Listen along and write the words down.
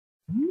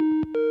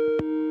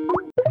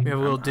We have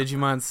a little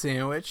Digimon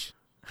sandwich.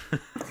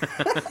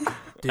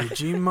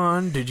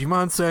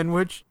 Digimon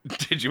sandwich.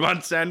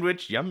 Digimon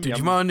sandwich, yum yum.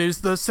 Digimon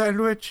is the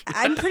sandwich.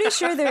 I'm pretty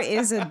sure there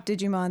is a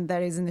Digimon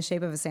that is in the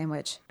shape of a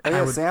sandwich. Oh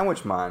yeah,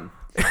 Sandwichmon.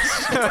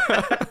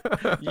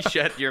 You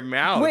shut your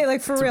mouth. Wait,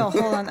 like for real?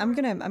 Hold on, I'm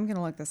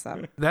gonna look this up.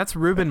 That's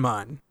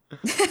Reubenmon.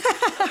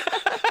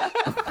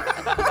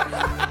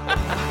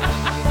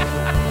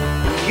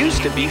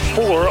 Used to be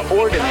 4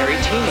 ordinary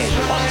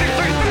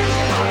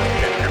teenagers.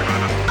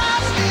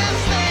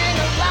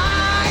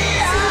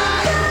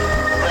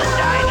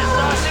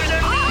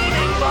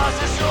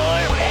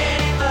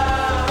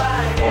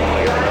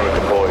 Only an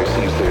American boy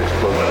sees the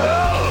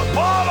explosion.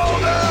 Follow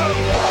them!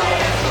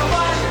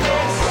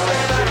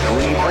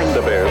 3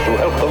 Panda Bears who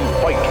help them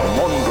fight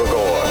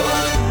Mondragor.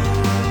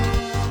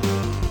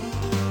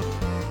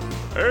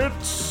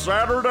 It's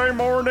Saturday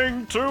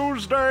Morning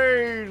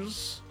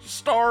Tuesdays,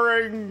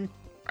 starring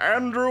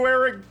Andrew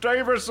Eric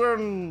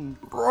Davison,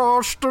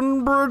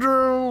 Austin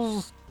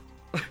Bridges.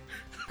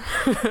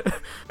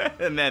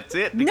 And that's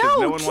it, because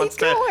No, no one keep wants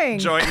going.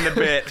 to join the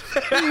bit.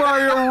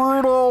 Maya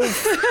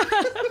Rudolph.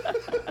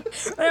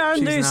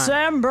 Andy She's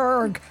not.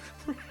 Samberg.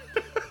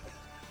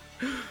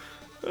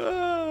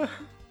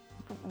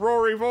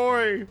 Rory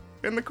Voy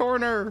in the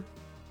corner.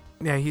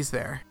 Yeah, he's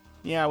there.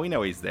 Yeah, we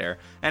know he's there.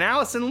 And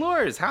Allison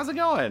Lures, how's it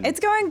going? It's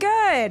going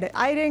good.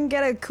 I didn't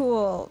get a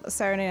cool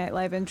Saturday Night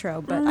Live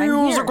intro, but I'm here.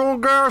 Musical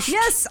guest.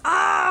 Yes!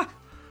 Allison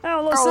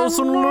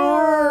Allison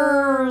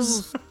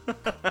Lures. Lures.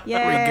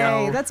 Yay,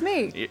 go. that's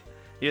me.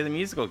 You're the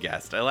musical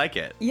guest. I like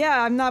it.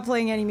 Yeah, I'm not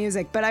playing any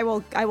music, but I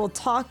will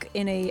talk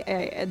in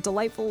a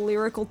delightful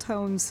lyrical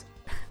tones.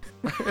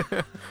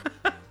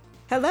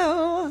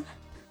 Hello.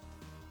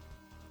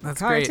 That's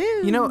Cartoons.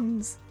 great. You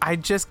know, I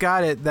just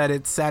got it that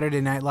it's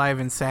Saturday Night Live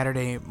and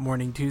Saturday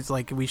Morning Tuesday.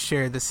 Like we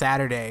share the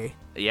Saturday.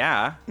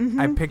 Yeah.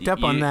 I picked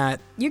up on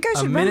that. You guys a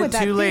should run minute with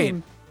that too late.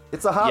 theme.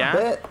 It's a hot Yeah?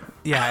 bit.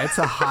 Yeah, it's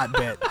a hot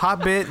bit.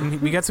 Hot bit,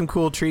 and we got some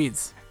cool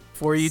treats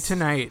for you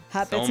tonight.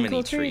 Hot So bits and many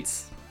cool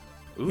treats.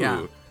 Ooh.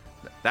 Yeah.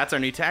 That's our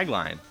new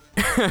tagline.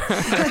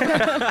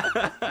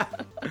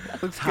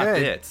 Looks Hot good.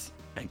 bits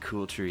and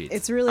cool treats.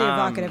 It's really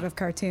evocative of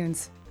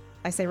cartoons.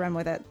 I say run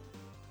with it.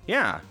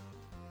 Yeah.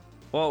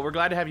 Well, we're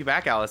glad to have you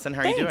back, Allison.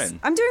 How are you Thanks. doing?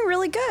 I'm doing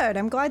really good.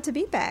 I'm glad to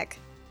be back.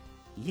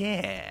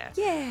 Yeah.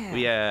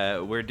 Yeah.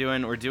 We're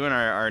doing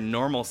our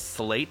normal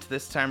slate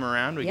this time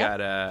around. We Yep.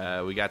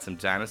 got some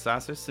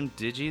Dinosaurs, some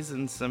Digis,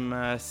 and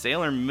some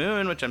Sailor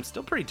Moon, which I'm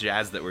still pretty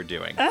jazzed that we're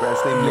doing.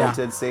 Freshly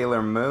minted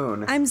Sailor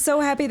Moon. I'm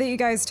so happy that you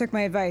guys took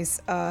my advice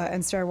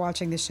and started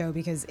watching the show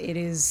because it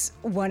is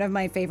one of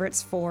my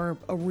favorites for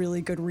a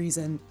really good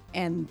reason.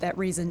 And that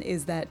reason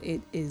is that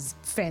it is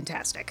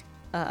fantastic.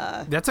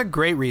 That's a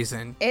great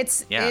reason.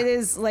 It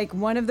is like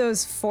one of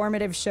those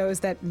formative shows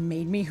that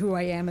made me who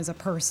I am as a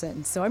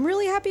person. So I'm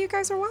really happy you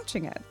guys are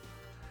watching it.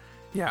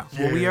 Yeah,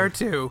 well, we are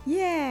too.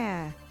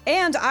 Yeah.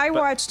 And I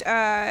watched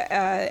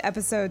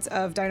episodes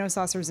of Dino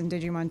Saucers and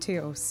Digimon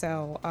too.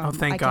 So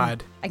thank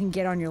God. I can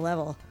get on your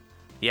level.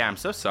 Yeah, I'm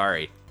so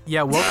sorry.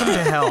 Yeah, welcome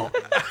to hell.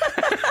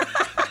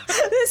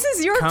 This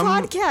is your Come-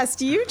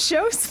 podcast. You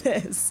chose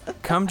this.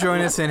 Come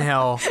join us in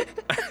hell.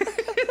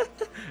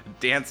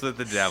 Dance with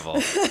the devil.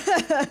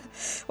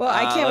 Well,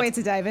 I can't wait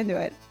to dive into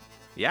it.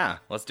 Yeah,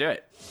 let's do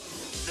it.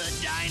 The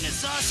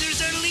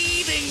Dinosaurs are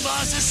leaving,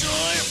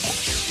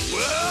 Bossasaur.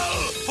 Well,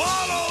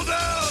 follow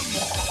them!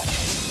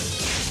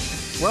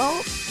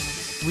 Well,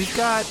 we've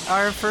got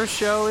our first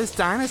show is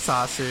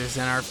Dinosaurs,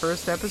 and our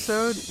first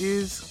episode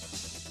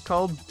is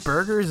called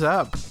Burgers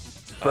Up.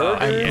 I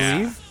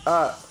believe.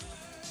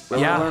 We're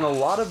Yeah. gonna learn a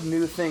lot of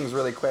new things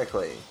really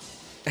quickly.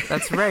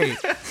 That's right.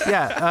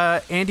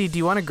 Yeah, Andy, do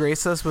you want to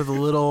grace us with a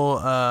little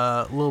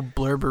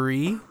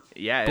blurbery?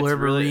 Yeah, it's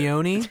really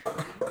Blurberyoni?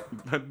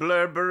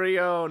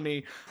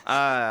 Blurberioni.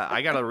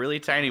 I got a really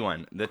tiny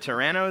one. The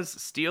Tyrannos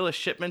steal a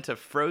shipment of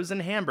frozen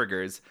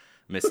hamburgers,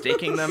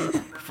 mistaking them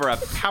for a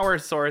power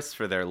source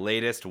for their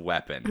latest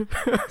weapon.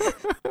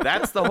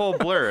 That's the whole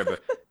blurb.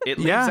 It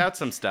leaves out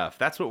some stuff.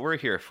 That's what we're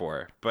here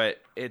for.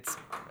 But it's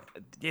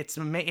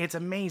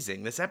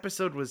amazing. This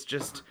episode was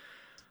just.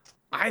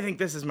 I think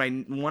this is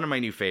one of my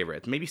new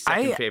favorites, maybe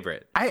second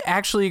favorite. I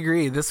actually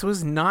agree. This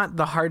was not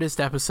the hardest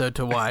episode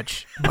to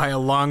watch by a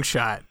long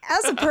shot.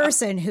 As a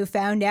person who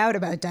found out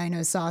about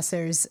Dino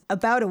Saucers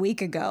about a week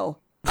ago,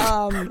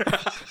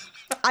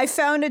 I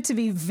found it to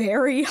be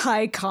very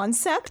high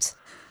concept.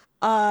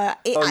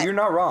 You're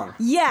not wrong.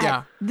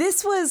 Yeah.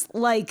 This was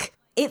like,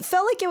 it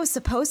felt like it was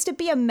supposed to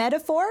be a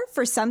metaphor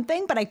for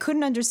something, but I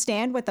couldn't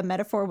understand what the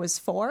metaphor was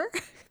for.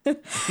 It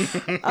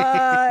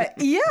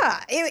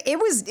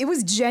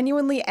was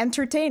genuinely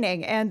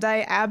entertaining, and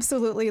I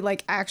absolutely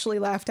actually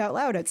laughed out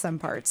loud at some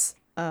parts,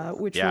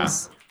 which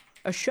was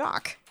a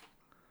shock.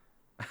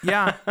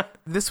 Yeah,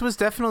 this was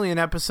definitely an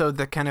episode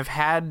that kind of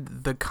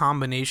had the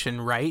combination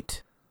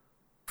right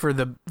for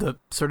the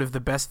sort of the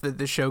best that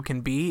the show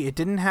can be. It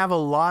didn't have a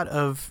lot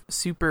of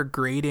super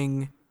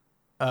grating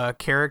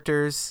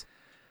characters,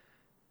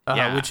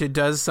 which it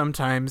does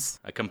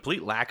sometimes. A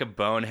complete lack of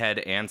Bonehead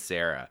and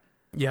Sarah.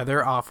 Yeah,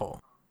 they're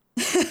awful.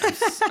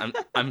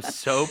 I'm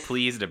so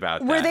pleased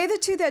about that. Were they the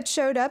two that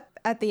showed up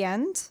at the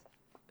end?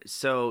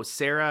 So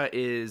Sarah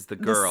is the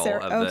girl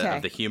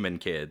of the human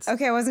kids.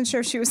 Okay, I wasn't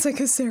sure if she was like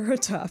a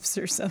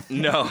Ceratops or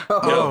something. No,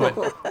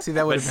 But see,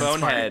 that would but have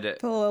been Bonehead.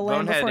 Pull a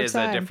Land Bonehead Before is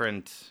Time.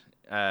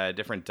 a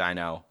different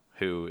dino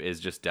who is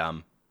just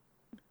dumb.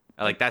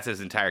 Like that's his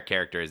entire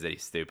character is that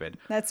he's stupid.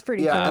 That's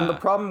pretty Yeah, cool. and the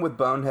problem with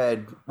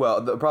Bonehead, well,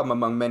 the problem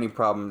among many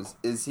problems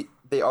is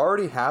they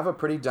already have a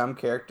pretty dumb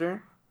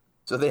character,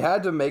 so they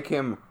had to make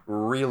him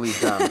really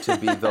dumb to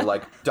be the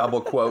like double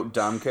quote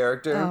dumb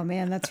character. Oh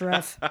man, that's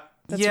rough.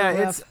 That's yeah,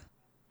 real rough.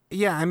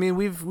 I mean,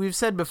 we've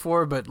said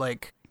before, but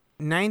like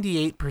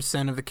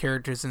 98% of the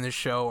characters in this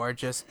show are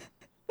just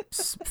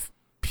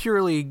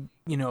purely,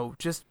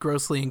 just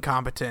grossly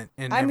incompetent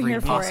in I'm every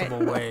here for possible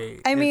way.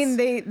 I mean,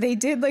 It's- they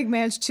did like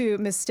manage to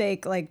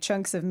mistake like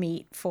chunks of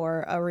meat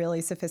for a really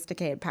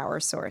sophisticated power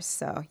source.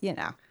 So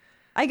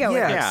I go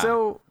with it. Yeah.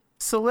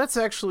 So let's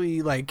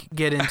actually like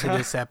get into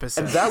this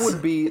episode. And that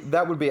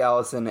would be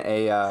Allison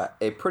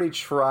a pretty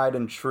tried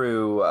and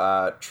true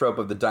trope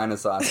of the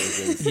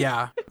dinosaurs.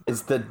 Yeah.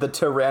 Is the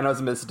Tyrannos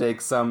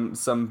mistake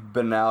some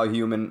banal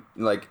human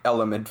like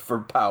element for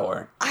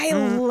power? I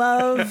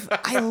love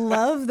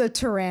the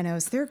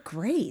Tyrannos. They're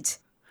great.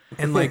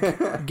 And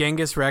like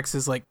Genghis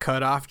Rex's like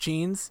cut off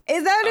jeans.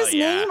 Is that his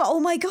yeah. name? Oh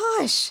my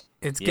gosh.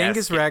 It's Yes,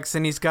 Genghis Gen- Rex,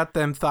 and he's got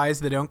them thighs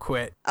that don't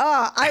quit.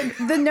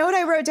 The note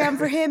I wrote down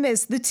for him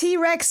is the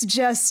T-Rex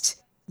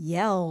just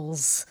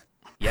yells.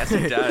 Yes,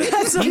 he does.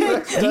 That's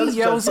like, He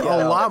yells a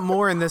yell. lot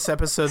more in this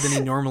episode than he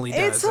normally does.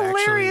 it's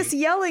hilarious Actually.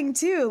 yelling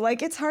too.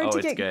 Like it's hard Oh, to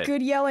it's get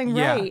good. yelling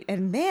Yeah. right.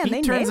 And man, He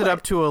they turns nail it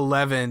up to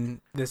 11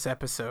 this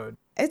episode.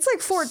 It's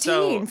like 14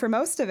 So- for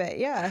most of it.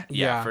 Yeah.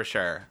 Yeah, for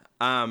sure.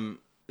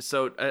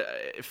 So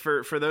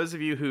for those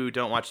of you who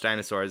don't watch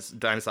Dinosaurs,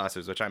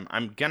 which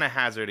I'm gonna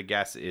hazard a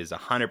guess is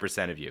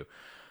 100% of you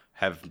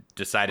have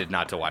decided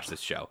not to watch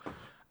this show.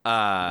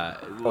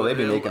 Oh, they've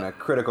been making a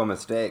critical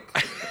mistake.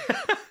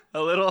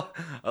 A little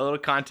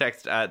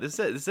context. This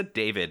is a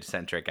David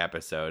centric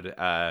episode.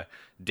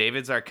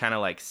 David's our kind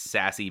of like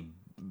sassy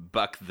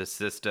buck the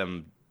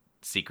system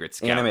secret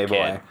scout Anime kid.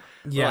 boy.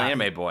 Yeah. Well,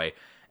 anime boy.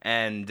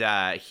 And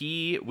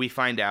we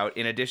find out,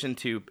 in addition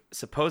to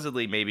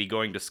supposedly maybe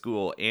going to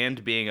school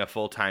and being a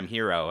full-time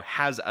hero,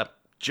 has a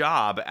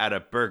job at a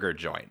burger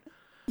joint.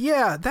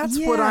 Yeah, that's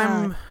what Yeah.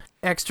 I'm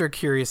extra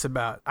curious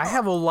about. I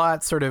have a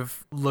lot sort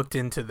of looked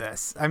into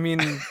this. I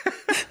mean,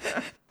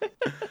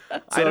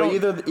 So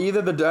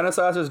either the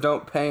dinosaurs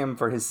don't pay him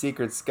for his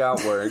secret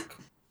scout work,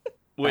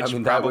 Which I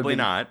mean, that would probably be-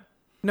 not.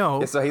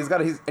 no. so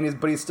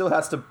but he still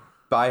has to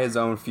buy his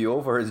own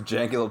fuel for his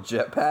janky little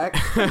jetpack,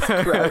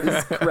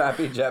 his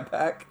crappy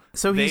jetpack.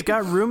 So he's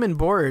got room and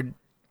board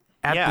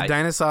at Yeah. the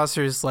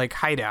Dinosaurs like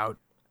hideout.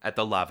 At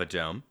the Lava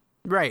Dome.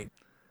 Right.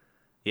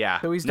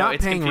 Yeah. So he's No, not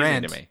it's paying confusing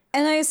rent. to me.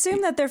 And I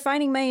assume that they're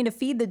finding money to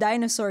feed the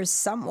dinosaurs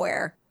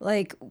somewhere.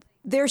 Like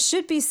there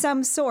should be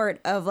some sort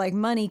of like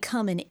money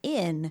coming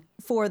in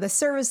for the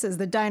services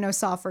the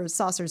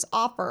dinosaurs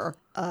offer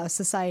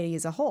society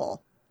as a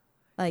whole.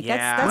 Like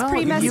Yeah. that's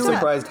pretty Well, messed He's up.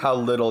 surprised how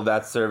little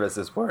that service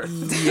is worth.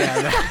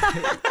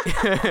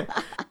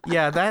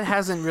 Yeah, that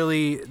hasn't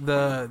really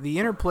the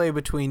interplay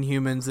between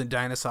humans and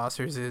dinosaurs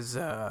is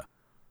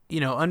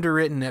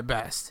underwritten at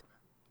best.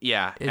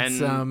 Yeah,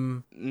 It's,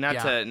 and not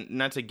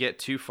yeah. to get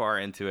too far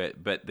into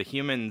it, but the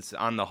humans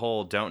on the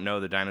whole don't know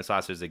the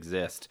dinosaurs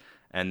exist,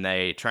 and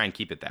they try and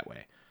keep it that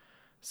way.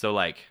 So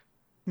like,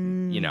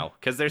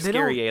 because they're They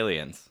scary don't-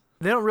 aliens.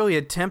 They don't really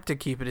attempt to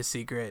keep it a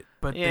secret,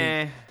 but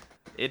Yeah,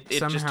 it just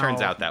somehow-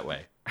 turns out that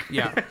way.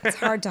 yeah. It's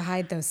hard to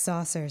hide those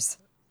saucers.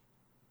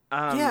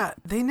 Yeah,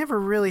 they never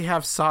really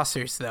have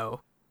saucers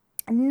though.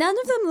 None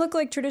of them look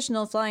like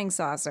traditional flying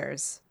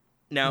saucers.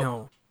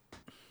 No.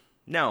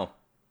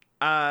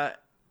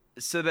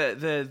 So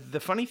the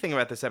funny thing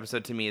about this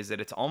episode to me is that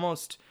it's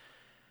almost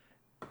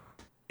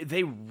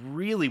they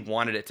really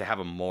wanted it to have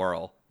a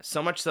moral,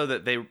 so much so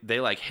that they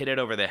like hit it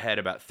over the head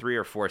about 3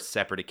 or 4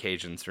 separate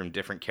occasions from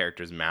different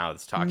characters'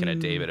 mouths talking to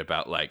David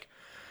about like,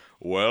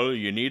 well,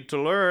 you need to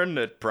learn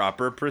that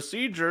proper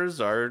procedures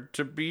are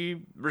to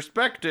be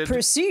respected.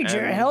 Procedure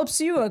And- helps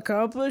you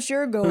accomplish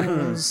your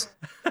goals.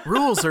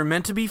 Rules are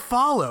meant to be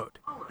followed.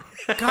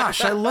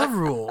 Gosh, I love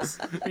rules.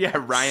 Yeah,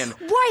 Ryan.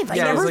 Why have I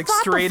Yeah, never his like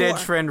thought straight edge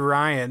before? friend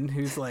Ryan,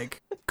 who's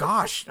like,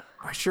 "Gosh,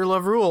 I sure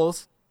love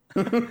rules."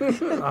 Oh, Rules it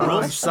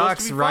are supposed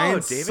sucks. to be Ryan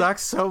followed, David.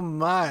 sucks so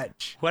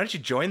much. Why don't you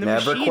join the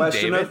Never machine,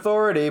 question David?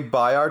 authority.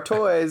 Buy our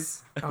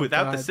toys.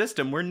 Without the God.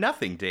 system, we're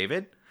nothing,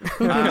 David.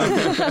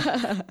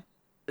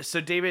 So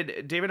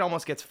David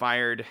almost gets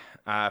fired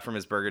from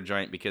his burger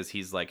joint because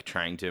he's like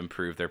trying to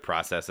improve their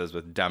processes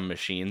with dumb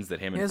machines that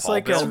him and It's Paul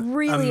like built. a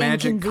Really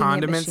magic inconvenient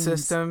condiment machines.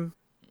 system.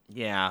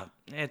 Yeah,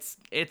 it's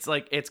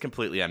like it's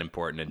completely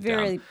unimportant and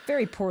Very, dumb.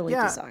 very poorly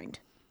Yeah. designed.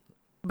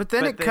 But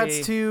then But it cuts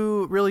they-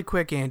 to really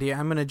quick, Andy.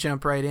 I'm gonna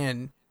jump right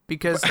in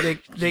because they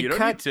you don't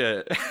cut. need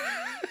to.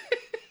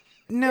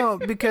 No,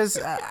 because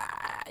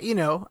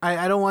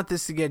I don't want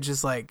this to get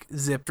just like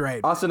zipped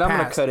right. Austin, I'm going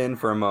to past. cut in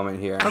for a moment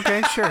here.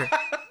 Okay, sure.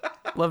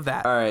 Love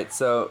that. All right,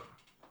 so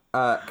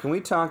Can we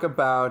talk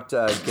about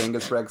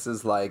Genghis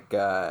Rex's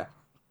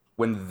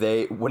when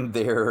they're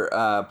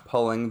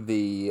pulling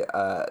the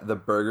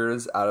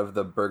burgers out of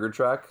the burger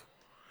truck,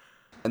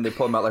 and they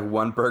pull them out like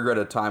one burger at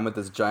a time with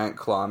this giant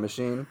claw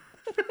machine?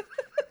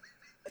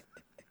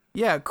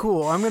 Yeah,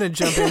 cool. I'm going to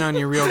jump in on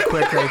you real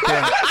quick right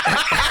there.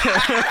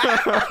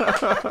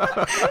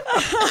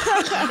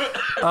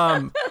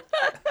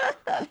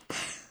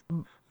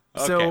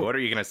 Okay, what are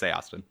you going to say,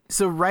 Austin?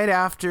 So right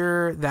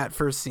after that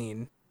first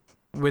scene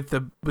with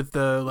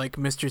the like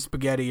Mr.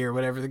 Spaghetti or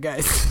whatever the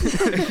guy's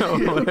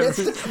What was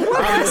his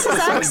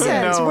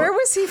accent? No. Where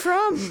was he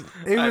from?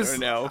 it I was don't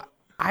know.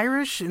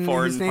 Irish, and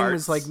Foreign his name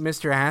was like parts.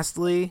 Mr.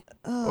 Astley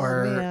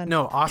man.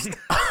 no,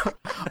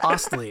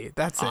 Ostley.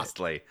 That's it.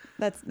 Ostley.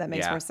 That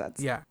makes Yeah. more sense.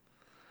 Yeah.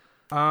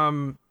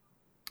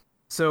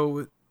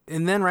 So,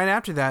 and then right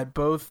after that,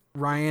 both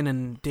Ryan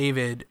and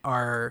David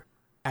are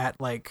at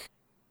like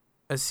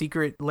a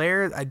secret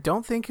lair. I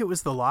don't think it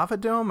was the lava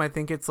dome. I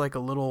think it's like a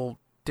little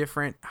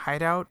different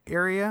hideout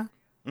area.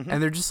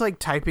 And they're just like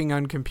typing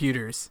on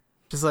computers,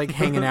 just like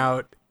hanging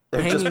out,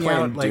 They're just hanging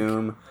playing out. Like,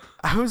 Doom.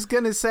 I was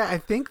going to say, I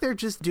think they're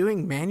just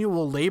doing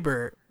manual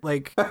labor,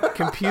 like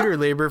computer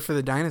labor for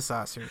the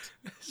dinosaurs.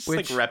 Just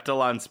like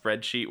Reptilon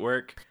spreadsheet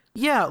work.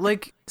 Yeah,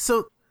 like,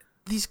 so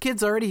these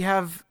kids already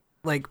have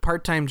like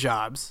part-time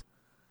jobs.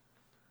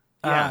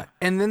 Yeah.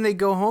 And then they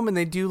go home and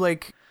they do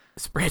like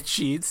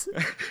spreadsheets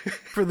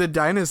for the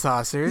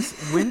dinosaurs.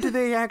 When do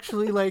they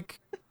actually like,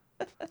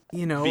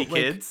 Be like,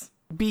 kids?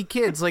 Be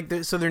kids. Like,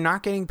 so they're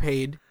not getting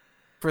paid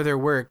for their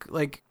work.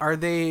 Like, are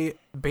they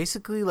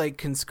basically like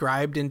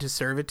conscribed into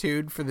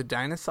servitude for the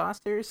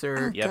dinosaurs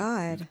or Yep.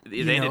 God.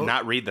 They know- did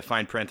not read the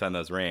fine print on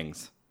those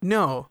rings.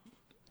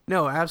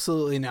 No,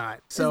 absolutely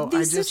not. So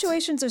These I just,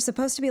 situations are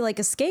supposed to be like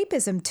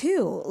escapism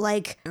too.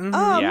 Like,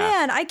 oh Yeah.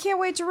 man, I can't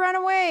wait to run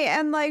away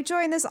and like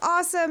join this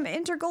awesome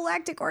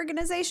intergalactic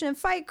organization and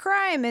fight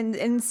crime. And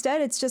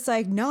instead, it's just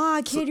like,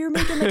 nah, kid, you're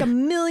making like a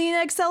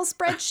million Excel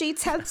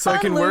spreadsheets. Have so I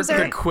fun, can work loser.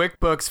 the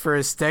QuickBooks for a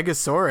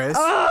Stegosaurus.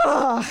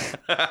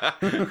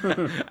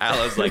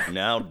 Ala's like,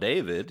 now,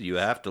 David, you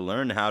have to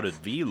learn how to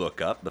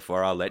VLOOKUP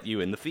before I'll let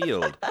you in the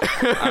field.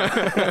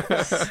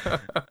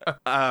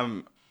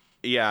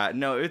 Yeah,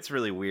 no, it's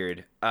really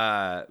weird.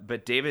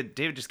 But David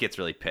just gets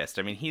really pissed.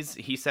 I mean, he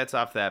sets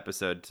off the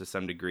episode to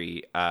some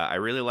degree. I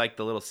really like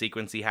the little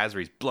sequence he has where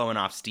he's blowing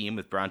off steam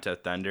with Bronto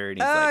Thunder, and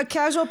he's like,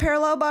 Casual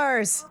parallel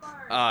bars.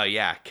 oh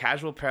yeah,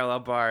 casual parallel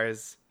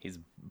bars. He's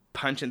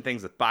punching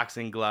things with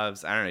boxing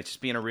gloves. I don't know,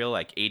 just being a real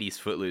like 80s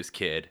Footloose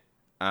kid.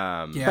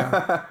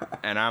 Yeah.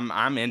 And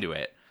I'm into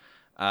it.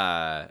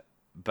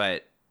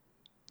 But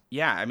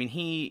yeah, I mean,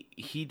 he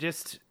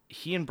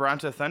and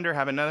Bronto Thunder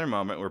have another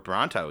moment where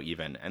Bronto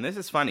even, and this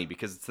is funny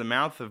because it's the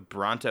mouth of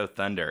Bronto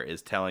Thunder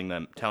is telling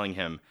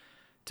him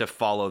to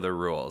follow the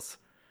rules.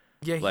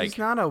 Yeah, he's Like-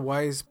 not a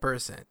wise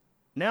person.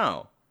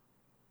 No.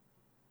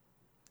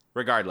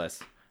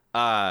 Regardless,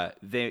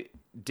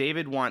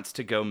 David wants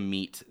to go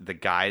meet the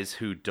guys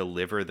who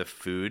deliver the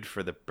food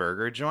for the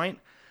burger joint.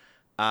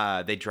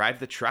 They drive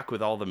the truck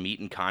with all the meat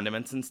and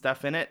condiments and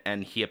stuff in it,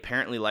 and he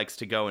apparently likes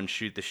to go and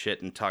shoot the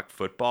shit and talk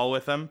football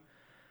with them.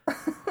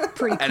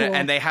 Pretty cool.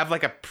 And they have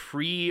like a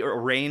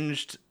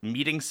pre-arranged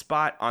meeting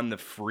spot on the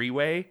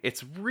freeway.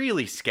 It's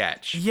really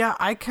sketch. Yeah,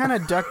 I kind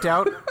of ducked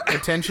out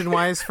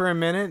attention-wise for a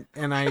minute,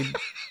 and I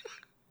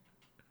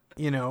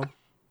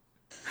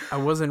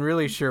wasn't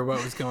really sure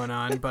what was going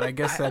on, but I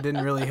guess that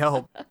didn't really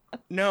help.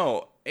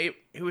 No, it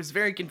was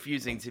very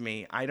confusing to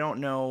me. I don't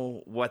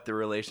know what the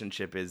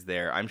relationship is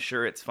there. I'm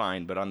sure it's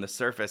fine, but on the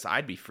surface,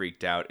 I'd be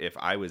freaked out if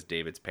I was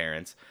David's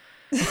parents.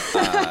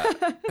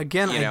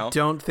 Again, You know? I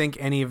don't think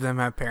any of them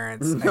have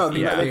parents. No, I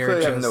think they they are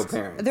clearly have no just-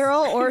 parents. They're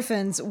all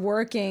orphans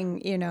working,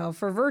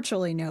 for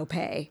virtually no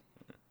pay.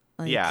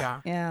 Yeah.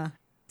 Yeah. Yeah.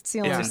 It's the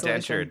only It's solution.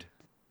 indentured.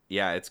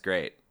 Yeah, it's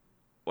great.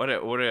 What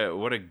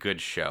a good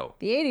show.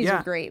 The 80s Yeah.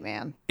 are great,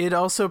 man. It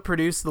also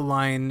produced the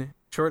line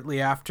shortly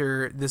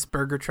after this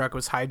burger truck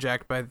was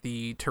hijacked by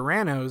the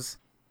Tyrannos.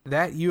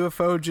 That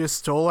UFO just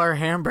stole our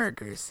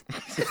hamburgers.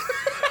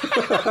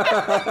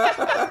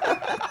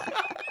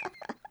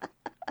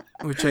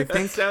 Which I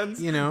think, Sounds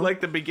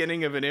like the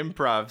beginning of an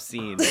improv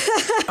scene.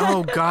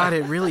 oh God,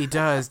 it really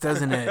does,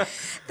 doesn't it?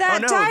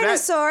 That no,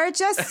 dinosaur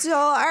just stole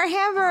our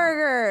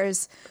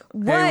hamburgers.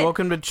 What? Hey,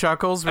 welcome to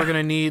Chuckles. We're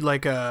gonna need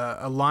like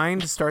a line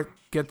to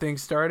get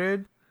things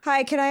started.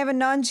 Hi, can I have a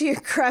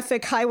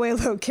non-geographic highway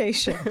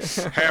location?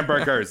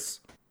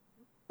 Hamburgers.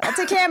 I'll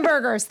take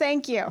hamburgers.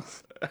 Thank you.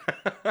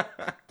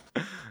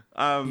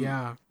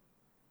 Yeah.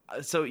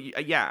 So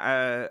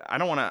yeah, I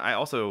don't want to. I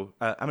also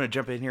I'm gonna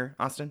jump in here,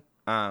 Austin.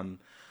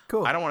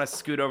 Cool. I don't want to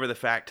scoot over the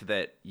fact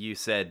that you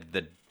said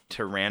the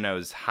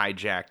Tyrannos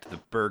hijacked the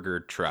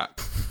burger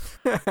truck.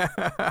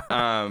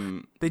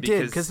 They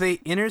did because they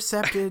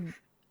intercepted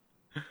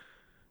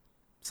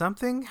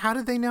something. How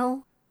did they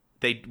know?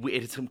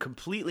 It's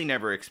completely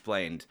never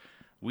explained.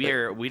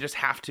 We just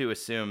have to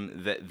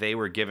assume that they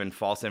were given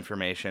false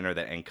information or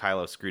that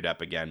Kylo screwed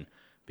up again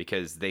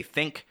because they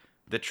think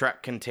the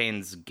truck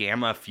contains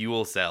gamma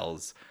fuel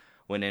cells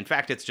when in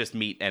fact it's just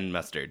meat and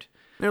mustard.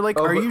 They're like,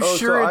 "Are you so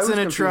sure I it's was in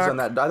a confused truck?" on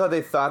that. I thought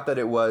they thought that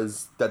it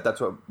was that's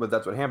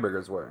what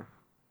hamburgers were.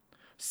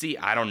 See,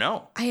 I don't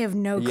know. I have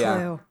no Yeah.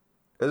 clue.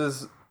 It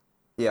is,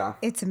 yeah.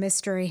 It's a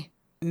mystery.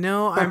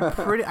 No,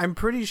 I'm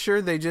pretty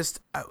sure they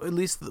just, at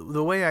least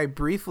the way I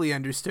briefly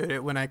understood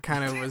it when I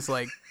kind of was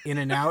like in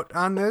and out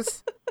on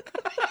this,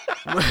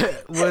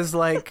 was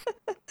like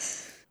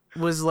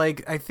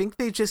I think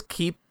they just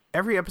keep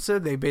every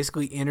episode, they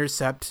basically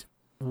intercept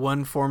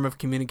one form of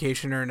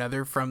communication or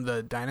another from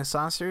the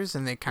Dinosaurs,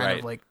 and they kind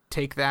of like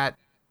take that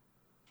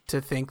to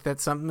think that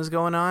something is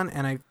going on.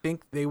 And I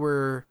think they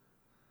were,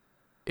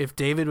 if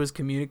David was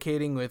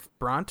communicating with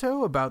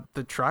Bronto about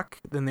the truck,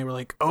 then they were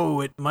like,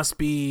 oh, it must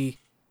be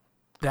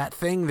that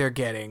thing they're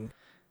getting.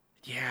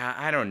 Yeah,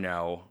 I don't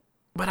know.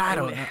 But I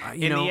don't know.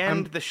 In the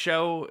end, the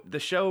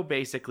show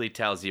basically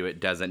tells you it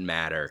doesn't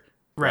matter,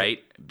 right?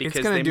 Because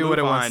it's going to do what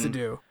it wants to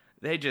do.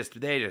 They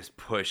just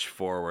push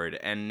forward,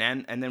 and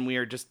then we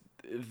are just,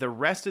 the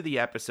rest of the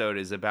episode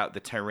is about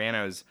the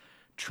Tyrannos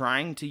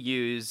trying to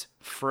use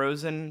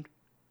frozen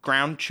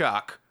ground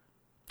chuck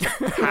to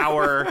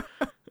power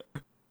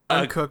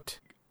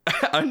uncooked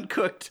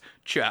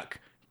chuck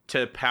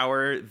to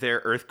power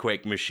their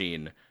earthquake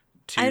machine.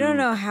 I don't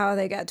know how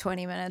they got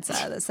 20 minutes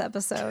out of this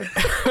episode.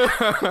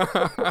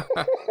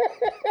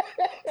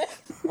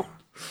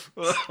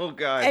 Oh,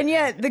 God. And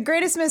yet, the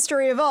greatest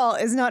mystery of all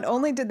is not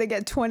only did they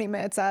get 20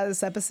 minutes out of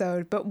this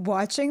episode, but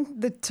watching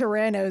the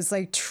Tyrannos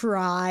like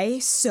try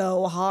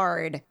so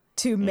hard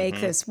to make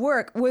this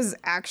work was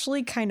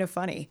actually kind of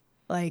funny.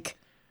 Like,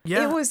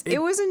 Yeah, it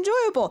was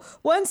enjoyable.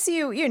 Once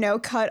you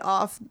cut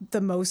off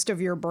the most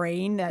of your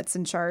brain that's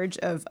in charge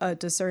of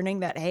discerning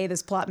that, hey,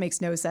 this plot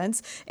makes no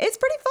sense, it's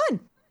pretty fun.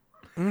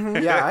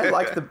 Yeah,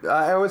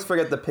 I always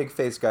forget the pig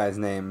face guy's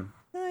name.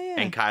 Oh, yeah.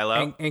 And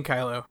Kylo. And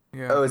Kylo.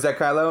 Yeah. Oh, is that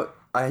Kylo?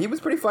 He was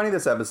pretty funny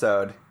this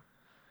episode.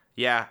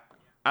 Yeah,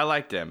 I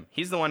liked him.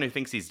 He's the one who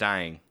thinks he's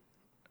dying,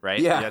 right?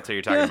 Yeah. That's what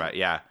you're talking about.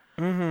 Yeah.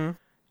 Mm-hmm.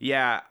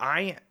 Yeah,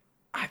 I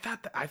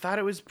thought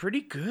it was pretty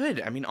good.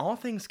 I mean, all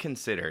things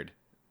considered,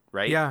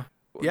 right? Yeah.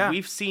 Yeah.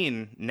 We've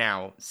seen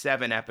now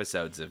 7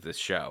 episodes of this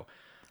show,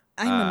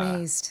 I'm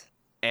amazed.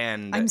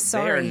 and I'm they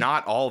sorry. are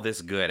not all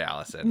this good,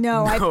 Allison.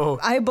 No.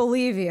 I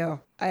believe you.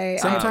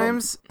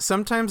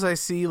 Sometimes I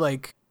see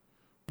like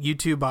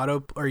YouTube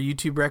or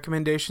YouTube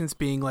recommendations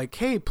being like,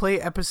 hey,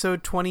 play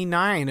episode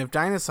 29 of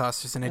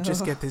Dinosaurs, and I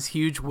just get this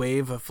huge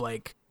wave of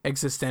like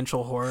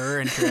existential horror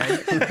and dread.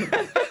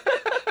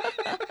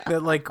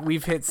 That like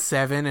we've hit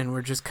 7 and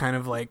we're just kind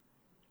of like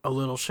a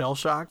little shell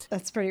shocked.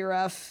 That's pretty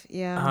rough.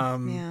 Yeah.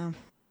 Yeah.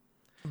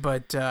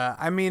 But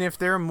I mean, if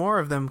there are more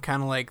of them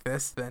kind of like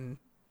this, then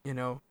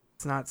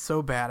it's not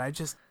so bad. I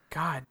just,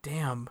 god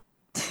damn.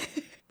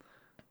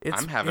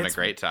 I'm having a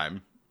great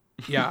time.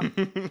 Yeah.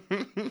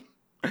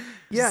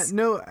 Yeah,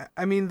 no,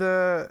 I mean,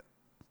 I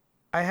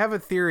have a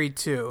theory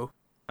too,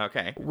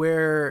 Okay.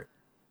 where,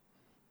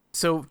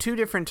 so 2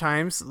 different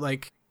times,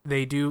 like,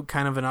 they do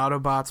kind of an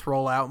Autobots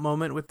roll out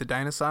moment with the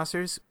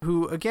Dinosaurs,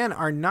 who, again,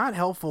 are not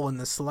helpful in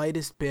the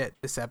slightest bit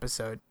this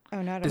episode.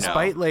 Oh, not at all.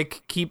 Despite,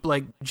 like, keep,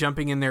 like,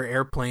 jumping in their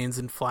airplanes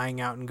and flying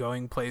out and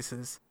going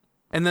places.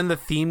 And then the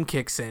theme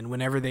kicks in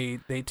whenever they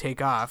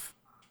take off.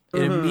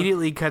 It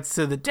immediately cuts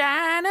to the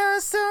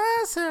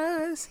Dinosaurs.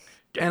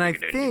 And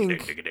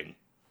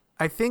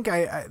I think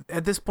I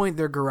at this point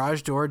their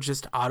garage door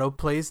just auto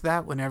plays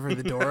that whenever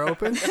the door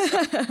opens.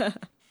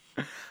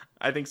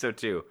 I think so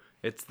too.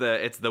 It's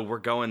the we're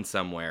going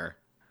somewhere,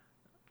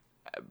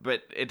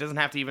 but it doesn't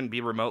have to even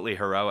be remotely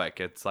heroic.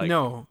 It's like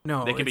no,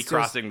 they could be it's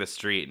crossing the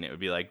street and it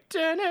would be like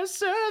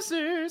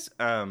Dinosaurs.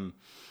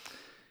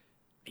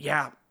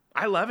 Yeah,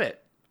 I love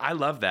it. I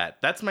love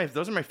that.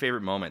 Those are my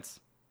favorite moments.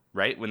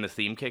 Right when the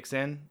theme kicks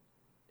in,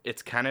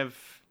 it's kind of.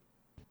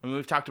 I mean,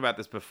 we've talked about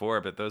this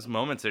before, but those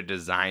moments are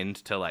designed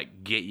to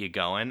like get you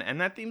going, and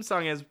that theme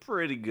song is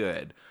pretty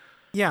good.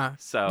 Yeah,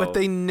 So- but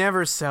they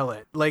never sell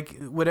it. Like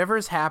whatever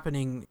is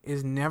happening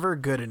is never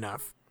good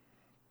enough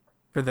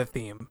for the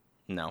theme.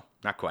 No,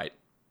 not quite.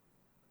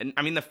 And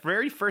I mean, the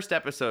very first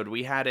episode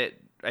we had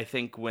it, I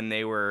think, when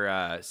they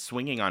were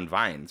swinging on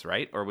vines,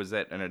 right? Or was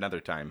that at another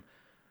time?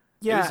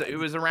 Yeah, it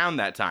was around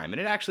that time,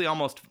 and it actually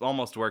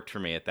almost worked for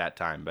me at that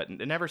time, but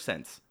never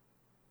since.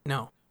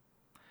 no.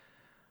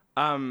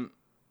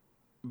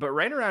 But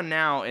right around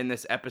now in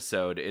this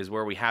episode is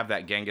where we have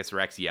that Genghis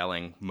Rex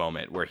yelling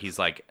moment where he's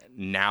like,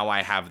 "Now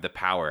I have the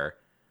power."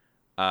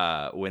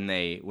 When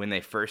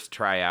they first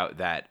try out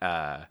that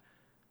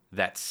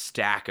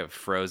stack of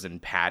frozen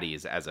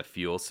patties as a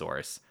fuel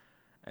source,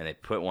 and they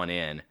put one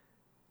in,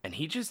 and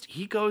he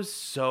goes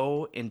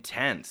so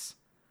intense.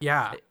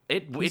 Yeah,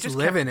 It He's just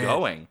living kept it.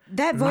 going,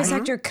 That voice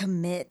actor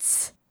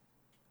commits.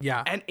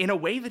 yeah. and in a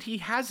way that he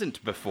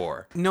hasn't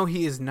before. No,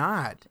 he is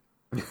not.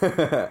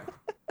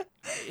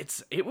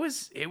 It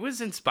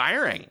was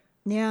inspiring.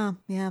 Yeah.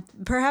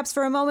 Perhaps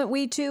for a moment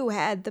we too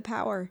had the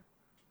power.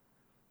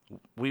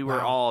 We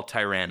were all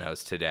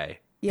Tyrannos today.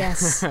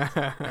 Yes.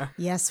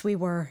 Yes, we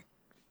were.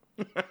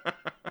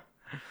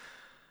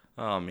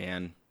 Oh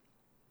man.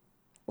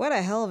 What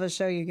a hell of a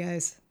show, you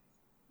guys.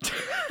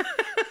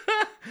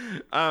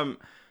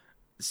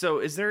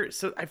 So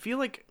I feel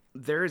like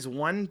there is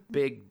one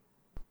big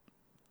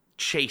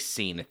chase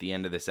scene at the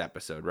end of this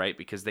episode, right?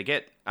 Because they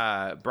get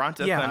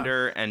Bronto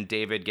Thunder and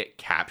David get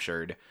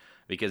captured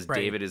because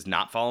David is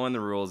not following the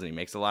rules and he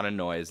makes a lot of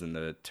noise and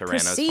the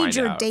Tyrannos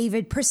Procedure, find out.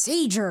 David,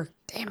 procedure.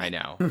 Damn it. I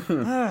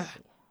know.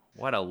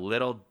 What a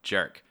little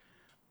jerk.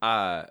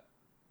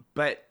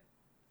 But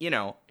you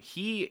know,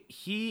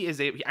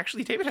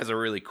 actually David has a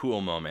really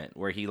cool moment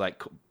where he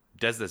like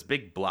does this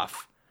big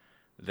bluff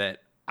that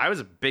I was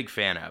a big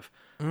fan of.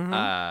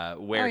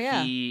 Where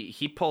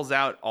he pulls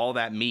out all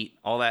that meat,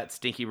 all that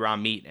stinky raw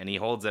meat, and he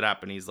holds it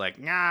up and he's like,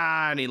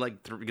 nah, and he like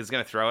is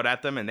gonna throw it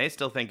at them, and they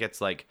still think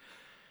it's like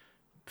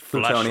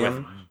flush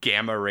with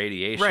gamma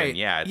radiation. Right.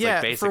 Yeah, it's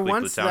like basically for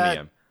once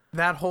plutonium.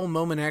 That whole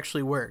moment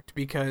actually worked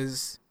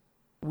because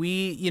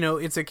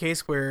it's a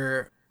case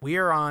where we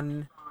are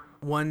on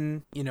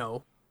one,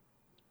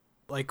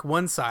 like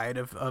one side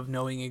of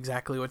knowing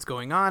exactly what's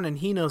going on, and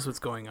he knows what's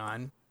going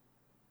on.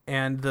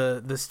 And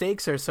the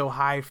stakes are so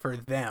high for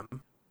them.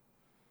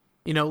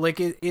 Like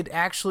it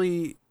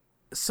actually,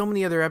 so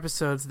many other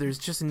episodes, there's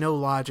just no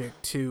logic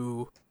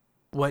to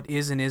what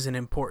is and isn't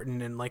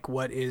important and like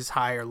what is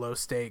high or low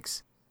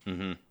stakes.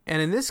 Mm-hmm.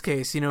 And in this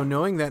case,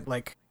 knowing that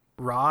like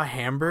raw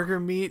hamburger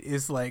meat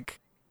is like,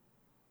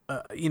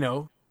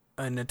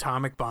 an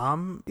atomic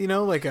bomb,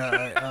 like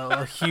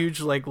a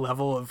huge like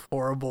level of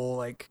horrible,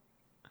 like,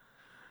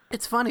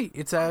 it's funny.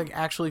 It's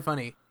actually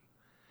funny.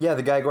 Yeah,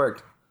 the gag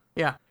worked.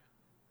 Yeah.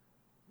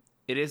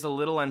 It is a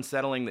little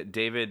unsettling that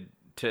David,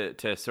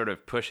 to sort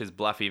of push his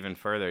bluff even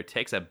further,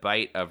 takes a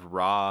bite of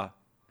raw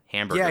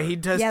hamburger. Yeah, he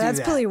does. Yeah, do that's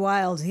that. pretty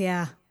wild.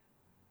 Yeah.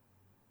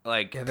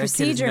 Like Yeah, that kid is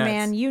Procedure, nuts.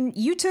 man.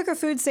 You took a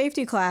food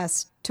safety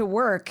class to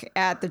work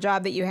at the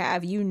job that you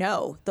have. You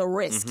know the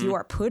risk you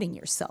are putting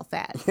yourself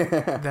at.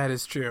 That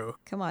is true.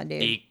 Come on,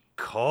 dude. E.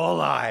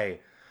 coli.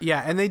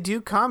 Yeah, and they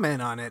do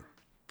comment on it.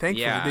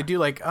 Thankfully, Yeah. they do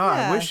like, oh,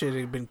 Yeah. I wish it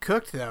had been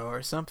cooked though,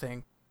 or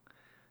something.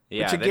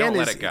 Yeah, Which they again don't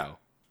let is- it go.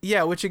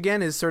 Yeah, which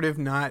again is sort of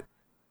not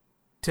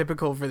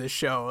typical for the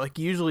show. Like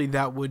usually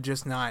that would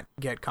just not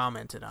get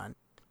commented on,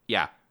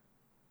 Yeah,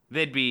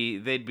 they'd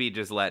be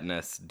just letting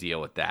us deal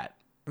with that.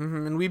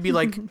 and we'd be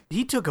like,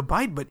 he took a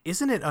bite, but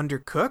isn't it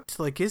undercooked?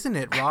 Like, isn't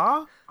it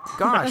raw?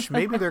 Gosh,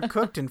 maybe they're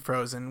cooked and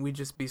frozen. We'd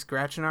just be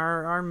scratching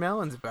our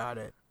melons about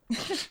it.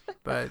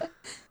 But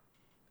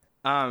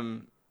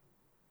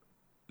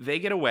They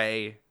get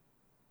away,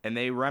 and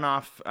they run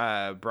off.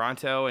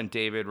 Bronto and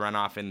David run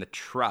off in the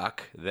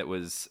truck that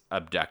was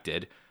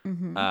abducted.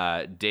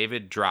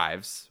 David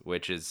drives,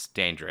 which is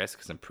dangerous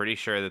because I'm pretty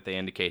sure that they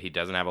indicate he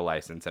doesn't have a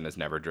license and has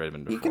never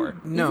driven before.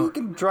 No. You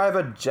can drive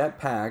a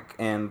jetpack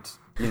and,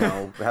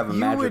 have a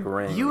magic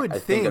ring. you would I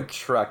think a think-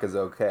 truck is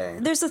okay.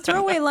 There's a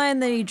throwaway line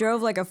that he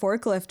drove like a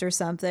forklift or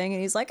something,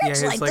 and he's like,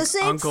 "It's yeah, like his the like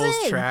same uncle's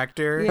thing."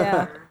 tractor.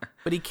 Yeah,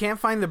 But he can't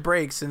find the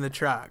brakes in the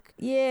truck.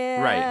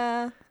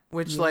 yeah.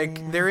 Which,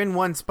 like, they're in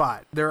one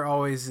spot. They're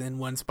always in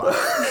one spot.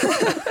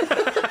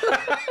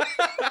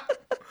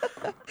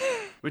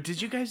 But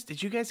did you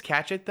guys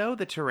catch it though?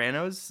 The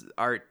Tyrannos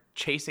are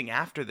chasing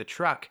after the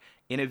truck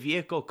in a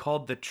vehicle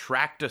called the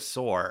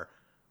Tractosaur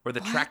or the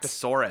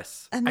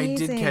Tractosaurus.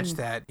 Amazing. I did catch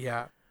that,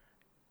 yeah.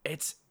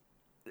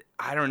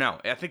 I don't know.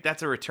 I think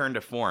that's a return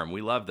to form.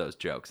 We love those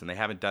jokes, and they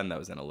haven't done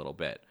those in a little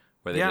bit,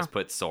 where they Yeah. just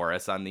put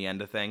Saurus on the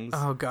end of things.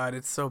 Oh, God,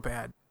 it's so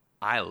bad.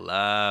 I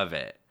love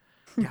it.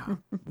 Yeah.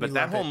 But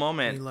that whole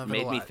moment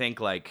made me think. think,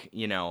 like,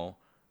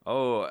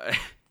 oh,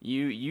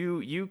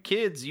 you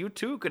kids, you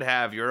too could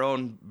have your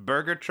own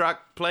burger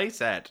truck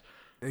playset,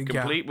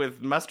 complete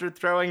with mustard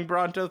throwing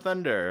Bronto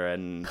Thunder,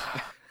 and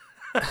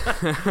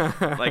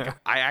like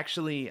I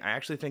actually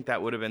think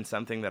that would have been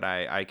something that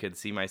I could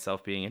see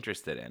myself being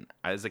interested in.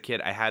 As a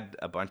kid, I had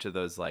a bunch of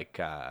those like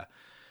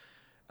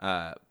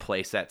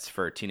play sets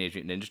for Teenage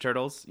Mutant Ninja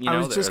Turtles. I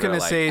was just going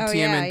to say Oh,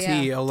 yeah,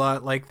 TMNT yeah. a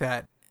lot like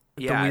that.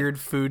 With Yeah. the weird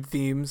food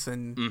themes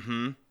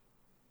and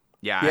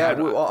yeah,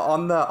 Yeah,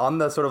 on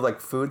the sort of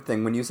like food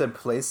thing, when you said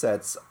play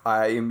sets,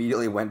 I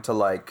immediately went to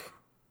like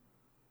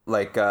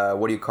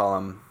what do you call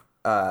them?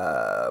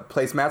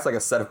 Placemats, like a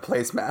set of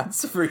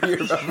placemats for your.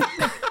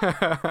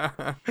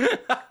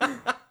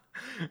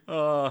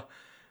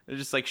 they're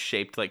just like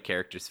shaped like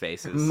characters'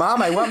 faces.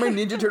 Mom, I want my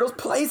Ninja Turtles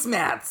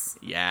placemats.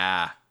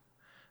 Yeah.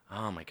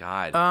 Oh my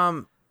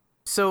god.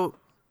 so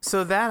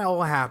that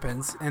all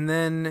happens, and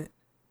then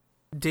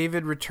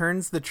David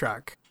returns the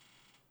truck.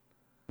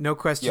 No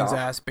questions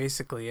Yeah. asked,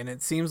 basically, and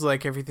it seems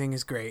like everything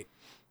is great.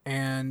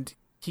 And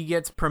he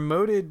gets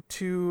promoted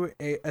to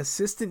a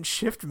assistant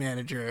shift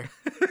manager,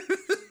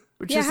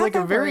 which Yeah, is how'd like a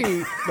that very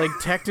work? like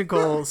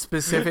technical,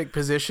 specific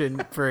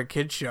position for a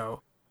kid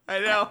show. I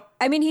know.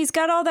 I mean, he's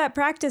got all that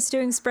practice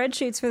doing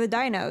spreadsheets for the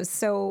dinos,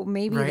 so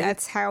maybe Right?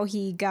 that's how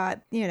he got,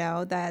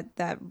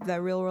 that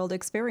real world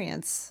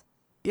experience.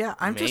 Yeah,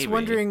 I'm just Maybe.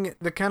 wondering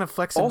the kind of Also,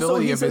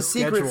 flexibility he's of a his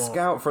secret schedule.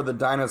 scout for the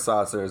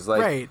Dinosaucers.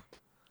 Like, Right.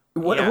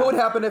 what Yeah. would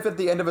happen if at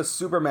the end of a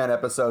Superman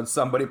episode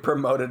somebody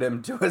promoted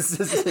him to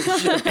assistant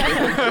shift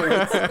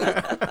manager?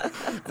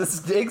 The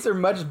stakes are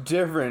much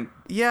different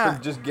Yeah.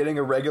 from just getting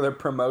a regular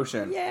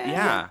promotion.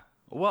 Yeah.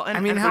 Well, and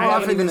I mean, and how They I-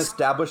 haven't often even is-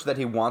 established that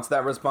he wants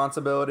that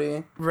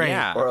responsibility. Right.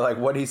 Yeah. Or like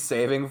what he's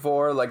saving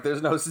for. Like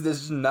there's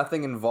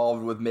nothing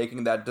involved with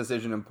making that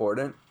decision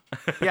important.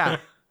 Yeah.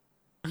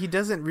 He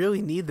doesn't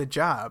really need the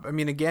job. I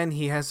mean, again,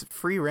 he has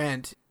free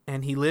rent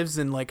and he lives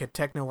in like a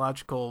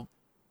technological,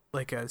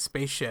 like a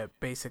spaceship,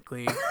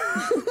 basically.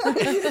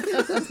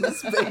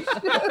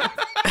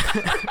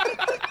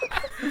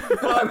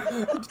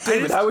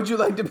 David, how would you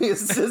like to be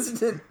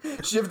assistant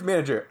shift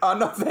manager? Oh,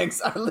 no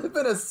thanks. I live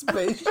in a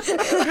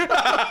spaceship.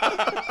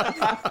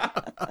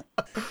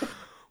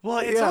 Well,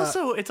 it's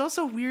Yeah.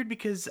 also weird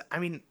because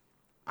I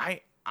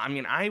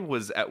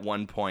was at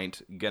one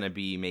point gonna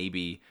be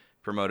maybe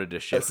promoted to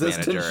shift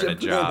Assistant manager at a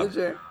shift job,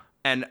 manager.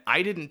 and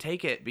I didn't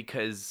take it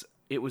because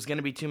it was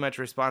gonna be too much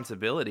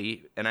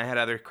responsibility, and I had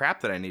other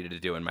crap that I needed to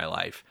do in my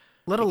life.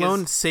 Let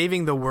alone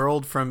saving the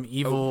world from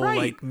evil, right.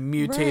 like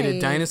mutated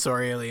Right.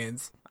 dinosaur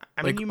aliens.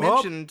 I mean, Like, you oh,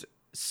 mentioned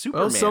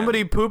Superman. Oh,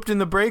 somebody pooped in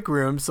the break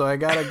room, so I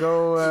gotta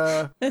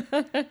go.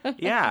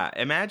 Yeah,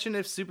 imagine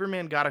if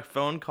Superman got a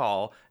phone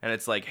call and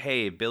it's like,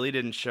 "Hey, Billy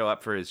didn't show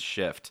up for his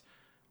shift.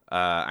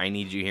 I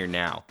need you here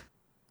now."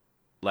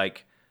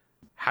 Like,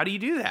 how do you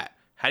do that?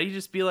 How do you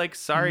just be like,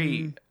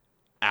 "Sorry,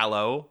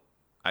 Aloe,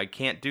 I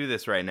can't do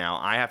this right now.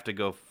 I have to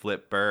go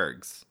flip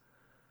burgers."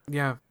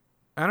 Yeah,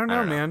 I don't know,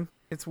 don't know. man.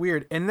 It's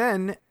weird. And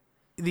then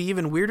the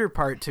even weirder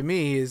part to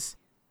me is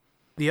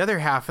the other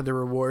half of the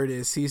reward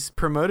is he's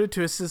promoted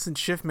to assistant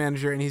shift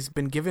manager and he's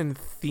been given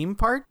theme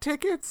park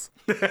tickets.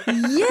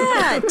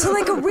 Yeah, to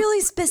like a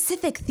really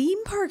specific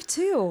theme park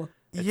too.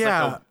 It's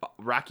Yeah. like a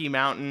Rocky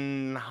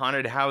Mountain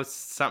haunted house,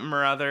 something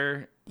or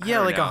other. I Yeah,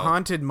 don't like know. a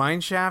haunted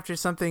mine shaft or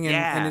something, and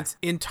Yeah. it's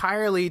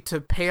entirely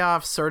to pay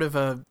off sort of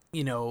a,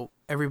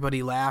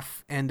 everybody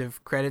laugh end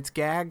of credits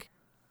gag.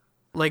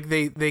 Like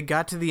they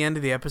got to the end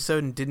of the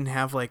episode and didn't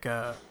have like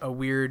a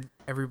weird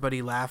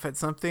everybody laugh at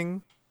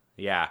something.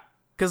 Yeah.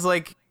 Cause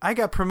like I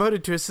got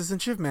promoted to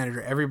assistant shift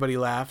manager, everybody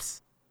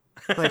laughs.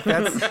 Like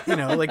that's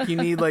like you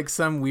need like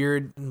some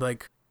weird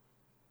like.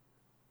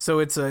 So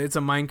it's a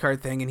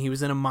minecart thing, and he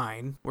was in a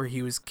mine where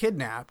he was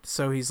kidnapped.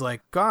 So he's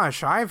like,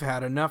 "Gosh, I've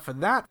had enough of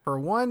that for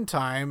one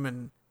time,"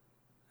 and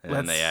And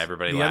then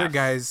everybody the laughs. other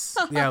guys,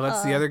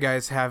 let's the other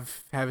guys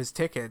have his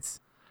tickets.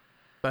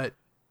 But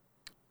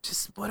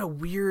just what a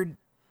weird.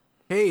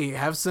 Hey,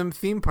 have some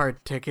theme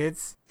park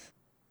tickets.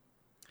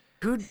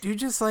 Who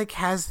just like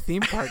has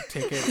theme park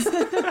tickets?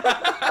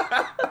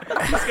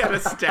 He's got a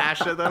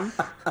stash of them.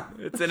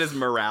 It's in his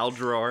morale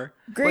drawer.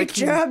 Great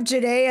job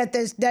today at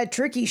that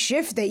tricky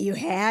shift that you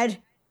had.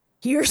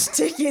 Here's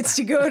tickets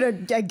to go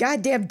to a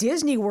goddamn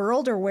Disney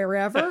World or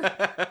wherever.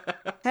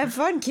 Have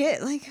fun,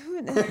 kid. Like,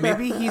 who?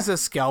 Maybe he's a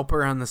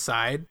scalper on the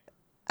side.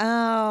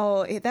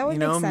 Oh, that would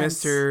make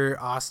sense.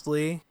 Mr.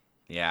 Ostley.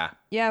 Yeah.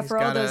 Yeah, for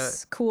all got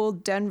those cool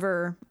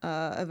Denver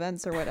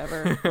events or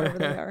whatever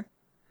they are.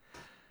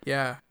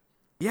 Yeah.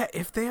 Yeah,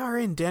 if they are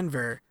in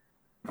Denver,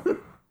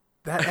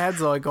 that adds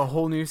like a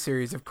whole new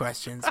series of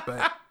questions,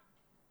 but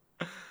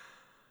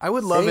I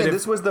would love it if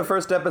This was the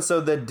first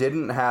episode that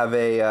didn't have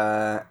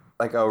a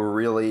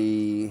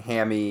really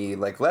hammy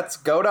let's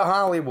go to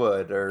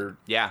Hollywood or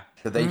Yeah.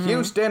 to the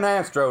Houston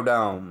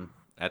Astrodome.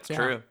 That's Yeah.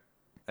 true.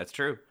 That's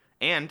true.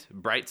 And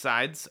bright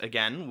sides,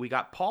 again, we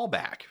got Paul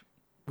back.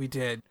 we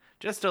did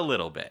Just a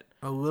little bit.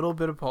 a little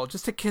bit of Paul,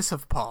 just a kiss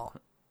of Paul.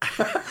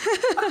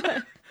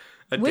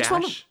 A Which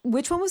one? dash.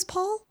 Which one was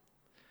Paul?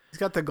 He's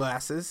got the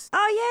glasses.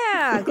 Oh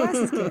yeah,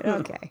 glasses kid.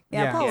 Okay,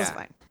 yeah, Yeah. Paul was Yeah.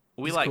 fine.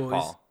 We He's like cool.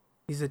 Paul.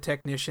 He's a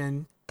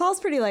technician. Paul's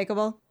pretty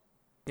likable.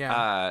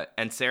 Yeah,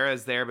 And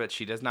Sarah's there, but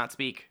she does not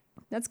speak.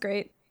 That's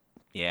great.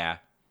 Yeah.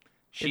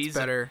 She's it's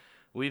better.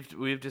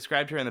 We've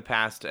described her in the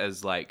past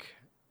as like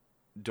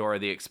Dora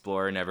the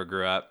Explorer never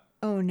grew up.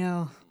 Oh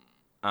no.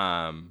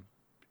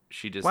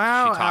 She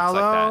Wow, she talks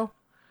like that. Aloe.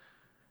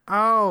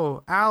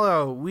 Oh,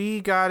 Aloe, we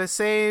gotta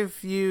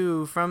save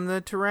you from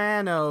the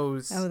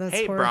Tyrannos. Oh, that's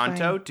Hey, horrifying.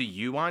 Bronto, do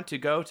you want to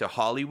go to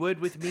Hollywood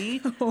with me?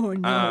 Oh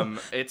no.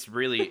 It's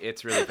really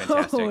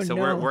fantastic. Oh, so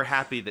no. we're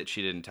happy that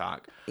she didn't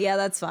talk. Yeah,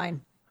 that's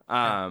fine.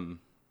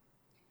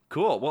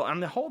 Cool. Well, on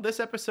the whole, this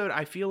episode,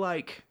 I feel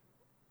like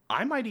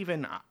I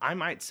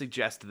might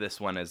suggest this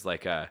one as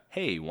like a,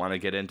 hey, want to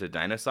get into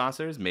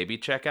dinosaurs? Maybe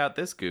check out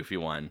this goofy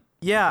one.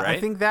 Yeah, I Right?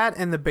 think that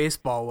and the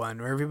baseball one,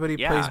 where everybody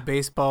Yeah. plays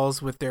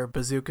baseballs with their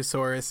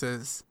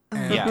bazookasauruses.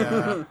 And,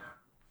 Yeah.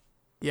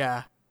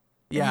 yeah.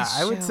 Yeah, Nice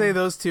I would show. say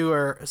those two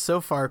are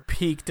so far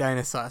peak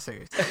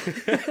dinosaurs.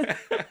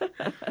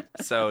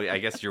 So I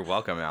guess you're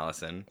welcome,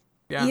 Allison.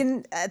 Yeah.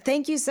 Ian,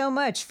 thank you so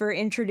much for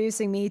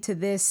introducing me to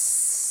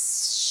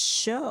this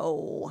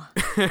show.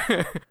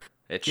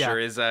 It Yeah. sure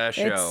is a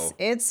show.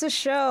 It's a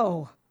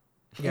show.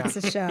 Yeah. It's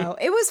a show.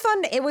 It was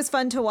fun. It was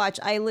fun to watch.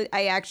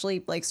 I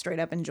actually like straight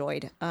up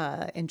enjoyed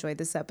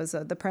this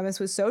episode. The premise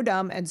was so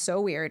dumb and so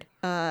weird.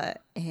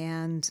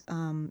 And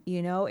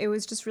it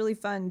was just really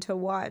fun to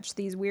watch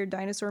these weird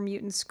dinosaur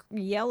mutants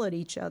yell at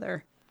each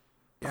other.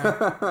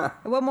 Yeah.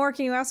 What more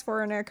can you ask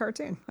for in a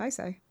cartoon? I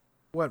say.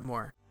 What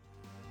more?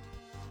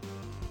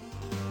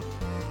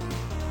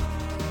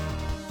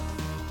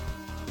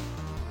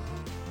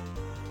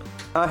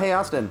 Hey,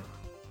 Austin.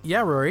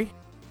 Yeah, Rory.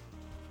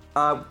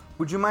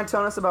 Would you mind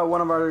telling us about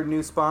one of our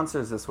new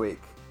sponsors this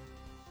week?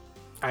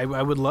 I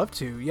would love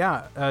to.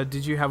 Yeah.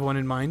 Did you have one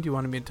in mind you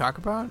wanted me to talk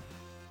about?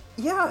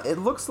 Yeah, it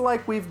looks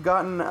like we've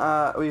gotten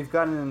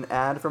an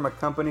ad from a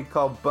company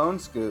called Bone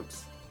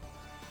Scoops.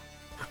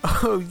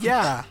 Oh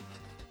yeah.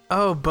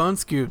 Oh, Bone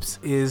Scoops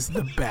is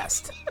the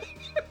best.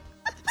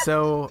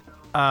 So,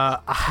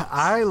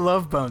 I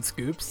love Bone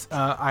Scoops.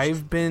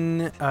 I've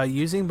been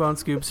using Bone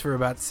Scoops for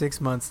about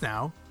 6 months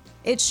now.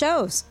 It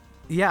shows.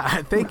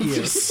 Yeah, thank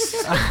you.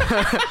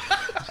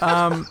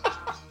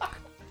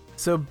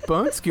 So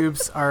Bone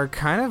Scoops are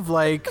kind of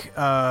like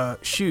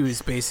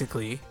shoes,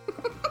 basically.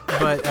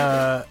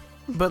 But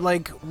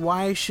like,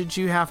 why should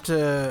you have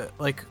to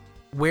like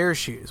wear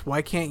shoes?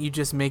 Why can't you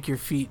just make your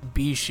feet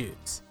be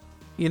shoes?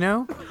 You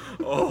know?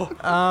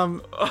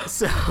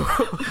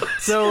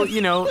 So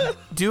you know,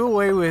 do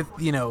away with,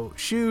 you know,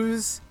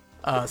 shoes,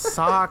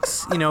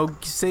 socks. You know,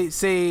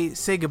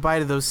 say goodbye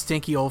to those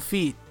stinky old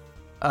feet.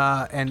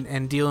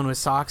 And dealing with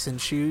socks and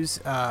shoes.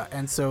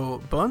 And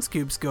so Bone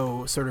Scoops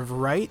go sort of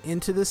right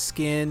into the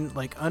skin,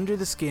 like under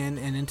the skin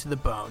and into the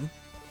bone.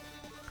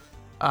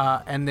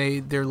 And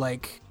they're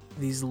like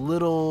these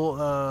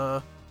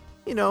little,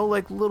 you know,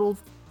 like little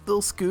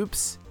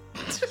scoops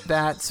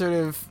that sort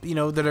of, you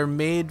know, that are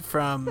made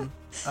from,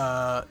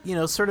 you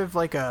know, sort of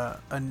like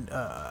a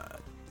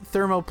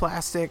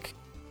thermoplastic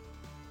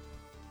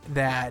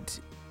that,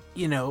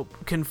 you know,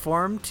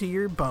 conform to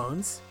your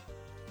bones.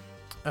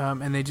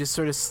 And they just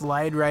sort of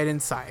slide right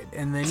inside.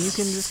 And then you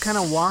can just kind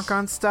of walk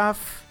on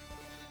stuff.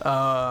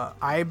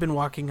 I've been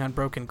walking on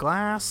broken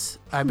glass.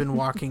 I've been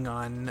walking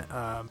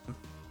on,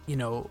 you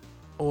know,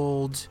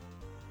 old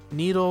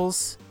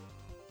needles.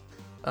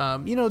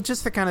 You know,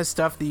 just the kind of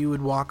stuff that you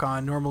would walk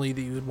on normally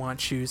that you would want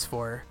shoes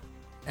for.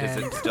 Does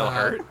it still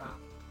hurt?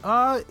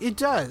 It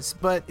does,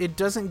 but it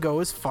doesn't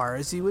go as far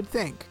as you would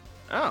think.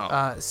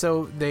 Oh.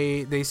 So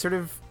they sort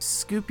of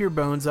scoop your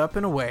bones up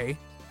and away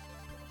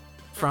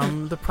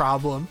from the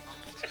problem.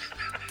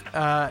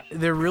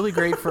 They're really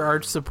great for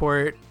arch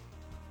support.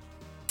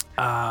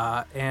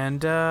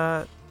 And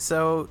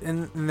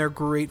they're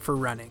great for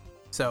running.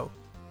 So,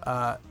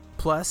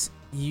 plus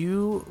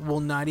you will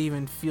not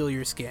even feel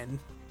your skin.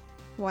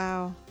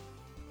 Wow.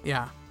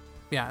 Yeah.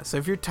 Yeah. So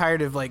if you're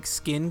tired of like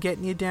skin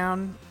getting you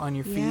down on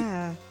your feet,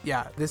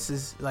 Yeah. this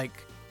is like,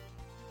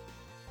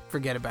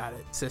 forget about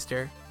it,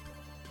 sister.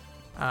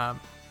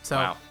 So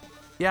Wow.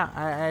 yeah,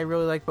 I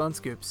really like Bone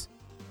Scoops.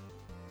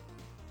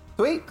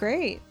 Sweet.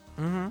 Great.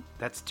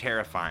 That's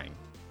terrifying.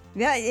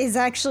 That is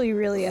actually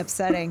really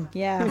upsetting.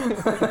 Yeah.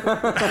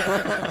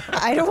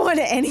 I don't want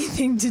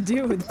anything to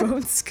do with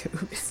Bone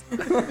Scoops.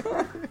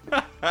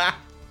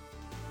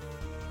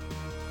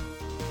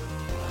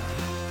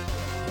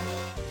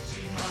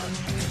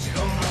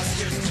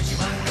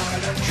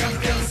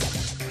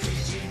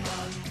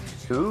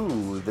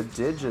 Ooh, the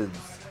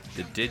Digits.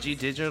 The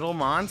Digital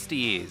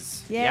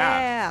Monsties.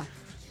 Yeah.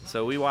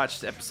 So we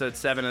watched episode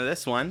 7 of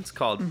this one. It's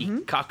called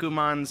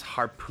Ikakuman's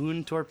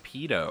Harpoon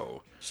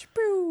Torpedo.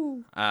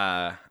 Sproo.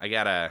 I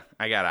got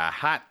a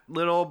hot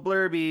little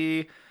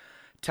blurby.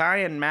 Ty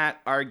and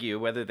Matt argue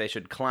whether they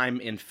should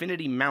climb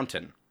Infinity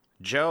Mountain.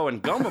 Joe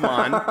and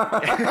Gomamon.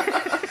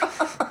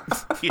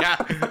 Yeah,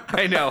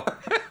 I know.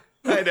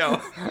 That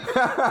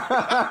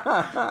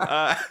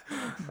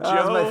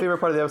was my favorite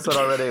part of the episode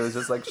already. It was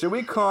just like, should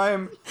we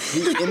climb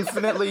the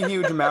infinitely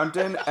huge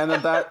mountain? And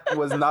then that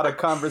was not a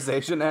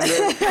conversation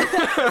ended.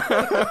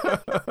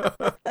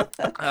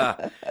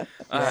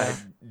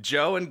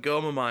 Joe and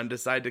Gomamon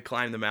decide to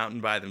climb the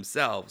mountain by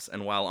themselves,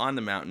 and while on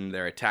the mountain,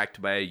 they're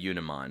attacked by a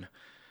Unimon.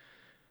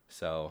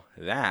 So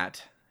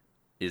that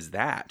is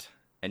that.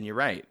 And you're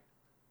right.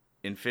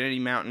 Infinity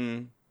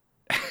Mountain.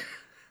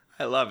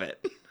 I love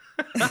it.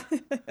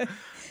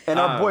 And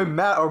our boy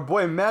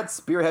Matt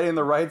spearheading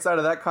the right side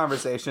of that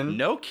conversation.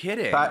 No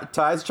kidding.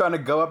 Ty's trying to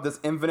go up this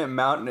infinite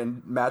mountain,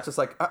 and Matt's just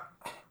like,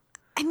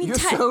 I mean, you're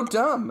so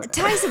dumb.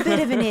 Ty's a bit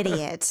of an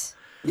idiot.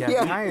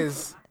 Yeah.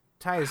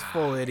 Ty is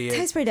full idiot.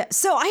 Ty's pretty dumb.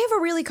 So I have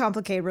a really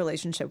complicated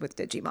relationship with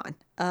Digimon.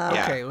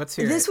 Okay, let's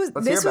hear This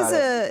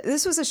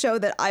it. was a show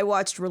that I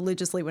watched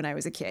religiously when I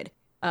was a kid.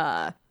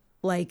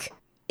 Like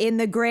in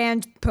the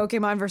grand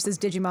Pokemon versus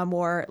Digimon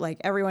war,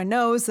 like everyone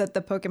knows that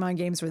the Pokemon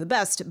games were the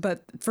best,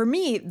 but for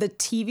me, the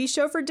TV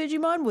show for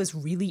Digimon was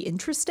really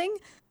interesting.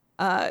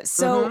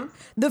 So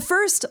the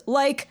first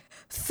like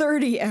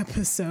 30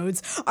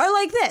 episodes are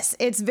like this.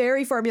 It's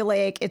very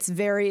formulaic. It's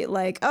very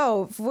like,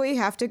 oh, we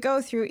have to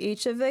go through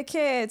each of the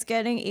kids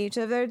getting each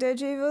of their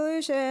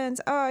Digivolutions.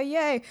 Oh,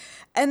 yay.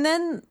 And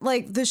then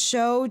like the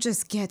show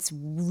just gets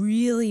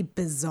really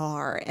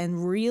bizarre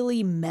and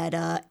really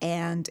meta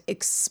and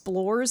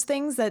explores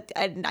things that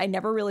I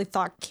never really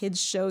thought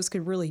kids shows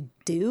could really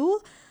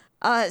do.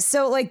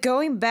 So like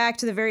going back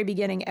to the very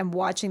beginning and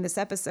watching this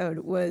episode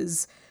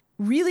was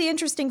really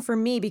interesting for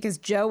me because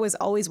Joe was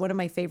always one of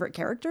my favorite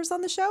characters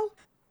on the show.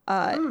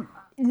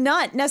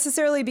 Not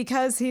necessarily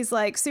because he's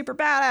like super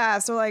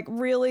badass or like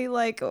really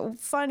like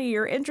funny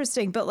or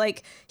interesting, but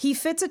like he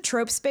fits a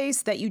trope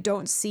space that you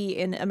don't see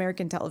in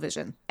American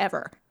television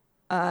ever.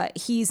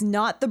 He's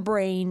not the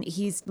brain.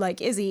 He's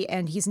like Izzy,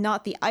 and he's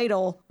not the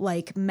idol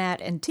like Matt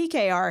and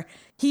TK are.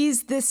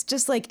 He's this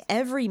just like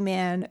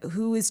everyman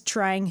who is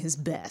trying his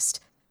best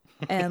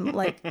and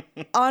like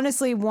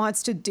honestly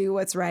wants to do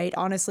what's right,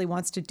 honestly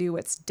wants to do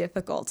what's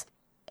difficult.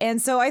 And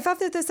so I thought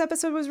that this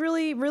episode was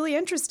really, really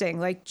interesting,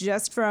 like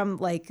just from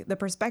like the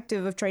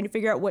perspective of trying to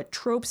figure out what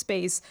trope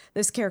space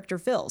this character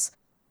fills.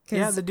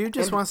 Yeah, the dude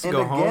just wants to and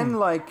go again, home.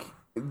 like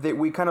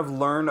we kind of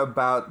learn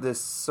about this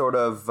sort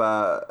of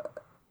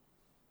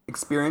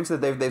experience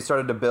that they've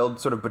started to build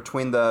sort of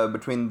between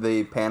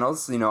the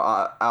panels, you know,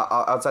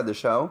 outside the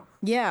show.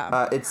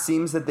 Yeah. It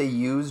seems that they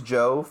use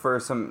Joe for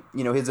some,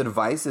 you know, his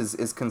advice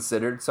is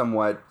considered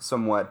somewhat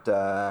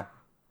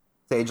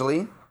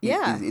sagely.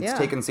 Yeah, It's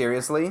taken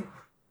seriously,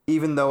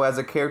 even though as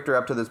a character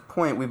up to this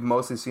point, we've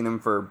mostly seen him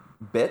for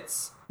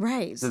bits.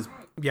 Right. There's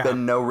Yeah.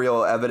 been no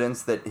real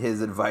evidence that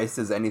his advice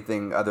is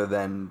anything other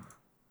than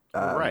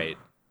Right.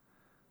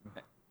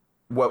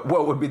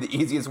 what would be the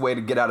easiest way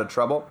to get out of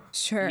trouble.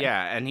 Sure.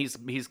 Yeah, and he's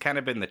kind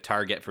of been the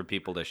target for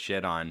people to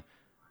shit on.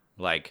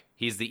 Like,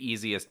 he's the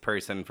easiest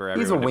person for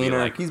everyone He's a to be wiener.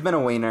 like, He's been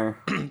a wiener.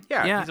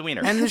 yeah, he's a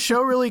wiener. And the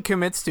show really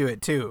commits to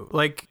it too.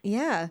 Like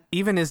Yeah.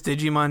 even his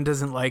Digimon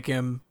doesn't like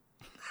him.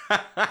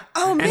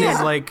 Oh man. And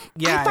his like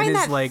yeah, I find and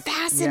his that like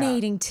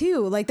fascinating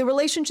too. Like the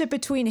relationship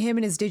between him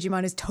and his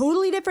Digimon is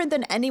totally different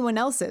than anyone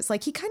else's.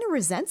 Like he kind of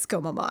resents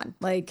Gomamon.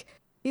 Like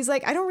he's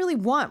like, I don't really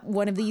want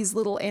one of these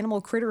little animal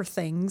critter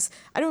things.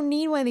 I don't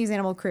need one of these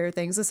animal critter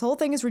things. This whole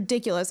thing is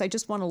ridiculous. I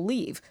just want to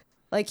leave.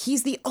 Like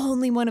he's the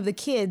only one of the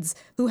kids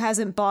who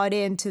hasn't bought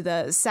into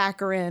the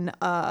saccharine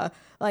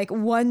like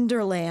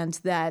wonderland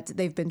that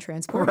they've been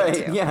transported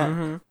Right,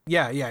 to.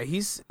 yeah. Yeah.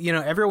 He's you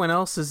know, everyone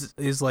else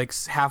is like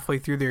halfway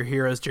through their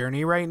hero's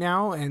journey right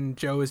now, and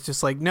Joe is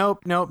just like,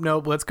 Nope,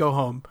 let's go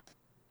home.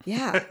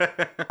 Yeah.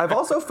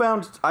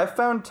 I've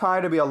found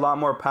Ty to be a lot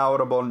more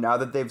palatable now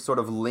that they've sort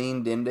of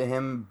leaned into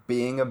him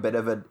being a bit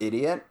of an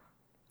idiot.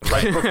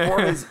 Like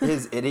before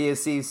his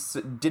idiocy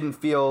didn't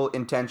feel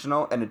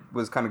intentional and it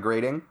was kind of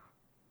grating.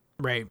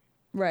 Right.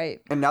 Right.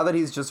 And now that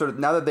he's just sort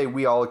of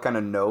we all kind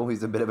of know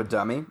he's a bit of a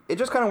dummy, it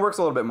just kind of works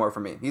a little bit more for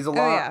me. He's a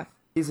lot. yeah.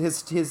 He's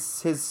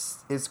his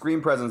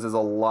screen presence is a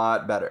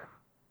lot better.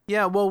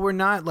 Yeah, well, we're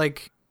not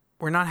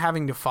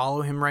having to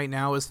follow him right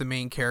now as the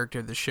main character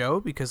of the show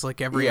because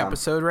like every Yeah.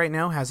 episode right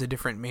now has a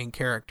different main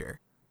character.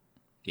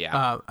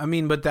 yeah. I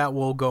mean, but that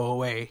will go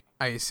away,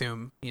 I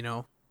assume, you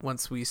know,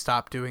 once we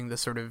stop doing the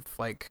sort of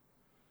like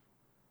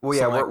Well,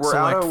 yeah, Select- we're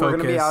select we're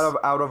gonna be focus.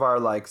 out of our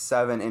like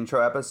 7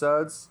 intro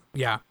episodes.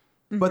 yeah.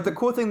 But the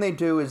cool thing they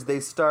do is they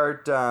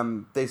start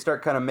kind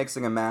of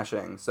mixing and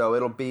mashing. So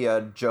it'll be a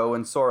Joe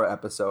and Sora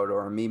episode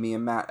or a Mimi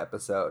and Matt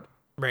episode,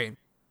 Right.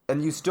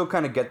 and you still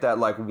kind of get that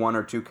like 1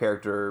 or 2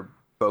 character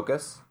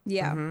focus.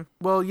 Yeah.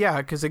 Well, yeah,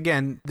 because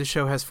again, the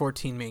show has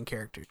 14 main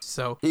characters,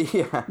 so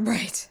Yeah,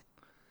 Right.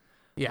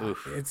 yeah,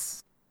 Oof.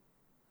 it's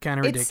kind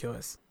of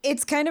ridiculous.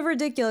 It's kind of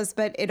ridiculous,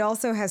 but it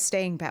also has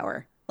staying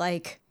power.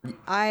 Like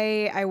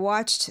I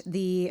watched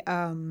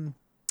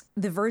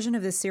the version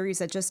of this series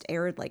that just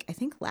aired like I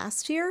think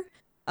last year,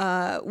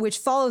 which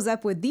follows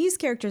up with these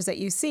characters that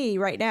you see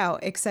right now,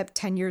 except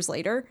 10 years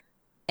later.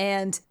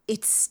 And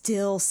it's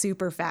still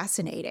super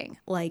fascinating.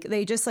 Like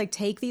they just like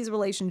take these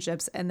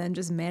relationships and then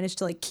just manage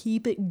to like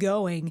keep it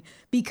going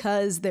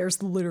because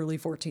there's literally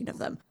 14 of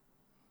them.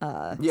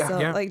 yeah. So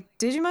Yeah. like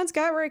Digimon's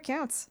got where it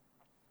counts.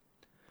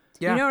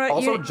 Yeah. You know what?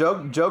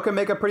 Also, Joe can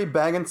make a pretty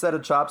banging set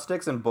of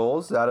chopsticks and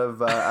bowls out of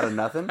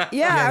nothing.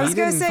 Yeah, I he was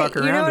gonna didn't say, fuck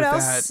you know around what with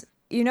else? that.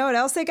 You know what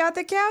else they got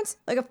that counts?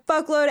 Like a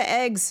fuckload of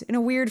eggs in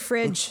a weird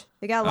fridge.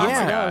 They got lots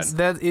Yeah, of those.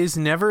 that is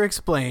never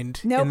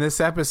explained Nope. in this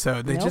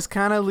episode. They Nope. just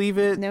kind of leave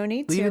it. No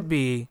need leave to. it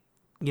be.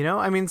 You know,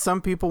 I mean,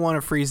 some people want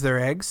to freeze their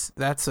eggs.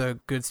 That's a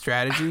good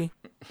strategy.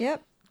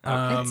 Yep.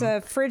 It's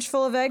a fridge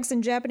full of eggs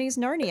in Japanese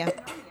Narnia.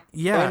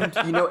 Yeah,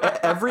 And you know,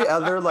 every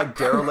other like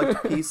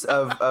derelict piece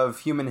of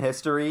human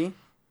history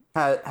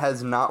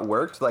has not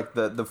worked. Like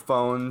the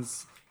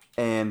phones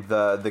and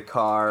the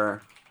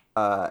car,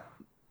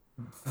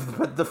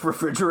 but the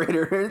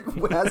refrigerator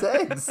has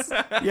eggs.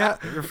 yeah.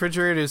 The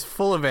refrigerator is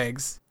full of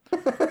eggs.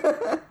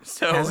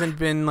 So Hasn't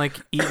been like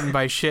eaten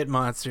by shit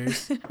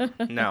monsters.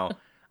 no,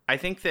 I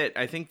think that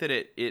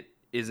it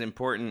is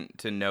important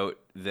to note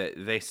that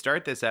they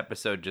start this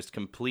episode just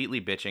completely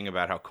bitching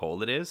about how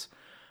cold it is.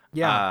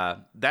 Yeah.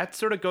 That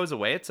sort of goes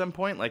away at some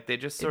point. Like they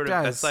just sort of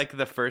does. that's like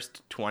the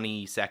first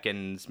 20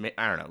 seconds.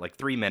 I don't know, like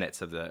 3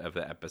 minutes of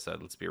the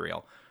episode. Let's be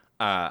real.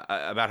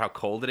 About how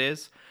cold it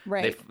is.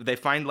 Right. They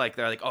find like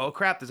they're like, oh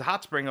crap, there's a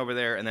hot spring over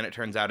there, and then it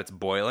turns out it's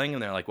boiling,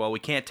 and they're like, well, we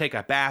can't take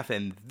a bath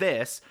in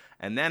this,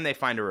 and then they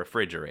find a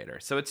refrigerator.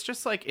 So it's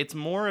just like it's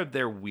more of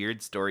their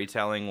weird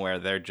storytelling where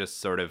they're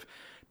just sort of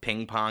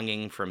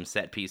ping-ponging from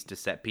set piece to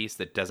set piece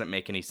that doesn't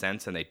make any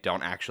sense, and they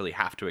don't actually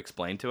have to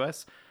explain to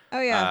us.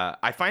 Oh yeah.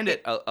 I find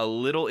it a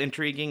little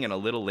intriguing and a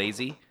little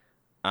lazy,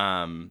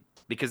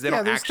 because they Yeah,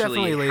 don't there's actually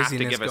definitely have to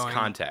laziness give us going.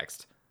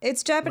 context.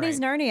 It's Japanese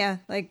Right. Narnia.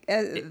 Like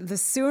the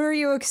sooner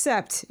you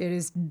accept it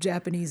is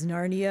Japanese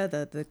Narnia,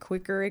 the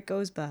quicker it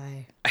goes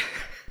by.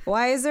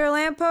 Why is there a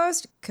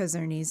lamppost? Because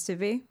there needs to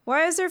be.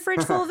 Why is there a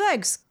fridge full of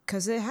eggs?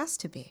 Because it has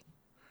to be.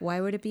 Why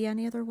would it be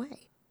any other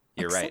way?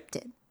 You're right.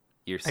 Accepted.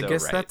 You're so I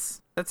guess right.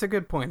 that's a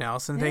good point,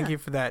 Allison. Thank Yeah. you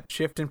for that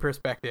shift in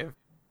perspective.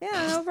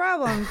 Yeah, no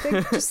problem.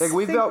 Like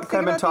we've kind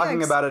of been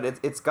talking about it.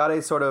 It's got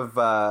a sort of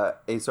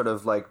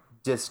like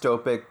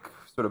dystopic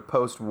sort of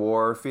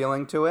post-war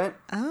feeling to it.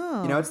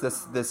 Oh. You know, it's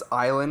this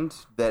island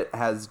that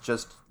has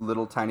just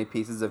little tiny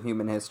pieces of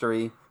human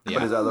history, but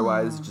Yeah. is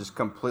otherwise just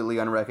completely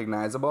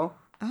unrecognizable.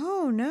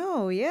 Oh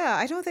no, yeah.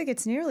 I don't think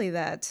it's nearly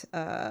that.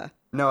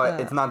 No,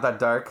 it's not that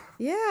dark.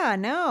 Yeah,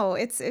 no.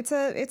 It's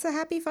a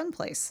happy fun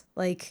place.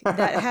 Like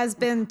that has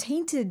been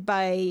tainted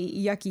by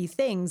yucky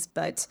things,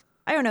 but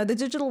I don't know, the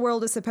digital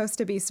world is supposed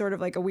to be sort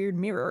of like a weird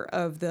mirror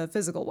of the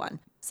physical one.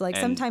 So like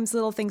And- sometimes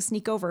little things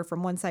sneak over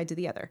from one side to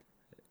the other.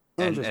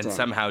 and Interesting.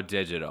 somehow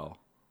digital.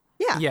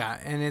 Yeah. Yeah,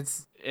 and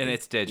it's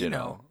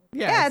digital.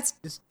 yeah, it's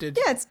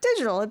digital. Yeah, it's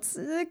digital. It's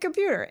the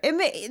computer.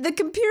 The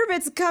computer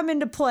bits come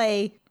into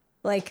play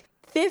like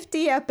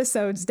 50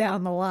 episodes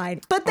down the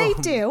line, but they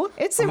do.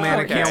 It's Man, I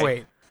important. can't Okay.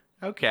 wait.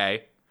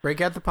 Okay.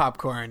 Break out the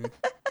popcorn.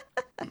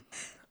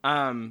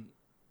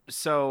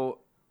 So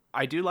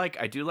I do like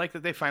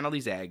that they find all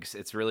these eggs.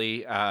 It's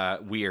really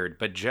weird,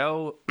 but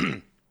Joe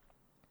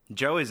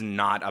is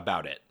not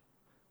about it.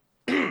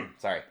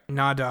 Sorry.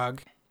 Nah,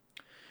 dog.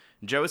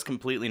 Joe is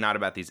completely not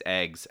about these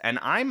eggs, and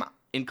I'm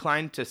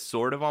inclined to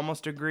sort of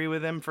almost agree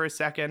with him for a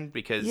second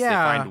because Yeah.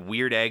 they find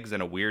weird eggs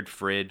in a weird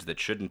fridge that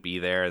shouldn't be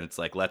there, and it's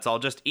like, let's all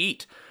just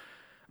eat.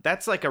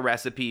 That's like a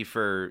recipe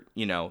for,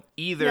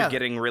 either Yeah.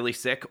 getting really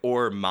sick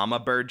or Mama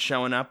Bird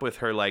showing up with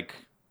her like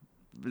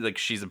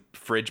she's a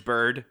fridge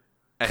bird.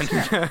 And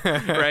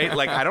right?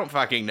 Like, I don't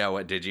fucking know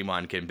what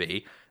Digimon can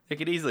be. It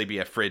could easily be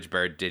a fridge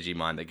bird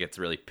Digimon that gets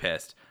really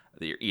pissed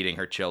that you're eating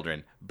her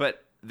children.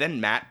 But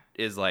then Matt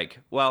is like,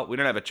 well, we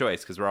don't have a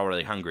choice because we're all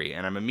really hungry.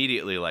 And I'm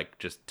immediately like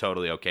just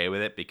totally okay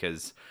with it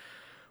because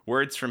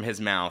words from his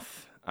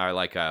mouth are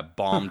like a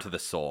balm to the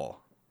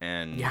soul.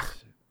 And Yeah.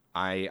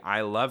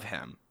 I love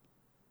him.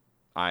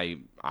 I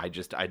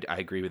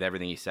agree with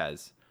everything he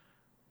says.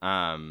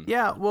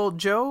 Yeah, well,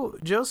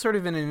 Joe's sort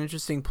of in an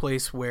interesting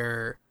place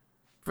where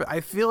I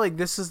feel like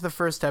this is the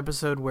first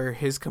episode where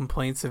his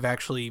complaints have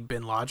actually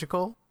been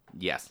logical.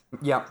 Yes.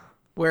 Yeah.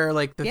 Where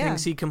like the Yeah.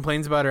 things he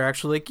complains about are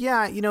actually like,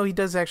 yeah, he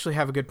does actually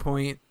have a good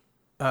point.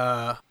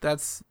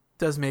 Does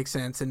make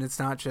sense, and he's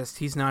not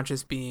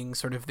just being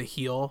sort of the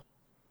heel.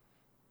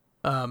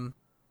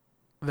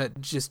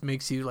 That just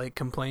makes you like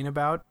complain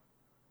about.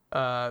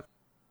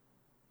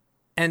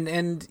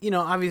 And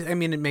obviously, I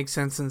mean, it makes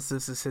sense since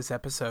this is his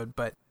episode,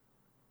 but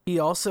he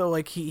also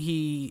like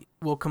he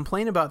will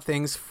complain about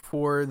things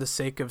for the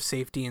sake of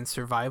safety and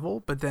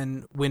survival, but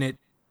then when it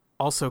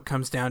also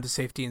comes down to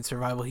safety and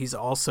survival, he's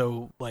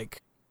also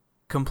like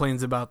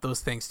complains about those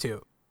things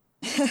too.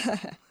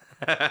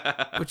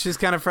 Which is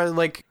kind of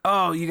like,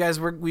 oh, you guys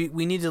we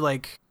need to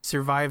like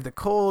survive the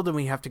cold and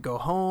we have to go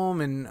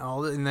home and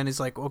all, and then he's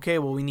like, okay,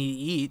 well, we need to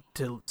eat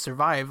to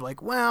survive.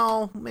 Like,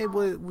 well, maybe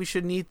we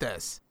shouldn't eat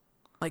this.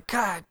 Like,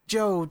 God,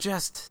 Joe,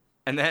 just.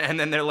 And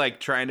then they're like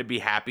trying to be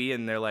happy,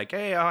 and they're like,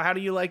 "Hey, how do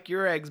you like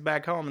your eggs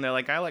back home?" And they're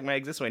like, "I like my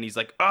eggs this way." And he's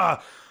like,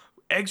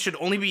 eggs should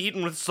only be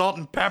eaten with salt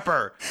and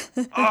pepper."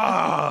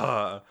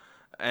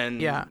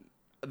 And Yeah.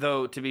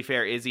 though to be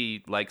fair,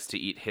 Izzy likes to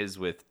eat his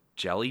with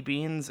jelly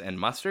beans and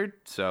mustard.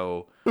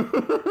 So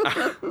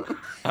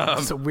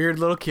It's a weird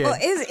little kid. Well,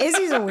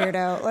 Izzy's a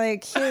weirdo.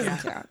 Like, he doesn't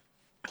count.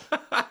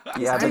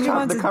 Yeah,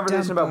 Digimon's the a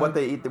conversation dumb about what bug.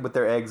 they eat with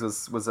their eggs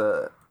was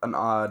an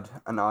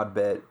odd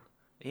bit.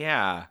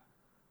 yeah.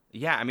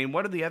 I mean,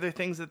 what are the other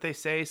things that they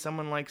say?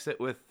 Someone likes it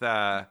with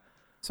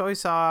Soy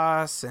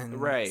sauce and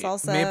right.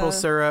 Salsa. maple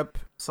syrup,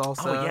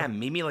 salsa. Oh yeah,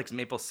 Mimi likes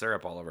maple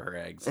syrup all over her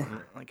eggs.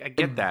 Like, I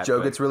get that. Joe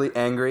but gets really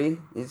angry.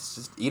 It's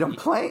just eat them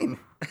plain.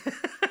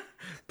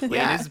 plain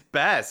Yeah. is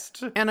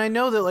best. And I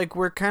know that like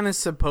we're kind of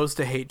supposed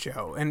to hate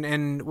Joe,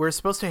 and we're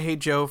supposed to hate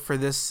Joe for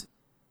this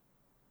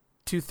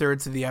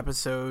 2/3 of the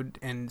episode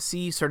and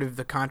see sort of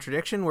the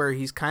contradiction where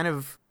he's kind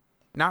of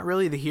not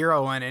really the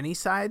hero on any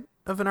side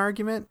of an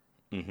argument.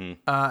 Mm-hmm.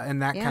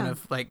 And that kind Yeah.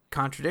 of like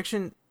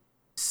contradiction,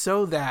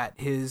 so that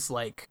his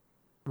like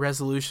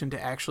resolution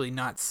to actually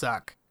not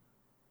suck,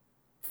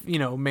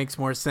 makes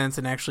more sense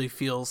and actually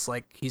feels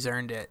like he's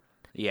earned it.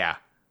 Yeah.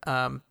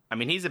 I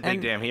mean, he's a big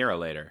and- damn hero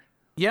later.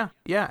 Yeah,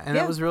 and Yeah.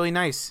 that was really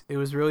nice. It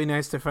was really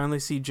nice to finally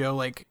see Joe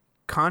like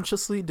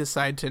consciously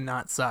decide to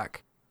not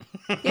suck.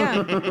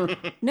 Yeah.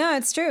 No,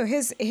 it's true.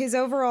 His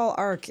overall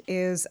arc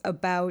is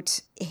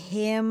about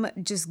him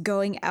just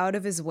going out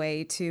of his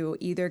way to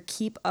either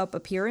keep up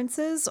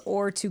appearances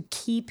or to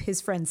keep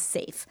his friends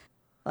safe.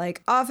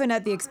 Like, often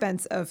at the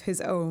expense of his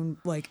own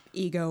like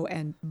ego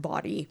and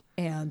body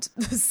and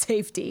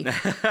safety.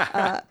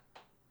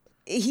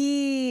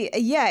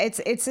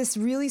 It's this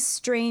really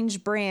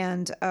strange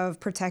brand of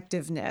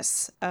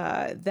protectiveness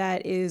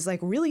that is like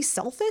really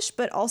selfish,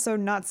 but also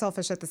not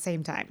selfish at the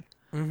same time.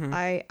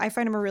 I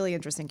find him a really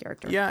interesting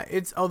character. Yeah,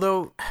 it's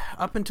although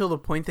up until the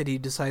point that he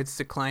decides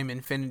to climb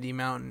Infinity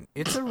Mountain,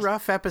 it's a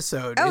rough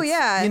episode. Oh, It's,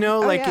 yeah. you know,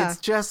 Oh, like yeah. it's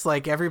just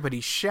like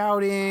everybody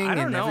shouting. I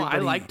don't and know. I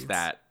everybody- liked it's-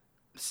 that.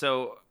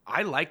 So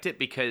I liked it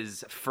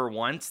because for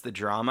once the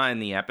drama in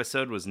the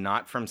episode was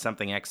not from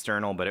something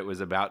external, but it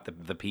was about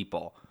the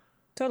people.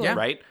 Totally. Yeah.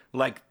 Right?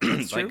 Like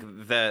like true.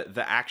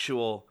 the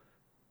actual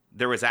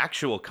there was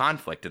actual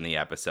conflict in the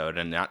episode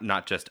and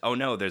not just, oh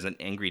no, there's an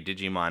angry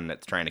Digimon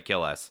that's trying to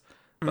kill us.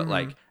 But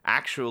like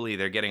actually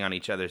they're getting on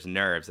each other's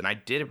nerves, and I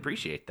did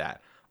appreciate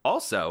that.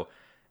 Also,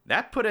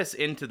 that put us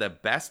into the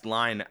best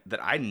line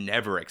that I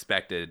never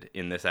expected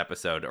in this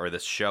episode or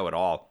this show at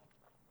all,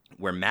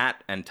 where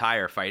Matt and Ty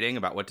are fighting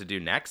about what to do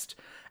next,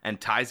 and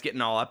Ty's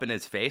getting all up in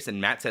his face, and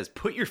Matt says,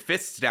 "Put your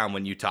fists down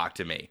when you talk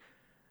to me."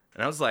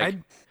 And I was like,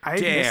 I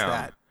damn. missed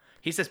that.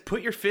 He says,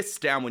 "Put your fists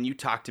down when you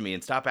talk to me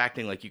and stop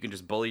acting like you can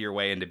just bully your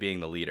way into being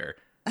the leader."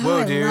 Whoa,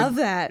 I dude. love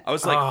that. I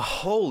was like,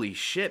 holy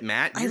shit,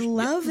 Matt. I you're-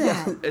 love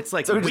that. It's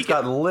like, So we we just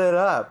got can, lit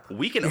up.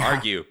 we can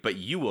argue, but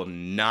you will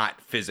not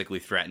physically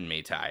threaten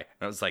me, Ty. And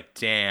I was like,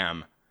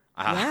 damn.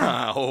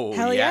 Yeah. Oh,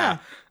 Hell yeah.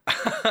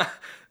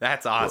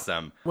 That's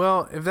awesome.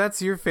 Well, if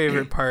that's your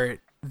favorite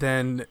part,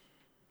 then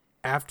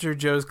after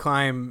Joe's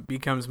climb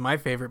becomes my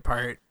favorite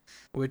part,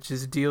 which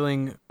is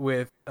dealing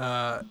with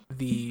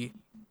the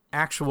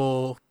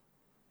actual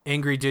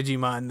angry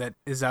Digimon that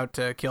is out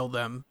to kill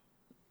them,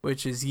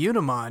 which is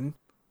Unimon,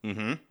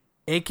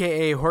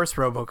 aka Horse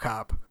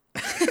Robocop.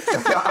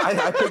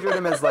 I pictured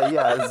him as like,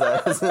 yeah,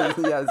 as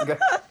a guy.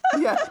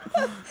 Yeah.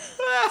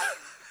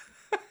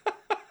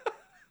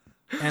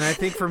 And I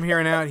think from here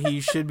on out,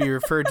 he should be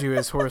referred to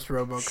as Horse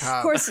Robocop.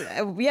 Of course,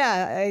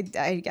 yeah.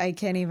 I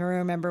can't even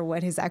remember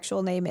what his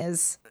actual name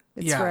is.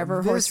 It's Yeah,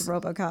 forever Horse this-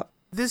 RoboCop.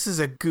 This is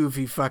a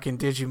goofy fucking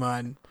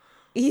Digimon.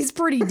 He's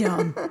pretty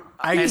dumb.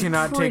 I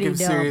cannot take pretty him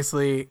dumb.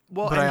 seriously,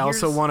 Well, but and I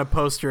also here's- want a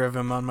poster of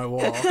him on my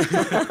wall.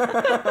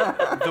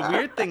 The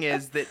weird thing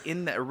is that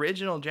in the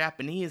original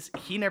Japanese,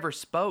 he never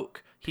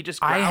spoke. He just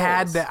growls.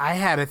 I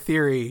had a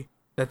theory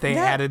that they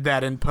That- added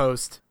that in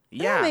post.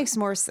 Yeah. That makes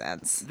more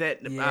sense. that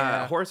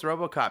Yeah. Horse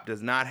RoboCop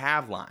does not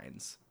have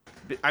lines.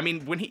 I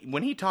mean,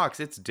 when he talks,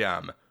 it's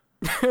dumb.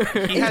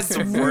 He has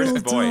the worst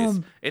real voice.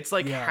 dumb. It's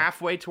like Yeah.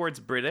 halfway towards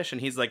British,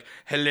 and he's like,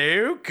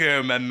 "Hello,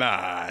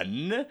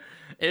 Kumaman.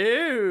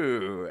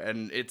 Oh,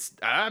 and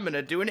I'm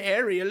gonna do an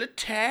aerial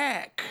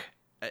attack."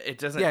 It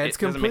doesn't. Yeah, it it's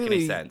doesn't make any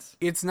completely. sense.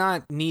 It's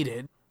not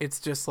needed. It's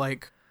just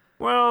like,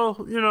 well,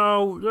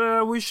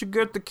 we should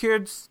get the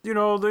kids.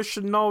 They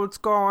should know what's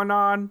going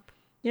on.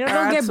 You know,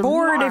 Add they'll get some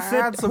bored li- if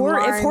add some if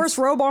lines. Horse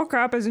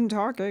RoboCop isn't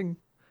talking.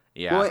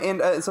 Yeah. Well,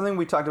 and something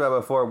we talked about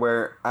before,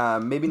 where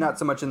maybe not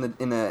so much in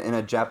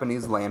a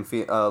Japanese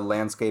landscape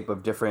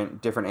of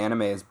different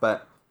animes,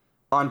 but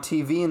on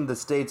TV in the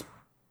States,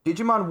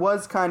 Digimon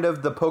was kind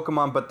of the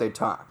Pokemon, but they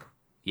talk.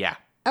 yeah.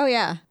 Oh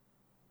yeah.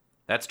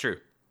 That's true.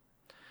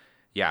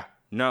 Yeah.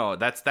 No,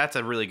 that's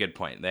a really good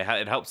point.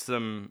 It helps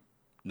them.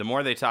 The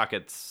more they talk,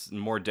 it's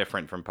more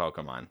different from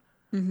Pokemon.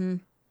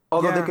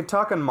 Although Yeah. they could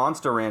talk on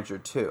Monster Rancher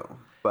too.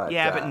 But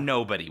Yeah, but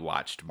nobody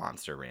watched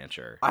Monster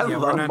Rancher. I Yeah, we're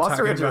love not Monster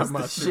talking Rancher. about Is the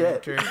Monster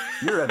shit. Rancher.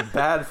 You're a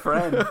bad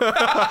friend.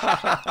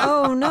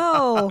 Oh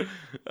no.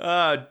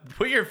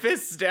 Put your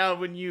fists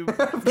down when you.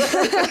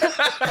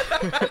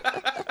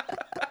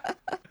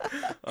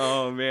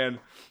 Oh man.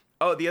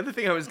 Oh, the other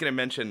thing I was going to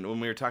mention when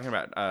we were talking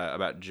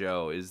about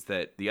Joe is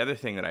that the other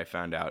thing that I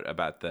found out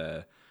about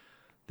the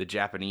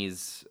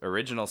Japanese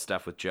original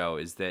stuff with Joe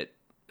is that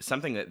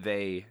something that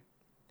they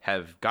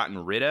have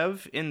gotten rid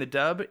of in the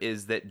dub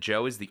is that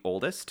Joe is the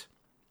oldest.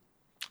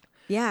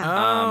 Yeah.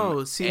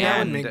 Oh, see, that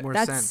would and make more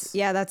that's sense.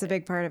 yeah, that's a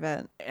big part of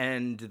it.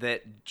 And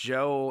that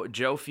Joe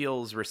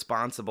feels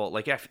responsible.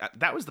 Like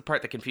that was the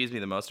part that confused me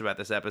the most about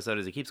this episode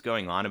is it keeps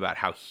going on about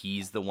how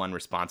he's the one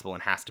responsible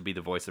and has to be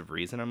the voice of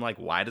reason. I'm like,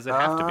 why does it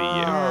have to be you?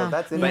 Oh,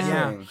 that's But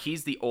interesting.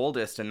 he's the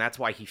oldest, and that's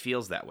why he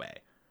feels that way.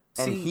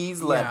 And See,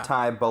 he's let yeah.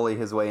 Ty bully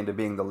his way into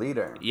being the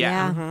leader.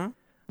 Yeah.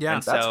 Yeah.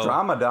 And That's so,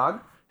 drama,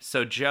 dog.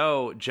 So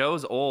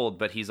Joe's old,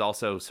 but he's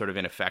also sort of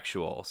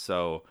ineffectual.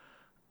 So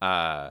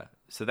that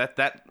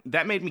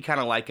made me kind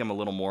of like him a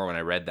little more when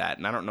I read that,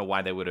 and I don't know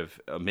why they would have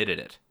omitted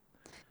it.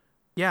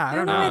 Yeah, I I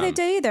don't don't know know. why they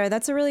did either.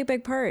 That's a really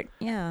big part.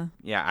 Yeah.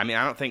 Yeah, I mean,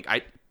 I don't think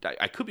I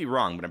could be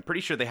wrong, but I'm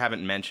pretty sure they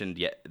haven't mentioned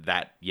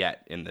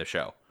yet in the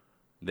show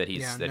that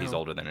he's he's no.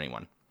 older than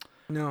anyone.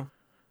 No.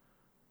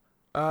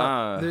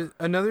 There's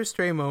another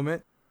stray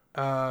moment.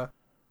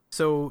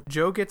 So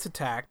Joe gets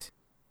attacked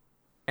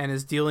and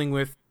is dealing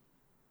with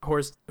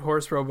horse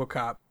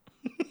RoboCop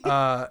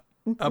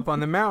up on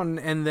the mountain,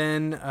 and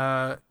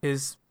then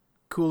his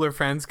cooler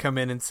friends come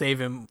in and save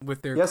him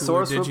with their Yeah, cooler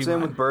Sora swoops Digimon.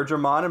 in with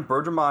Bergermon, and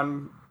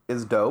Bergermon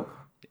is dope.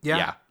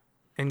 Yeah.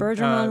 And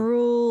Bergermon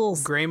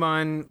rules.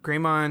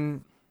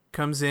 Greymon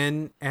comes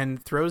in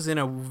and throws in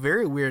a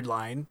very weird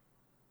line.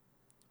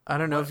 I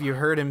don't know if you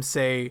heard him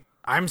say,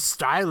 "I'm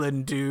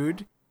styling,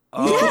 dude."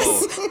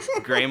 Oh,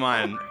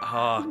 Greymon.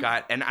 Oh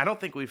god, and I don't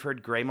think we've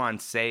heard Greymon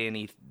say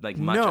any much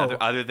No.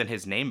 other than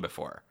his name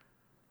before.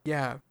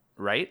 Yeah.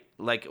 right?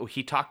 Like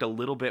he talked a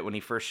little bit when he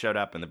first showed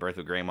up in The Birth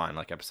of Greymon,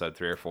 like episode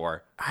 3 or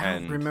 4. I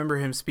don't remember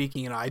him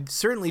speaking, and I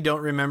certainly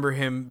don't remember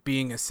him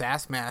being a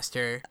sass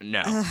master.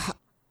 No.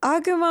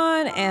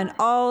 Agumon and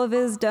all of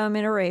his dumb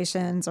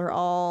iterations are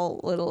all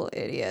little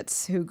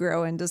idiots who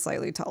grow into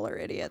slightly taller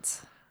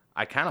idiots.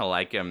 I kind of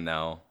like him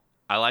though.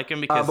 I like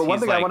him because but one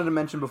he's thing I like, wanted to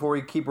mention before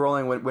we keep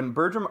rolling, when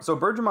Bergermon, so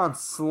Bergermon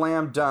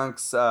slam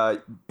dunks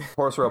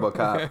Horse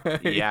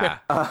RoboCop, yeah.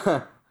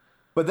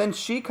 but then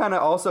she kind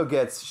of also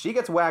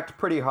gets whacked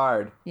pretty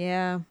hard,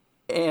 Yeah.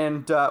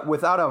 and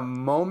without a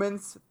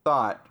moment's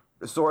thought,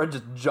 Sora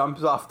just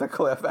jumps off the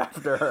cliff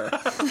after her.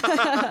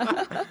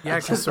 Yeah,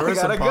 because Sora's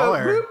a Gotta go.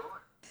 baller. Whoop.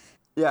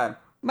 Yeah,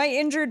 My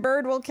injured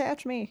bird will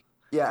catch me.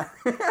 yeah.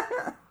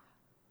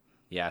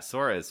 Yeah,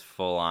 Sora is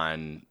full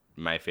on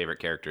my favorite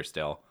character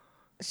still.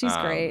 She's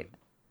great.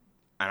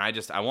 And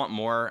I want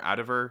more out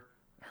of her.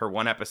 Her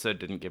one episode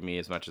didn't give me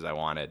as much as I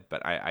wanted,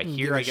 but I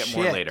hear I get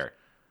more shit. later.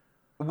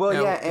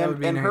 Well, That yeah, would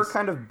be and her nice.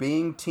 kind of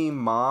being Team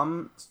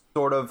Mom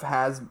sort of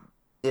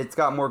it's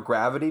got more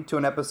gravity to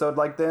an episode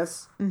like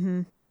this,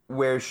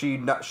 where she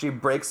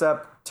breaks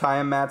up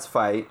Tiamat's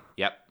fight,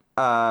 Yep.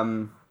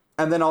 and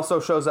then also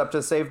shows up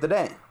to save the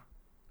day.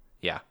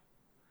 Yeah.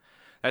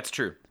 That's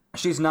true.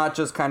 She's not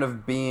just kind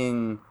of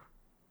being,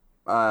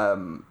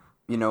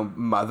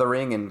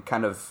 mothering and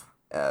kind of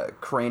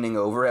craning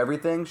over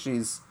everything.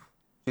 She's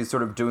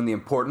sort of doing the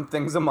important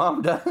things a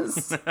mom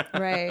does.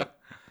 Right.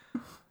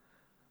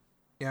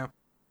 Yeah.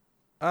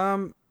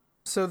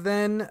 So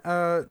then,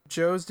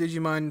 Joe's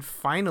Digimon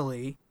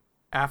finally,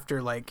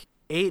 after like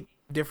 8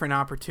 different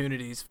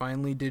opportunities,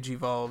 finally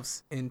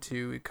digivolves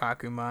into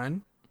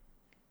Ikakumon.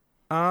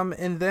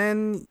 And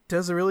then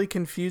does a really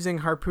confusing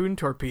harpoon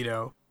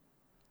torpedo,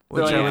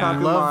 which So I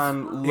would love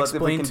Ikakumon, if we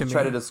explain can to me.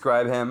 try to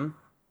describe him,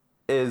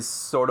 is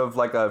sort of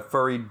like a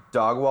furry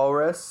dog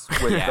walrus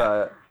with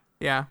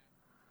Yeah.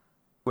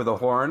 with a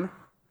horn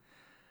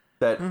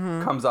that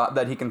comes out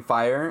that he can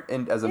fire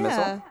as a Yeah.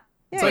 missile.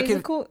 Yeah, like he's a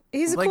if- cool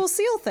like- cool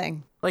seal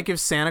thing. Like if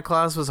Santa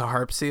Claus was a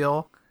harp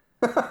seal.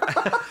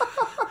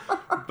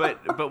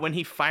 But when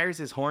he fires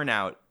his horn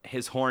out,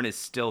 his horn is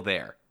still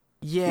there.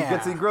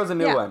 Yeah. He grows a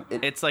new Yeah. one.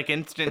 It's like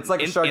instant. It's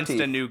like shark teeth.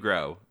 instant new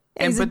grow.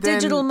 He's a but then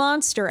digital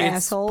monster, it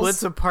assholes.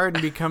 splits apart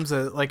and becomes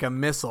a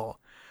missile.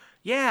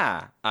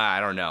 Yeah, I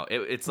don't know.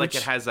 It's like Which-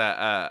 it has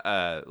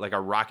a like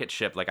a rocket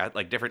ship,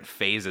 like different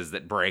phases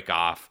that break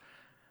off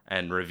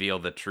and reveal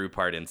the true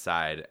part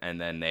inside, and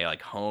then they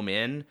like home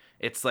in.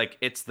 It's like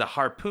it's the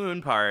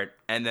harpoon part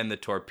and then the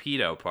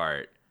torpedo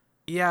part.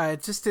 Yeah,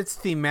 it's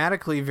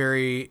thematically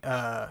very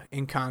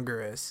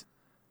incongruous.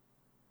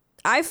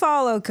 I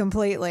follow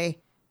completely.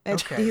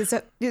 Okay.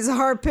 He's a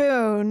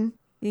harpoon.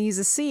 He's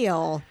a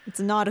seal. It's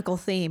a nautical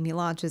theme. He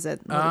launches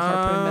it with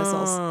harpoon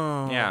missiles.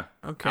 Oh, Yeah.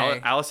 Okay.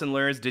 Allison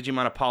Lures,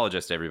 Digimon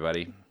apologist,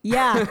 everybody.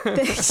 Yeah.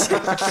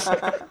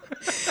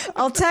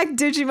 I'll tag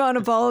Digimon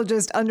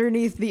apologist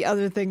underneath the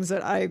other things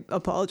that I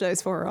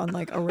apologize for on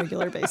like a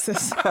regular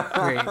basis.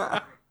 Great.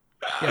 Yeah,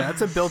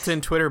 that's a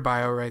built-in Twitter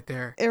bio right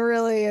there. It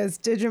really is.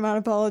 Digimon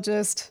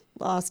apologist,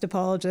 Lost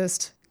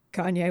apologist,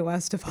 Kanye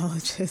West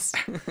apologist.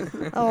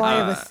 Oh, I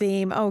have a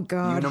theme. Oh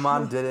God.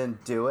 Unimon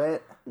didn't do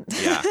it.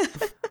 Yeah.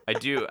 I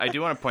do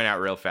want to point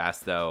out real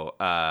fast though,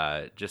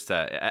 just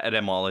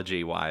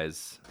etymology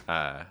wise,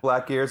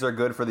 Black ears are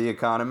good for the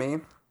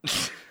economy.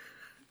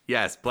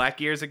 yes, black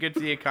ears are good for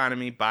the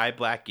economy. Buy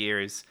black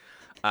ears.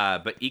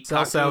 But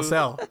Ikaku,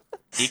 Sell.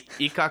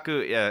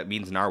 Ikaku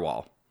means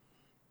narwhal.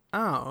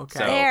 Oh, okay.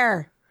 So-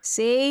 There.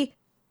 See?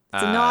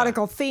 It's a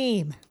nautical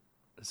theme.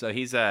 So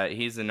he's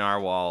a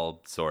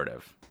narwhal sort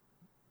of.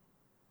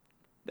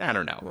 I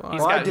don't know.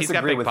 Well, I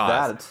disagree with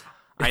that.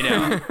 I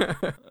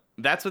know.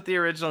 That's what the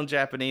original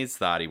Japanese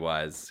thought he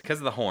was because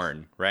of the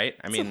horn, right?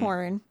 I mean,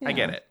 horn, I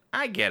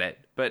get it.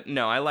 But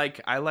no, I like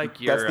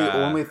your. That's the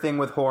only thing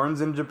with horns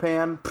in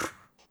Japan.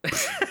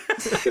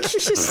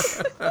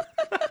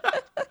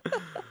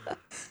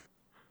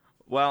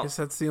 Well, Guess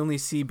that's the only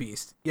sea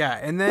beast. Yeah,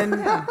 and then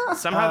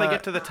somehow they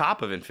get to the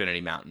top of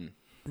Infinity Mountain.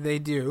 they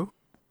do.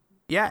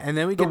 Yeah, and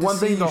then we get to one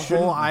see thing the you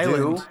whole shouldn't do-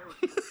 island.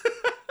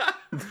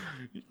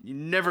 You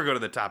never go to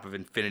the top of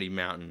Infinity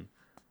Mountain.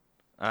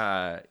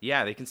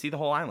 Yeah, they can see the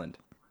whole island,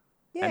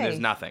 Yay. and there's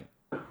nothing.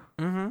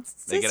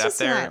 It's They get up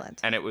just an there, island.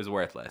 and it was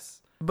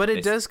worthless. But it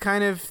They- does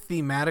kind of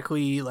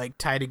thematically like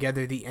tie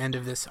together the end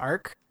of this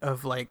arc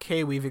of like,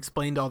 hey, we've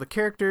explained all the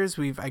characters.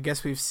 We've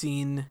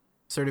seen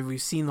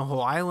the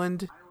whole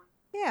island.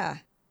 Yeah.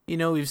 You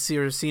know, we've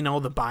seen all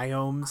the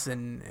biomes,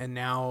 and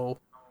now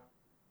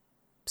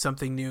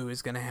something new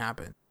is going to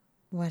happen.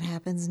 What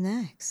happens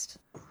next?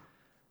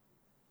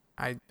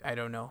 I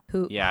don't know.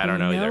 Who Yeah, I don't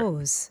know either.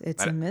 knows?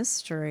 It's I a don't-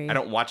 mystery. I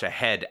don't watch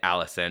ahead,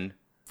 Allison.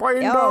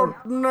 Find Oh.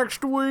 out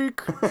next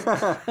week.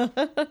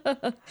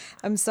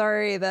 I'm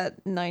sorry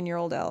that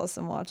 9-year-old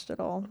Allison watched it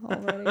all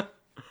already.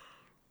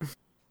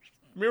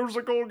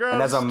 Musical guest.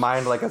 And has a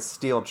mind like a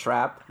steel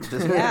trap.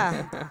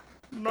 Yeah.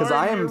 Because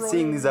I am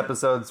seeing these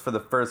episodes for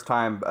the first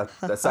time,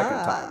 a second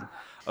time.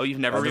 Oh, you've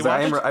never 'Cause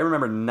rewatched? I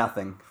remember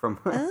nothing from.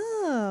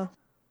 Oh.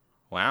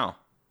 Wow.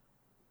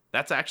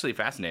 That's actually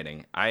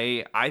fascinating.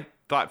 I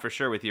thought for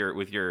sure with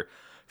your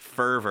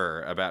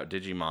fervor about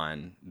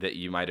Digimon that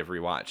you might have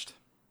rewatched.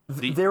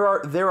 There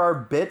are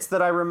bits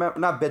that I remember,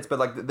 not bits, but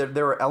like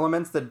there are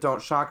elements that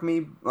don't shock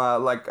me.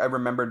 Like I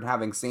remembered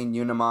having seen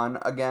Unimon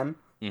again.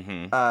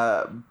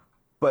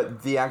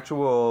 But the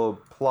actual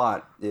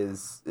plot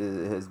has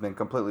been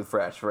completely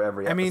fresh for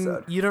every episode. I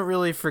mean, you don't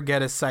really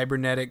forget a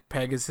cybernetic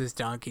Pegasus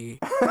donkey.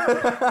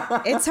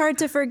 It's hard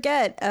to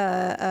forget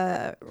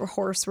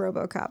horse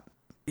RoboCop.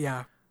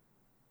 Yeah,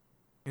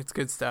 it's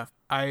good stuff.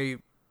 I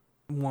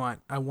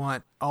want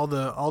all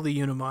the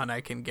Unimon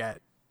I can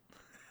get.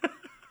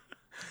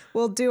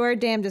 We'll do our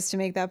damnedest to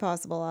make that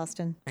possible,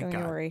 Austin. Thank Don't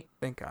you God. worry.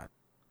 Thank God.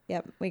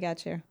 Yep, we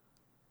got you.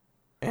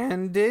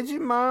 And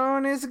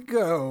Digimon is a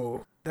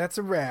go. That's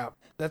a wrap.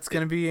 That's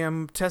gonna be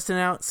testing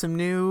out some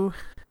new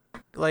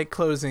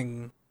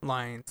closing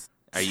lines.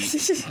 Are you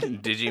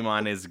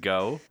Digimon is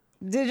go?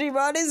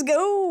 Digimon is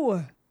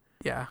go.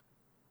 Yeah,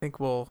 think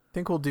we'll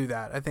do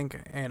that. I think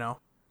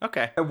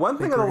Okay. And one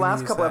thing think that the we're gonna last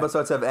use couple that.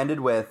 episodes have ended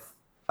with.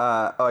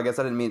 I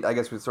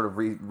guess we sort of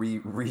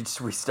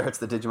restarts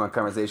the Digimon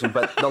conversation.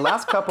 But the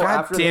last couple, God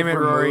after damn they've it,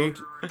 Rory.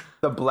 removed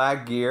the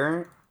black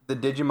gear, the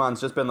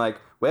Digimon's just been like,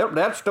 well,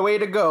 that's the way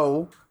to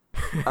go.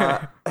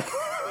 Yeah.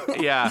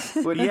 Yeah.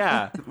 Which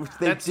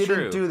they That's didn't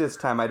true. do this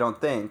time, I don't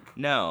think.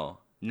 No.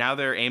 Now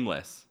they're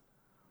aimless.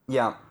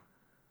 Yeah.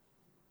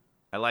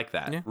 I like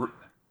that. Yeah.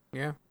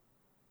 Yeah.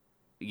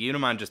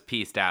 Unimon just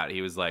pieced out.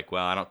 He was like,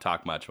 well, I don't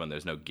talk much when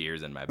there's no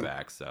gears in my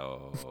back,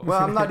 so...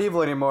 Well, I'm not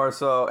evil anymore,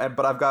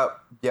 but I've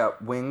got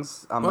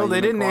wings. I'm Well, a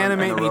they didn't unicorn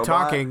and animate a me robot.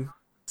 talking,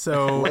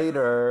 so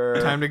Later.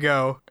 time to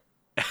go.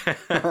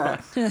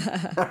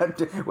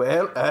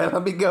 Well, I'll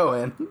be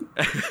going.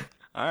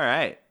 All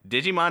right.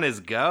 Digimon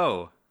is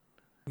go.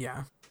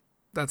 Yeah,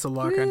 that's a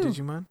lock on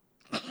Digimon.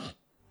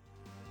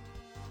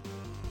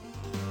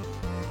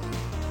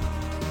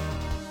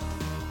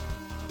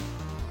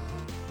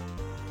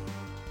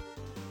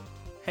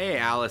 Hey,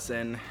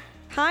 Allison.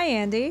 Hi,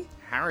 Andy.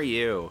 How are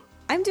you?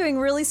 I'm doing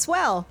really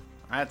swell.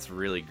 That's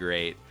really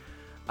great.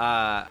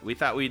 We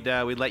thought we'd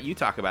let you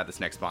talk about this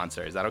next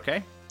sponsor. Is that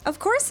okay? Of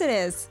course it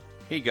is.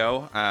 Here you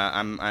go.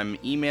 I'm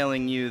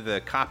emailing you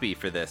the copy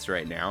for this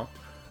right now.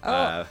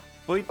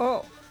 Boy,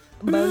 Oh,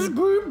 buzz,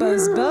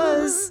 buzz,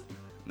 buzz.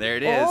 there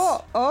it is.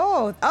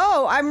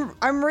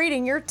 I'm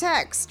reading your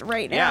text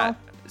right now. Yeah.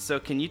 So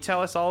can you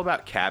tell us all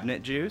about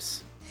Cabinet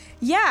Juice?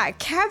 Yeah,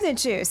 Cabinet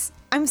Juice.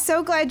 I'm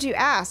so glad you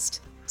asked.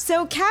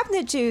 So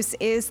Cabinet Juice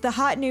is the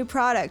hot new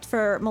product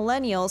for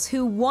millennials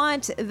who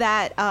want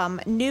that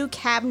new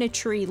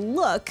cabinetry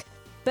look,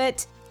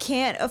 but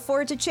can't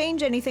afford to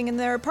change anything in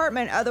their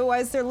apartment.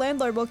 Otherwise, their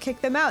landlord will kick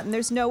them out, and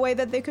there's no way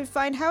that they could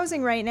find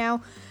housing right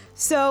now.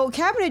 So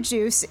Cabinet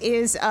Juice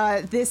is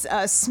this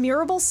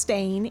smearable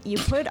stain you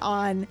put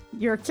on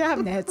your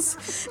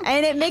cabinets,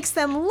 and it makes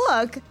them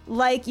look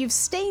like you've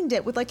stained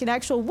it with like an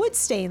actual wood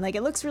stain. Like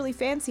it looks really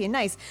fancy and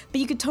nice,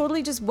 but you could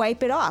totally just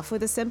wipe it off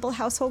with a simple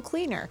household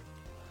cleaner.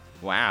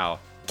 Wow.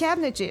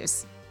 Cabinet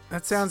Juice.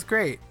 That sounds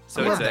great.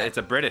 So it's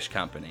a British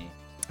company.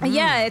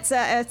 Yeah, it's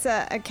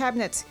a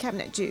cabinet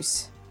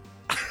juice.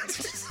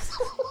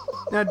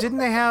 Now, didn't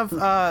they have?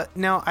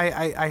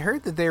 I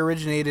heard that they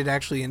originated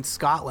actually in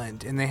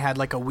Scotland, and they had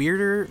like a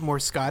weirder, more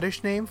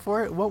Scottish name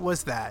for it. What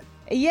was that?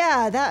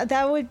 Yeah,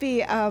 that would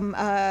be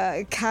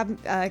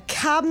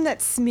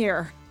cabinet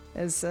smear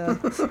is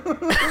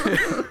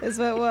is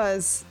what it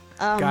was.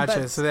 Gotcha.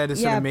 But, So that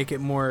is yeah, sort of make it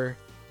more,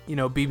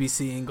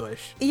 BBC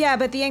English. Yeah,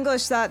 but the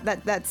English thought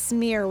that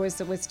smear was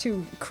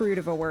too crude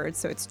of a word,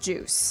 so it's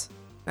juice.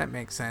 That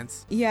makes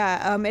sense.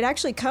 Yeah, it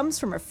actually comes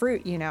from a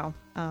fruit,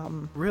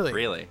 Really?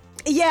 Really?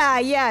 Yeah,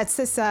 it's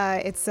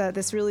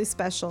this really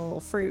special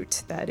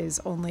fruit that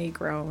is only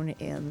grown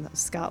in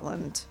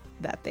Scotland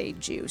that they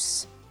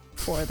juice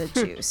for the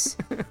juice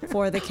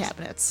for the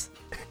cabinets.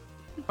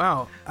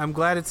 Wow. I'm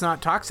glad it's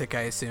not toxic,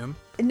 I assume.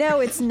 No,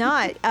 it's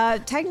not.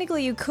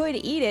 Technically, you could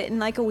eat it in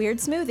like a weird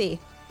smoothie.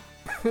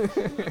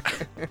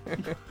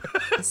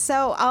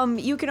 So,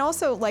 you can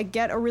also like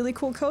get a really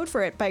cool code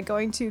for it by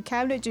going to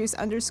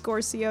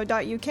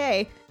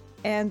cabinetjuice_co.uk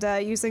and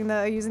using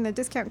the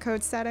discount code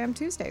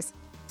SATAMTuesdays.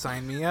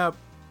 Sign me up.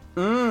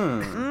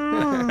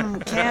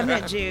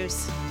 Cabinet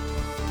juice.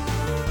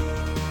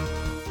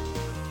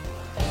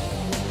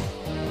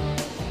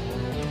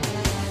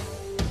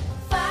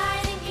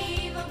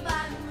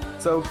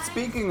 So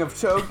speaking of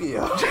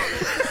Tokyo,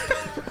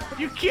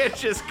 You can't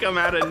just come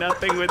out of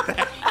nothing with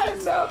that.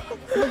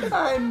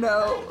 I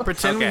know.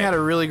 Pretend we Okay. had a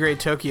really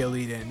great Tokyo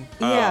lead-in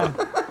Yeah.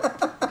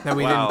 that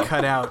we Wow. didn't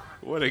cut out.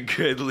 What a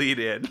good lead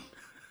in.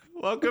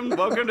 Welcome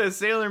to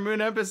Sailor Moon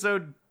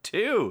episode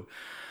 2.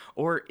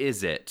 Or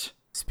is it?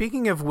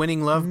 Speaking of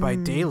winning love by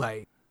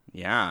daylight,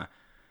 Yeah.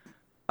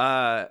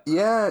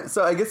 Yeah.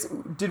 So I guess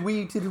did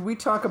we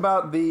talk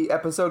about the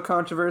episode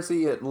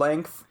controversy at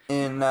length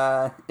in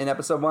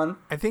episode 1?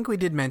 I think we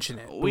did mention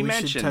it. but We should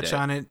mentioned touch it.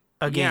 on it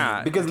again.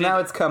 Yeah. Because now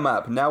it's come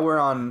up. Now we're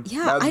on.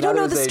 Yeah, now, I now don't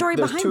know there's the story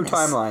there's behind two this.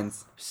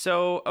 timelines.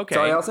 So, okay.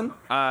 Sorry, Allison?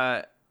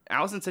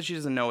 Allison said she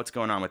doesn't know what's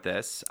going on with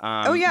this.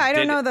 Oh yeah, I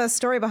don't know the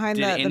story behind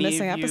the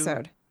missing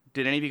episode.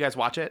 Did any of you guys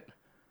watch it?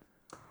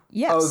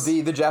 Yes. Oh,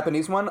 the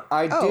Japanese one?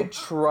 I did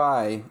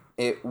try.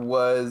 It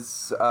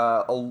was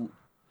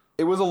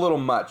it was a little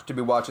much to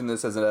be watching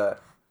this as a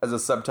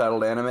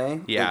subtitled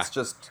anime. Yeah. It's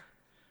just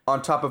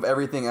on top of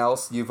everything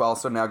else, you've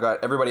also now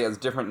got everybody has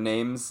different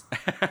names,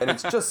 and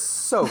it's just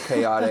so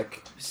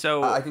chaotic.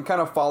 So I can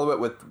kind of follow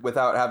it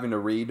without having to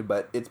read,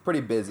 but it's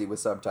pretty busy with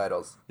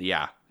subtitles.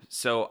 Yeah.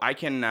 So I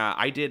can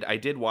I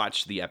did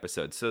watch the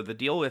episode. So the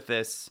deal with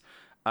this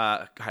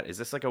God, is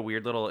this a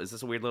weird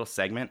little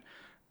segment?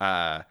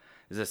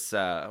 Is this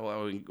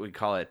what we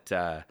call it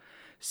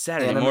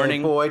Saturday Anime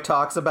morning Boy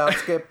talks about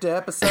skipped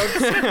episodes.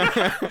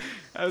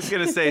 I was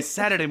going to say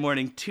Saturday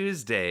morning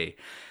Tuesday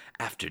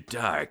after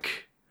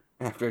dark.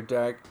 After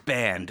dark.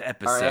 Banned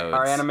episodes.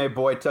 Our Anime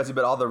Boy tells you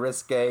about all the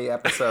risque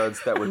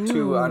episodes that were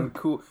too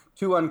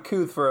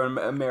uncouth for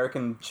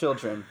American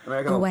children.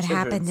 What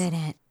happened in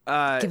it?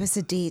 Give us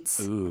the deets.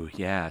 Ooh,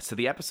 yeah. So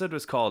the episode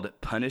was called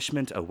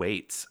Punishment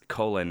Awaits,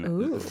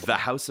 The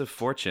House of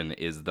Fortune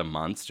is the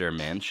Monster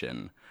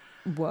Mansion.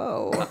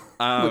 Whoa.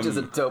 Which is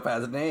a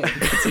dope-ass name.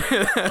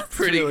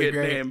 Pretty really good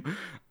great. name.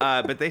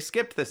 But they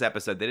skipped this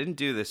episode. They didn't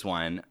do this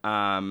one,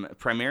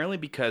 primarily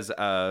because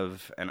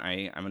of, and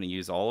I'm going to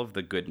use all of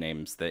the good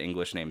names, the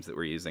English names that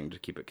we're using to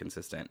keep it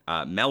consistent.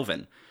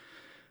 Melvin.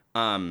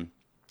 So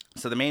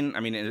the main,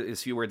 in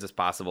as few words as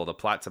possible, the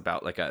plot's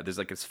about there's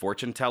this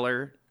fortune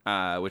teller,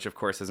 which of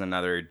course is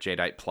another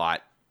Jadeite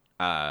plot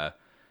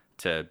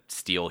to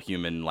steal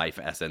human life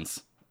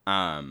essence.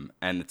 And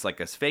it's like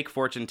this fake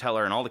fortune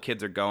teller, and all the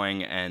kids are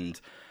going, and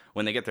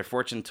when they get their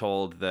fortune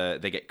told,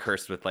 they get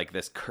cursed with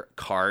this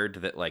card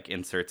that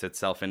inserts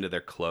itself into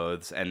their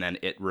clothes, and then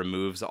it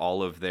removes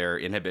all of their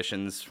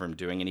inhibitions from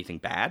doing anything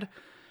bad.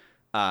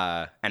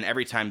 And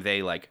every time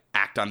they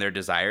act on their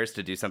desires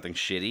to do something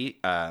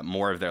shitty,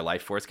 more of their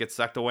life force gets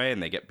sucked away,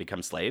 and they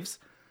become slaves.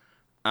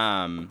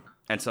 And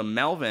so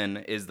Melvin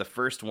is the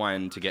first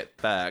one to get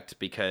fucked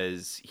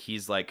because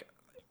he's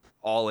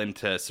all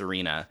into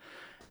Serena.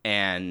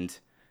 And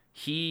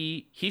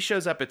he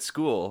shows up at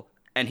school,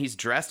 and he's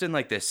dressed in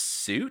this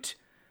suit,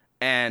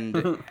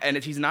 and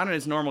he's not in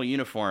his normal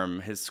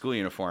uniform, his school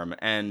uniform.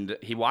 And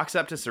he walks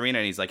up to Serena,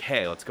 and he's like,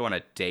 "Hey, let's go on a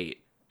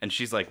date." And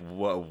she's like,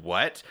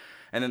 "What?"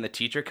 And then the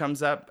teacher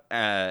comes up,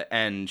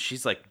 and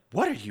she's like,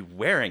 "What are you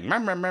wearing?"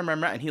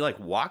 And he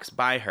walks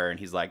by her, and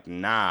he's like,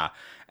 "Nah,"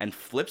 and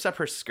flips up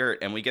her skirt,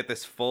 and we get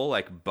this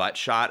full butt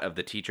shot of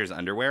the teacher's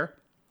underwear.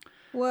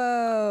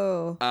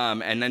 Whoa.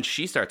 And then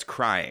she starts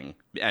crying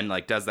and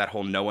does that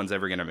whole "no one's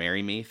ever gonna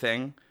marry me"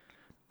 thing.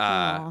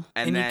 And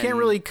And then, you can't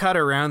really cut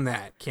around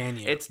that, can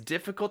you? It's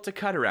difficult to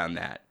cut around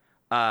that.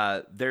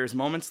 There's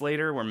moments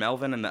later where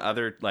Melvin and the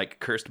other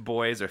cursed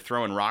boys are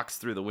throwing rocks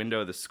through the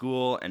window of the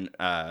school, and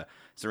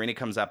Serena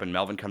comes up, and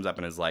Melvin comes up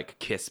and is like,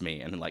 "Kiss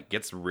me," and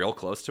gets real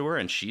close to her,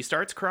 and she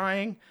starts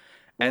crying.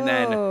 And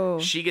Whoa. then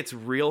she gets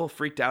real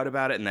freaked out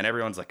about it, and then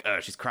everyone's like, "Oh,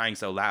 she's crying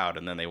so loud,"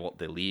 and then they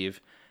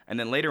leave. And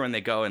then later when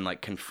they go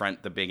and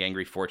confront the big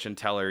angry fortune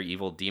teller,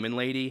 evil demon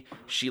lady,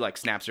 she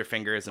snaps her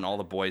fingers, and all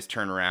the boys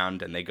turn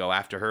around and they go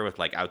after her with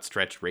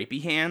outstretched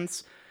rapey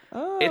hands.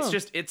 Oh. It's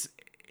just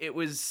it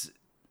was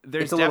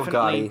there's It's a little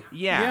definitely gaudy.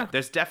 yeah,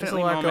 there's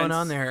definitely a lot moments going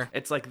on there.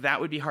 It's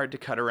that would be hard to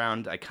cut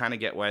around. I kind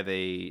of get why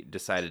they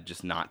decided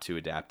just not to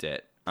adapt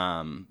it.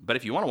 But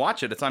if you want to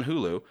watch it, it's on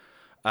Hulu.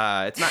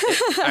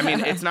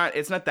 It's not.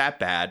 It's not that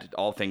bad,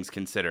 all things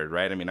considered,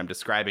 right? I'm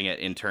describing it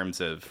in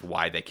terms of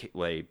why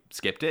they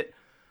skipped it.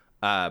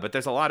 But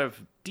there's a lot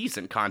of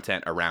decent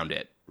content around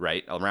it,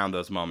 right? Around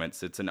those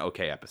moments. It's an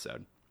okay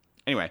episode.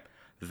 Anyway,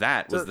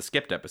 that was the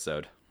skipped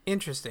episode.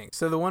 Interesting.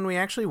 So the one we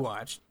actually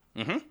watched.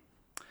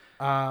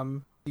 Mm-hmm.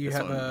 Do you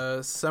have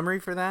a summary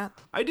for that?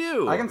 I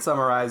do. I can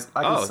summarize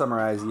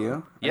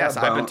you. Yes,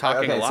 I've been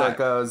talking a lot. So it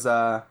goes,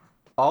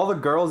 all the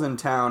girls in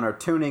town are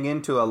tuning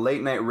into a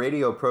late night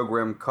radio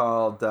program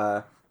called,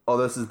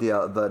 this is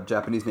the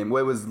Japanese name.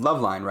 Well, it was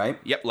Loveline, right?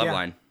 Yep,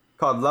 Loveline.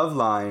 Called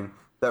Loveline,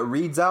 that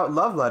reads out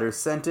love letters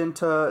sent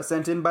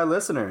in by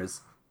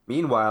listeners.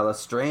 Meanwhile, a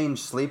strange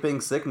sleeping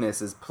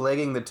sickness is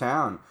plaguing the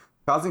town,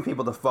 causing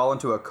people to fall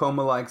into a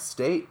coma-like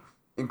state,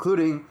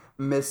 including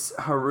Miss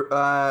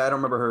I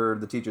don't remember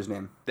the teacher's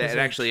name. It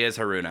actually is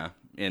Haruna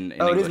in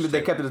it English. is.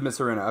 They kept it as Miss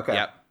Haruna. Okay.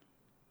 Yep.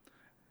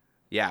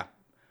 Yeah.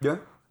 Yeah.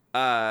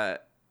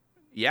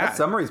 Yeah. That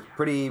summary's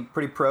pretty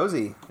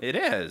prosy. It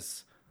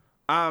is.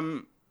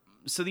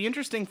 So the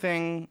interesting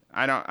thing,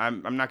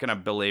 I'm not going to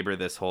belabor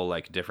this whole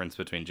difference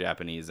between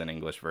Japanese and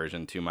English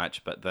version too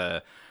much, but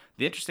the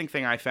interesting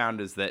thing I found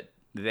is that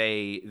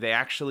they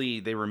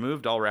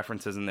removed all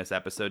references in this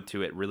episode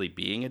to it really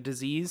being a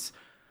disease.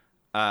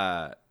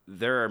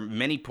 There are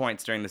many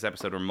points during this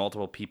episode where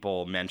multiple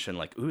people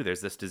mention ooh,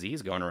 there's this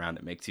disease going around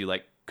that makes you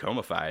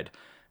comified,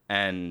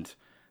 and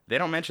they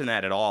don't mention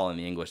that at all in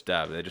the English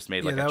dub. They just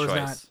made a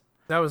choice.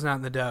 That was not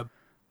in the dub.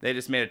 They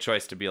just made a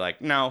choice to be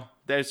no,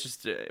 there's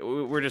just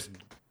we're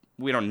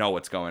we don't know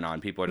what's going on.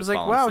 People are It was just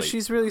like, falling wow, asleep.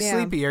 she's really Yeah.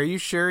 sleepy. Are you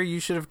sure you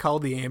should have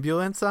called the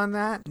ambulance on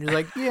that? And you're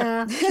like,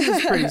 yeah,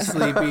 she's pretty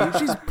sleepy.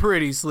 She's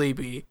pretty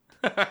sleepy.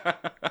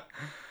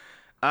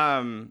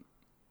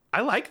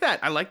 I like that.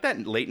 I like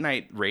that late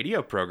night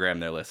radio program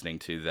they're listening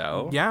to,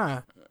 though.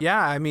 Yeah. Yeah.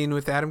 I mean,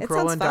 with Adam It Carolla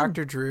sounds and fun.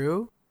 Dr.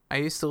 Drew, I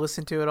used to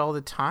listen to it all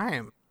the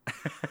time.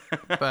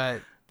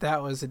 But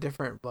that was a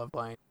different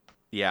Loveline.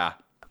 Yeah,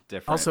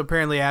 different. Also,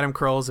 apparently, Adam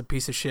Carolla is a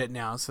piece of shit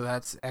now, so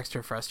that's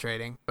extra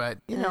frustrating. But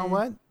you know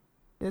what?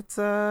 It's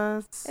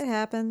It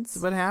happens.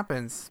 what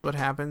happens. What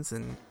happens,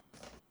 and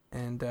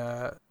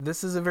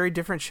this is a very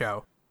different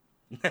show.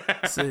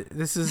 So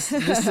this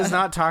does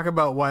not talk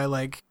about why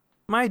like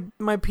my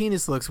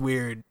penis looks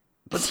weird.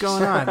 What's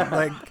going on?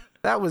 Like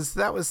that was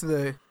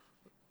the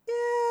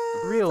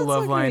real That's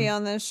love not gonna be line.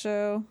 on this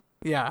show.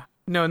 Yeah.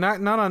 No,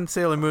 not on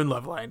Sailor Moon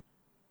love line.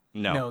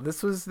 no. No,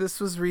 this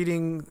was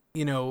reading,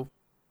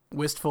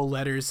 wistful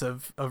letters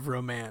of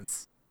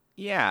romance.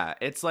 Yeah,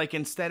 it's like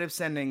instead of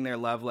sending their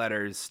love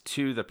letters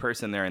to the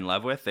person they're in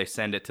love with, they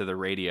send it to the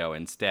radio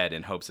instead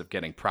in hopes of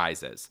getting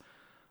prizes.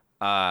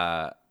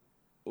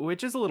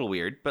 Which is a little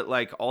weird, but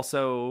like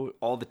also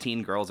all the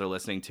teen girls are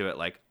listening to it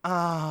like,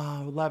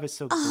 oh, love is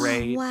so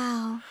great.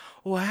 Wow.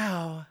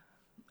 Wow.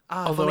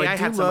 Oh, if Although only I I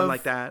do had someone love-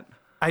 like that.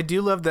 I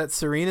do love that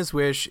Serena's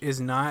wish is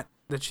not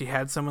that she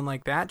had someone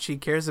like that. She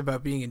cares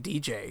about being a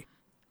DJ.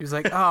 She's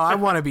like, oh, I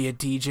want to be a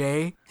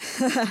DJ,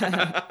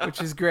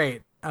 which is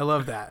great. I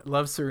love that.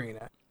 Love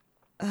Serena.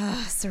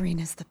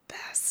 Serena's the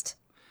best.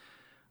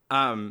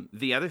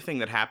 The other thing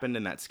that happened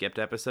in that skipped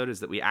episode is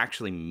that we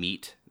actually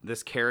meet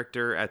this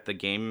character at the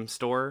game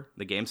store,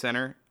 the game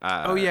center.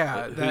 Oh,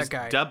 yeah, that whose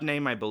guy. dub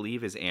name I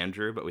believe is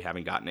Andrew, but we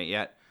haven't gotten it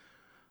yet.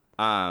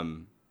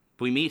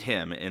 We meet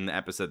him in the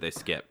episode they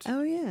skipped.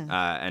 Oh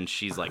yeah. And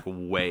she's like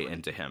way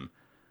into him.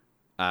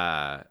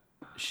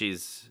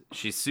 She's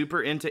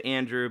super into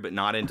Andrew, but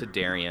not into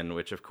Darian,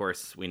 which of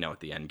course we know what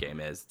the end game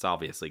is. It's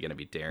obviously going to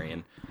be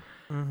Darian.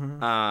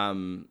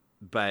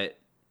 But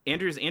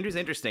Andrew's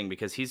interesting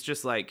because he's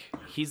just like,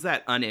 he's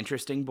that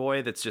uninteresting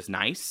boy that's just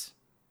nice.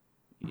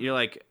 You're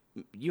like,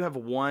 you have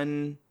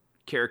one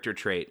character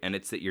trait, and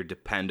it's that you're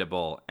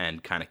dependable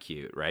and kind of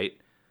cute, right?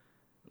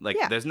 Like,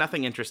 Yeah. there's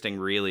nothing interesting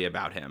really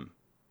about him.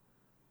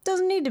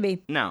 Doesn't need to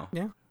be. No.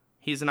 Yeah.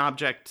 He's an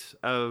object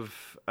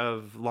of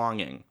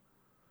longing.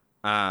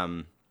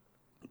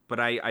 But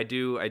I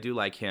do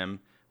like him.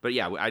 But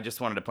yeah, I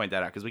just wanted to point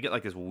that out because we get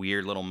like this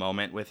weird little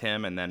moment with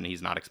him, and then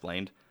he's not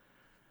explained.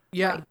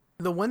 Yeah.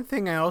 The one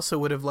thing I also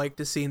would have liked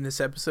to see in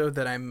this episode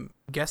that I'm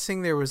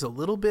guessing there was a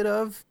little bit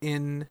of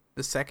in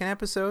the second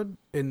episode,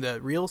 in the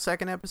real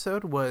second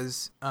episode,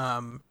 was,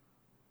 some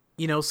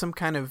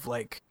kind of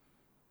like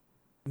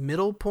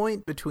middle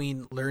point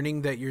between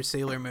learning that you're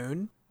Sailor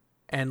Moon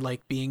and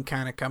like being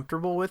kind of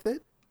comfortable with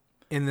it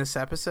in this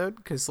episode.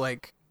 Because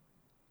like,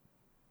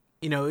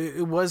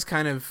 it was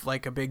kind of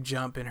like a big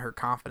jump in her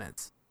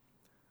confidence.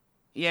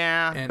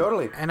 Yeah. And,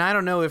 Totally. And I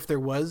don't know if there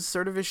was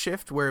sort of a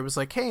shift where it was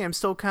like, hey, I'm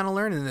still kind of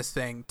learning this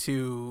thing,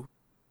 to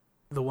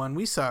the one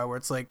we saw where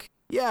it's like,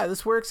 yeah,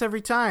 this works every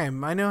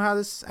time. I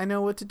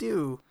know what to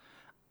do.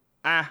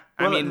 I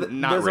Well, mean,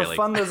 not there's really.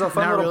 There's a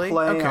fun Not little really?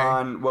 play Okay.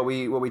 on what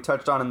we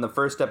touched on in the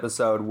first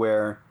episode,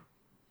 where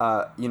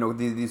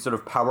these sort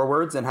of power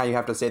words and how you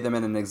have to say them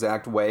in an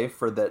exact way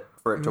for it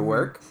Mm-hmm. to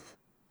work.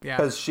 Yeah.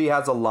 Because she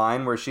has a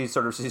line where she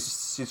sort of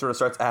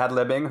starts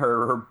ad-libbing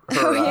her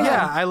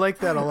Yeah, I like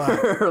that a lot.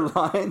 her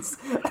lines,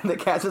 and the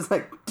cat's just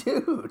like,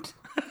 dude,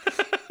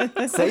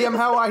 say him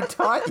how I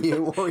taught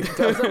you, or it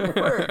doesn't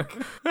work.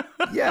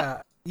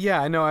 Yeah.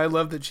 Yeah, I know. I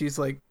love that she's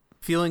like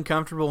feeling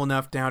comfortable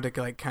enough now to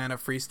like kind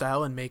of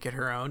freestyle and make it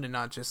her own and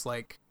not just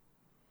like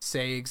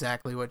say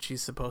exactly what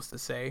she's supposed to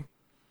say.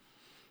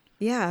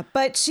 Yeah,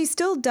 but she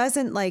still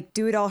doesn't like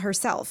do it all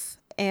herself.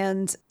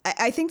 And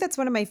I think that's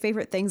one of my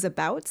favorite things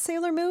about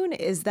Sailor Moon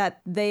is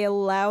that they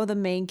allow the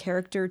main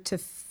character to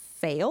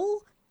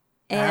fail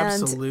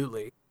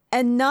Absolutely.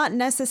 and not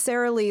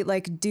necessarily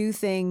like do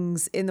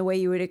things in the way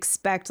you would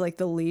expect like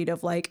the lead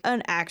of like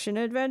an action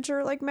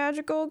adventure like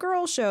magical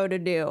girl show to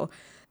do.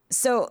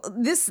 So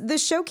this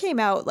show came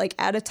out like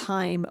at a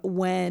time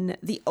when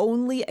the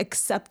only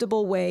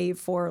acceptable way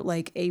for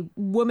like a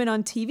woman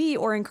on TV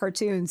or in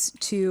cartoons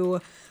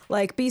to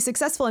like be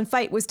successful and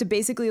fight was to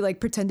basically like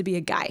pretend to be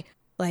a guy.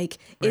 Like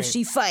if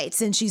she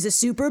fights and she's a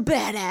super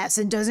badass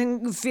and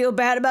doesn't feel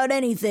bad about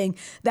anything,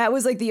 that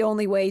was like the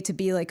only way to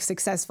be like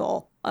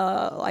successful,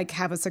 like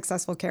have a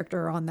successful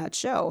character on that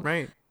show.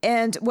 Right.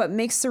 And what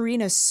makes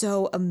Serena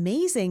so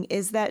amazing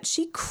is that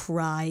she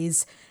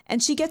cries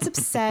and she gets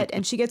upset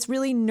and she gets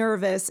really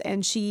nervous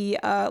and she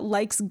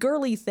likes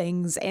girly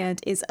things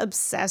and is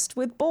obsessed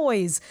with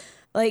boys.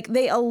 Like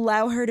they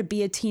allow her to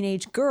be a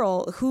teenage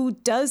girl who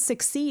does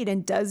succeed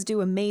and does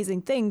do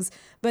amazing things,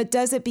 but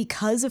does it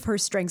because of her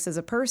strengths as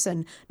a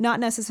person, not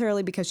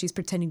necessarily because she's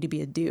pretending to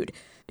be a dude.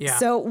 Yeah.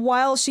 So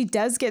while she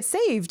does get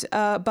saved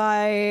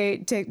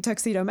by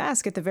Tuxedo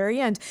Mask at the very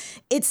end,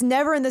 it's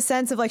never in the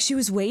sense of like she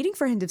was waiting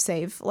for him to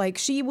save. Like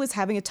she was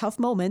having a tough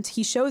moment.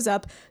 He shows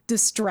up,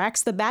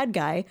 distracts the bad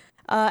guy,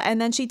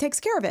 and then she takes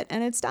care of it,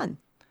 and it's done.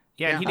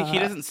 Yeah, he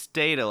doesn't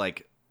stay to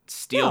like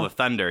steal No. the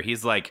thunder.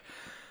 He's like,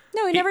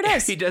 No, he never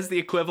does. He does the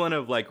equivalent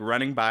of like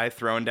running by,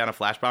 throwing down a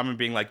flash bomb, and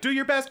being like, "Do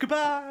your best,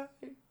 goodbye."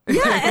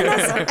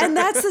 Yeah, and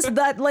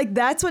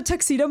that's what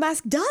Tuxedo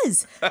Mask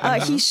does.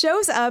 He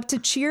shows up to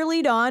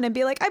cheerlead on and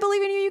be like, "I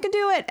believe in you. You can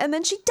do it." And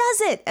then she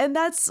does it, and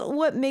that's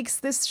what makes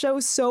this show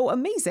so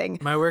amazing.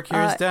 My work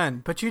here is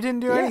done, but you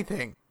didn't do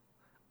anything.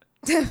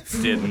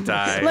 Didn't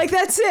I? Like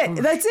that's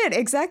it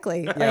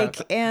exactly.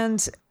 Like,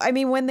 and I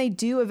mean, when they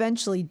do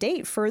eventually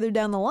date further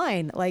down the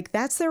line, like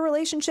that's their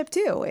relationship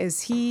too,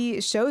 is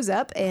he shows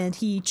up and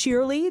he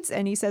cheerleads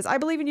and he says, "I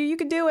believe in you, you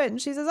can do it," and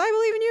she says, "I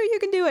believe in you, you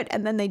can do it,"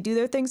 and then they do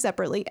their thing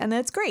separately, and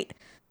that's great.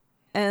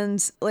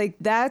 And like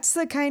that's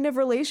the kind of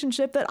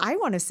relationship that I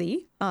want to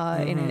see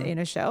in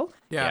a show.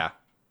 yeah.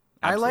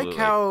 I like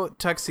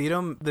absolutely.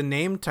 how the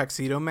name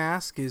Tuxedo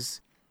Mask is,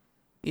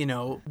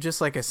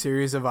 just like a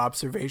series of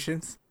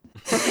observations.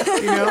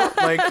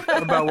 Like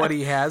about what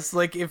he has.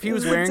 Like if he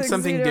was wearing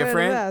something Tuxedo and a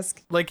different,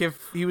 mask. like if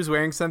he was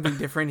wearing something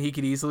different, he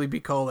could easily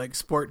be called like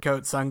sport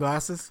coat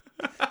sunglasses.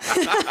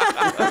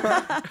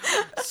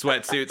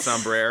 Sweatsuit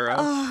sombrero.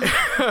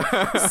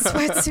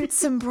 Sweatsuit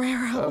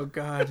sombrero. Oh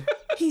God.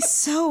 He's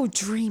so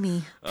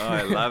dreamy. Oh,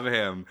 I love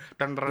him.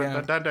 Dun, dun,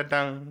 Yeah. dun, dun,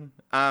 dun,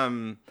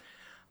 dun.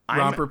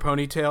 Romper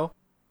ponytail.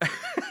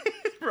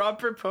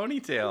 Romper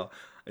ponytail.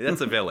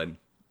 That's a villain.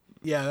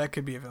 Yeah, that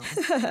could be a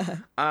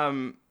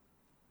villain.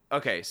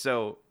 Okay,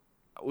 so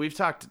we've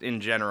talked in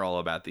general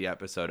about the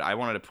episode. I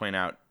wanted to point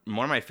out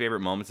one of my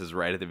favorite moments is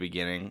right at the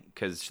beginning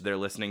because they're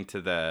listening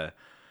to the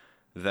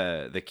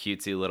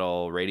cutesy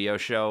little radio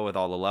show with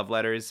all the love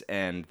letters,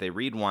 and they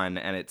read one,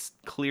 and it's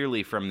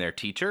clearly from their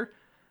teacher.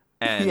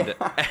 And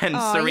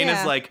Serena's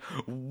yeah. like,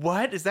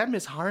 "What? Is that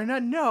Miss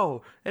Harna?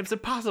 No, it's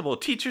impossible.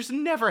 Teachers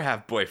never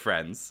have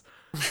boyfriends."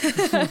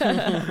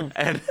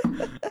 And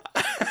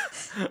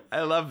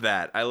I love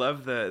that. I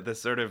love the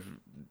sort of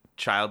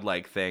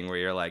childlike thing where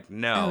you're like,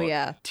 no, Oh,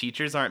 yeah.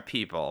 teachers aren't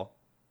people.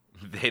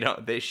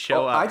 They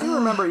show I up. do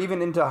remember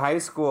even into high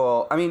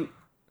school. I mean,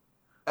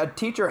 a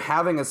teacher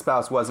having a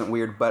spouse wasn't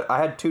weird, but I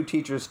had two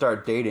teachers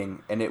start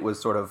dating, and it was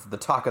sort of the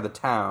talk of the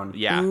town.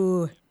 Yeah.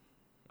 Ooh.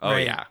 Oh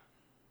Right. yeah.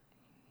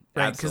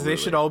 Right, because they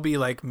should Absolutely. all be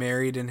like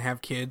married and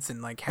have kids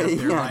and like have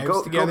their Yeah, lives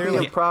go together. be a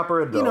Like,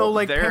 proper adult.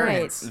 like Their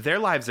parents. their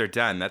lives are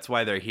done. That's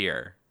why they're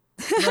here.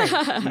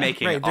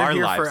 Making Right, they're our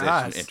here lives for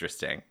us.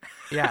 interesting.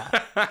 Yeah.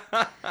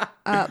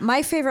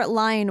 My favorite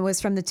line was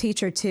from the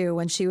teacher too,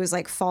 when she was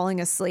like falling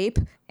asleep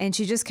and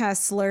she just kind of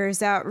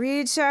slurs out,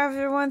 "Read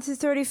chapter 1 through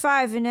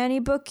 35 in any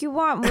book you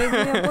want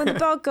when the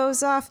bell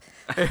goes off."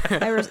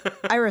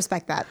 I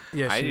respect that.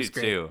 Yeah, I she do was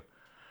great. too.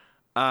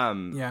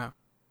 Yeah.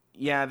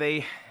 Yeah,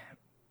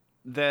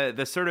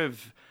 the sort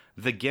of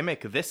the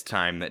gimmick this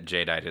time that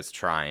Jadeite is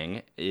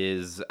trying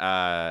is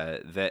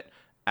that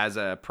as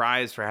a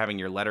prize for having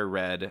your letter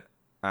read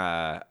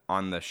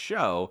on the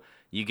show,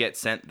 you get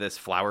sent this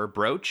flower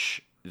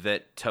brooch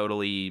that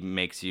totally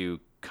makes you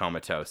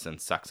comatose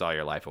and sucks all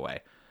your life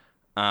away.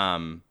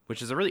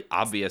 Which is a really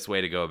obvious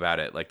way to go about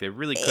it. Like they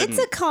really couldn't. It's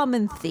a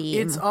common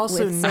theme. It's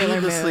also with Sailor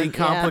needlessly Moon.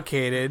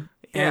 complicated.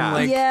 Yeah. And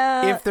like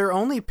Yeah. if they're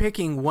only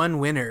picking one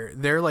winner,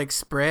 their like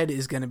spread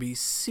is gonna be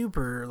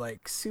super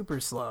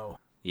slow.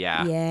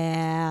 Yeah.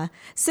 Yeah.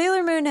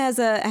 Sailor Moon has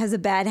a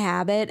bad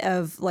habit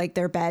of like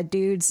their bad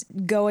dudes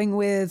going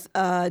with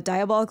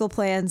diabolical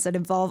plans that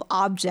involve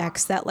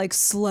objects that like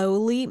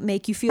slowly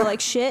make you feel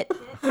like shit.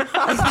 Like,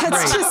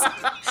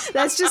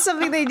 that's just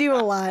something they do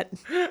a lot.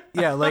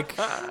 Yeah, like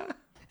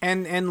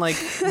and like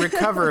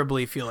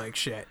recoverably feel like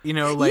shit.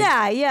 Like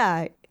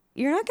Yeah.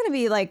 You're not going to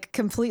be like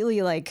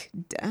completely like,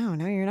 I don't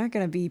know, you're not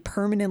going to be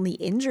permanently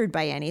injured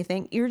by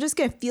anything. You're just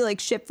going to feel like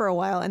shit for a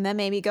while and then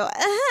maybe go,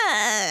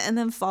 and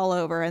then fall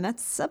over. And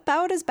that's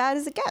about as bad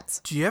as it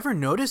gets. Do you ever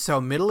notice how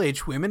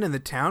middle-aged women in the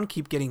town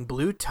keep getting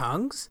blue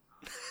tongues?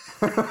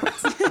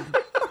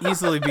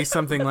 Easily be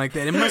something like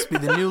that. It must be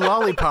the new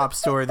lollipop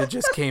store that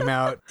just came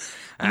out.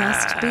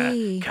 Must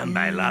be. Come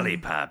by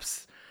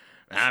lollipops.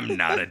 I'm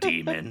not a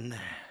demon.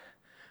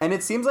 And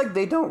it seems like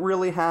they don't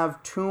really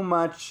have too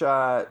much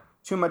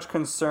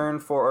concern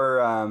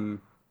for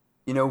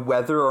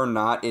whether or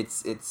not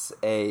it's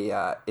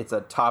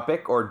a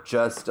topic or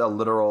just a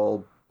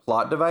literal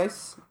plot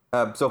device.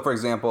 So for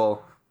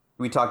example,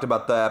 we talked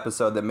about the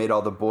episode that made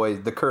all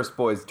the cursed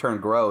boys turn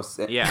gross.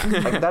 Yeah.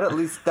 Like that, at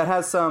least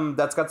that's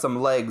got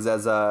some legs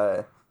as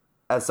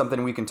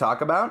something we can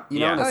talk about, in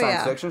Yeah. a Oh, science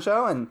yeah. fiction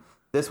show. And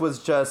this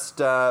was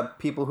just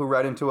people who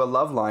write into a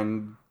love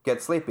line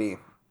get sleepy.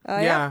 Oh,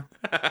 Yeah.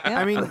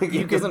 I mean, Like,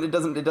 you it could,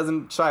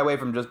 doesn't shy away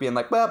from just being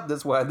like, well,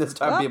 this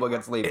time people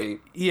get sleepy.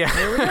 yeah.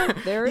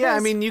 There it Yeah, I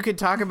is. mean, you could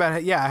talk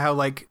about how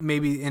like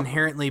maybe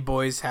inherently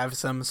boys have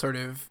some sort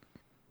of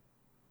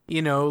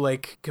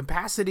like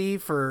capacity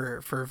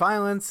for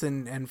violence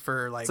and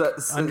for like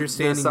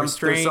understanding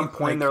restraint. There's some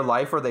point in like, their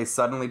life where they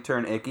suddenly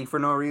turn icky for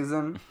no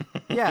reason.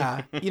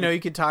 yeah, you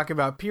could talk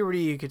about puberty,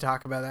 you could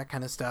talk about that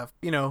kind of stuff.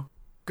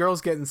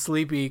 Girls getting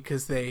sleepy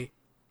because they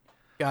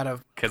got a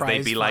Because they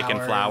prize be liking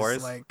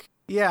flowers. like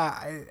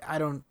Yeah, I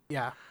don't.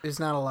 Yeah, there's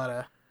not a lot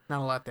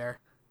there.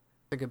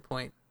 That's a good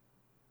point.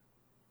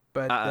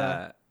 But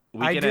I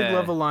did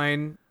love a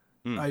line.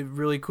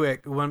 Really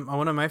quick.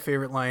 One of my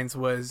favorite lines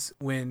was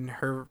when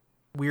her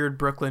weird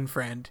Brooklyn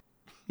friend,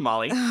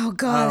 Molly. Oh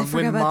God, I forgot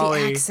when about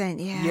Molly, the accent.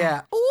 Yeah.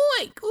 Yeah.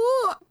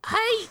 Ooh,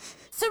 hey,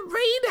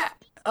 Serena.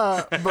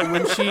 But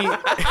when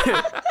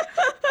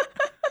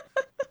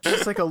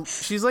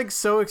she's like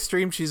so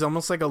extreme. She's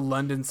almost like a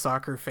London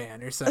soccer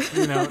fan or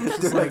something. You know, it's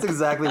just Dude, like, that's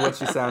exactly what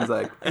she sounds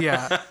like.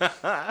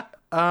 yeah.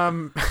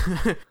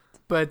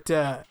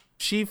 But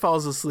she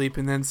falls asleep,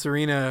 and then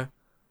Serena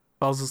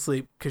falls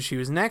asleep because she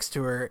was next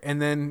to her,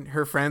 and then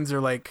her friends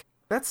are like,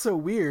 "That's so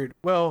weird."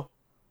 Well,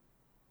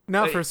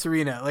 not for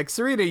Serena. Like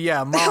Serena,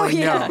 yeah, Molly,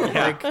 yeah. no.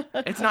 Yeah.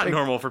 Like, It's not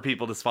normal for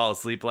people to fall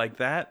asleep like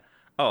that.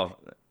 Oh,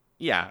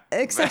 yeah.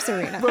 Except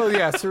Serena. well,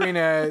 yeah,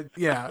 Serena,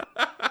 yeah.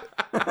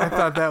 I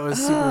thought that was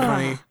super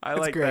funny. I That's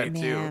like great. that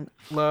too. Man,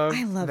 Love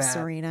I love that.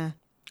 Serena.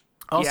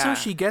 Also, Yeah.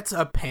 she gets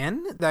a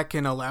pen that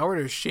can allow her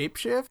to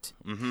shapeshift.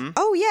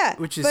 Oh yeah,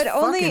 Which is but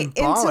only fucking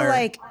into baller.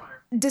 like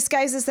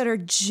disguises that are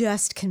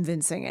just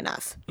convincing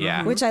enough.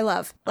 Yeah. which I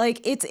love.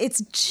 Like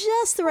it's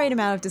just the right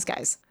amount of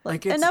disguise. Like,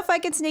 Like it's- enough I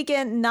can sneak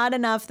in, not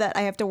enough that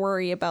I have to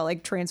worry about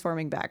like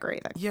transforming back or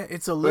anything. Yeah,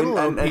 it's a little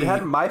And OP. it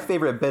had my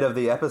favorite bit of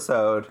the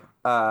episode,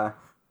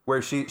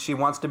 where she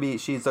wants to be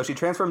she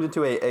transforms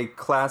into a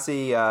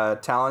classy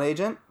talent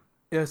agent,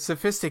 Yeah,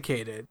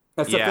 sophisticated.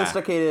 a Yeah.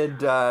 sophisticated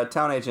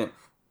talent agent,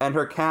 and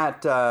her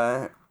cat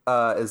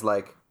is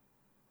like,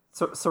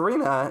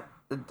 Serena,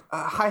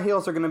 high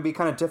heels are going to be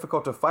kind of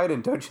difficult to fight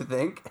in, don't you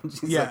think? And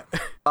she's Yeah.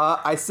 like,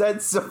 I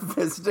said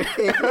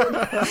sophisticated,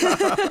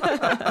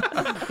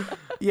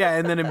 Yeah,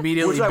 and then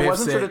immediately which I biffs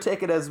wasn't sure to it.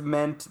 take it as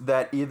meant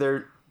that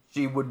either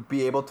she would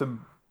be able to,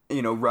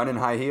 run in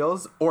high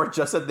heels, or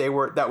just that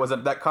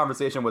that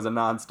conversation was a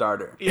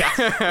non-starter. Yeah.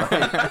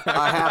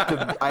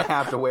 I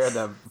have to wear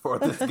them for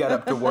this get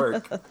up to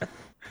work.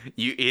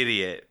 You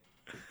idiot.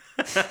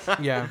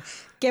 Yeah.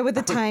 Get with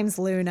the times,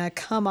 Luna.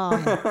 Come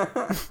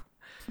on.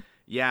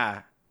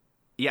 Yeah.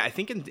 Yeah, I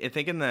think in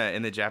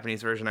the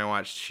Japanese version I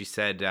watched, she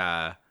said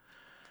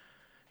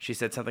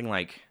something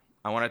like,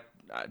 I want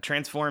to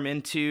transform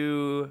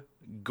into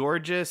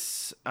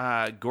gorgeous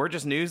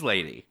news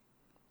lady,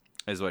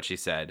 is what she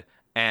said.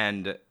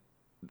 And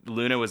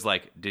Luna was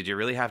like, did you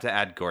really have to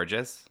add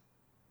gorgeous?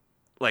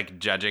 Like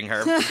judging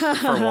her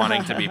for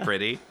wanting to be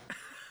pretty.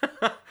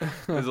 It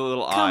was a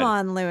little odd. Come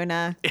on,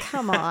 Luna.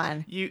 Come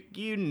on.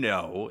 You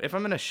know, if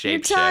I'm gonna You're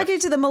shapeshift, talking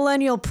to the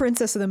millennial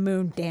princess of the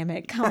moon, damn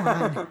it. Come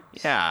on.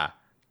 yeah,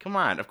 come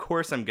on. Of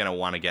course, I'm gonna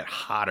want to get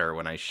hotter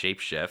when I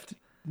shapeshift.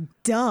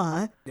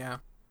 Duh. Yeah.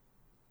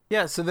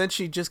 Yeah, so then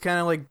she just kind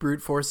of like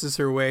brute forces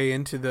her way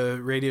into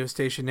the radio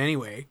station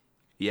anyway.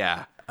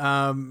 Yeah,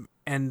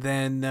 And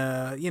then,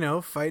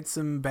 fight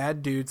some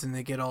bad dudes and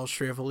they get all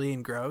shrivelly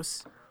and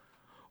gross.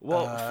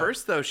 Well,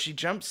 first though, she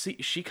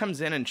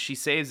comes in and she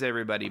saves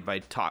everybody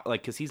by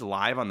because he's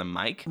live on the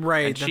mic,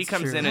 Right, And she that's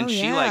comes true. in and Oh,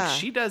 she yeah.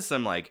 she does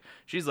some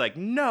she's like,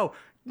 no,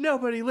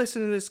 nobody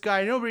listen to this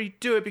guy, nobody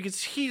do it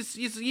because he's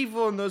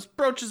evil and those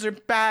brooches are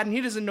bad and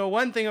he doesn't know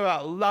one thing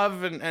about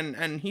love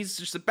and he's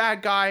just a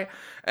bad guy,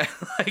 and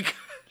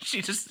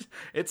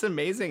it's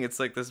amazing. It's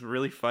like this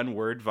really fun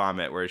word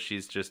vomit where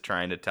she's just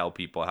trying to tell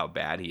people how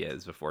bad he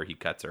is before he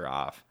cuts her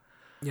off.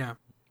 Yeah.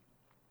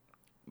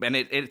 And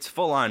it's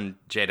full on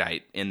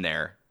Jadeite in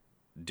there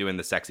doing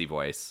the sexy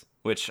voice,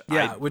 which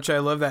Which I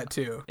love that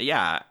too.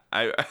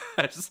 I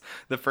just,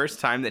 the first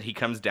time that he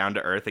comes down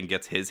to earth and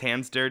gets his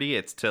hands dirty,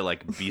 it's to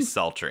like be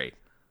sultry.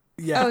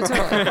 Yeah. Oh,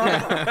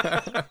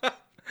 totally.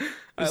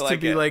 Just to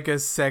be like a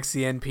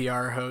sexy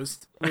NPR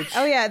host. Which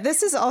Oh, yeah.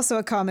 This is also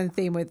a common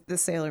theme with the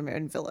Sailor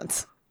Moon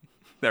villains.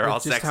 They're all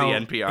just sexy how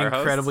NPR hosts.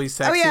 incredibly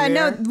sexy. Oh, yeah. they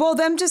No. are. Well,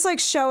 them just like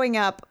showing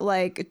up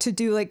like to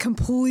do like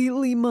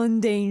completely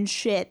mundane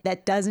shit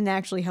that doesn't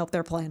actually help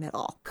their plan at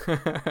all.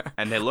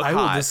 And they look I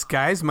will hot.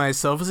 disguise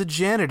myself as a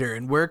janitor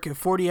and work a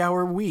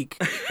 40-hour week,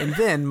 and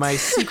then my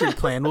secret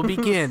plan will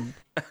begin.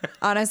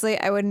 Honestly,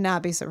 I would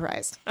not be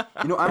surprised.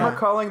 I'm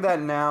recalling that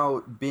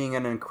now being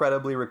an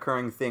incredibly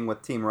recurring thing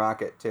with Team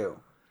Rocket too.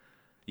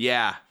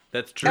 Yeah,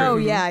 that's true. Oh,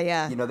 yeah.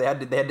 Yeah. They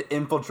had to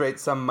infiltrate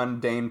some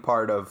mundane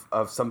part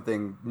of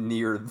something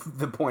near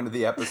the point of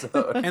the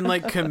episode. And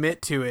like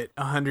commit to it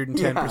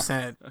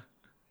 110%. Oh,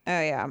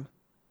 yeah.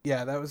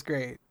 Yeah, that was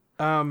great.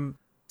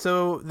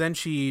 So then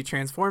she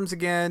transforms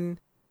again,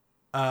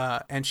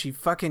 and she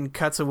fucking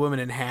cuts a woman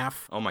in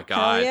half. Oh my Hell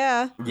god.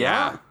 yeah.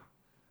 Yeah.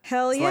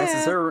 Hell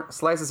yeah.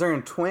 Slices her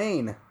in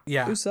twain.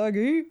 Yeah.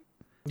 Usagi.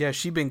 Yeah,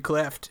 she been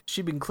cleft.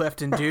 She been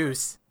cleft and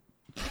deuce.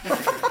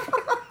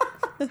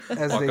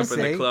 As Walk they up say.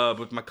 in the club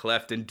with my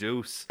cleft and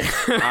deuce.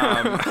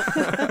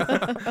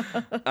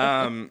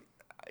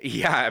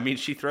 Yeah, I mean,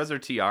 she throws her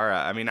tiara.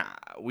 I mean,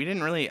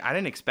 I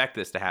didn't expect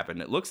this to happen.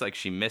 It looks like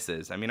she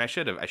misses. I mean, I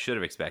should have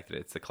expected it.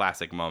 It's the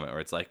classic moment where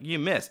it's like, you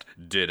missed,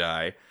 did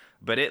I?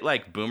 But it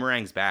like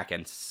boomerangs back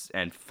and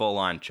full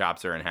on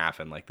chops her in half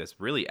in like this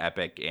really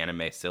epic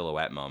anime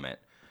silhouette moment.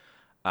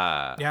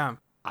 Yeah.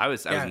 I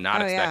was Yeah.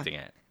 not Oh, yeah. expecting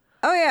it.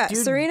 Oh yeah, Dude.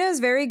 Serena is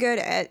very good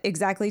at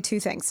exactly two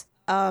things.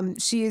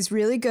 She is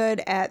really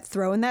good at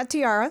throwing that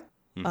tiara,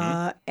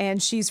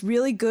 and she's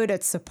really good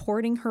at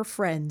supporting her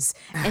friends,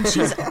 and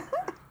she's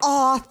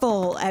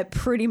awful at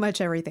pretty much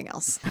everything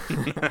else.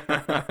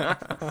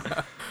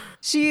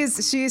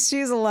 She's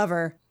a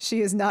lover.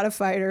 She is not a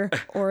fighter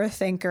or a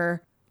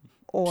thinker.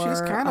 Or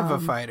She's kind of a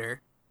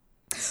fighter.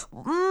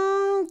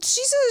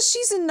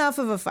 She's enough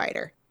of a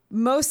fighter.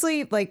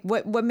 Mostly, like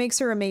what makes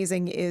her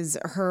amazing is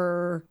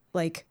her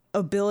like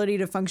ability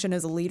to function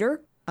as a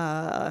leader.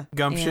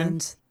 Gumption.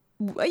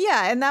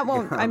 And that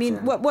won't. I mean,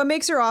 Gumption. what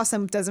makes her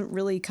awesome doesn't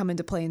really come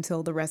into play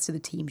until the rest of the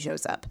team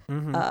shows up.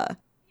 But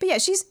yeah,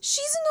 she's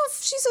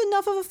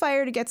enough of a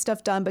fighter to get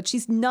stuff done, but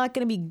she's not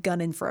going to be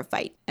gunning for a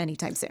fight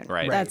anytime soon.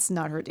 Right. That's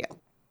not her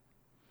deal.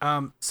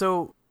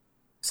 So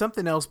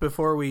something else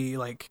before we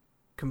like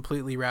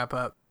completely wrap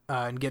up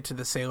and get to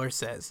the Sailor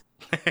Says.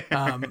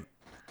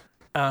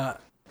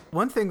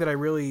 One thing that I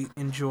really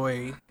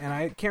enjoy, and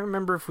I can't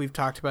remember if we've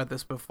talked about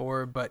this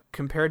before, but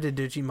compared to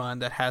Digimon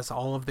that has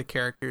all of the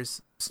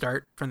characters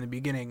start from the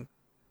beginning,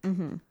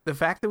 the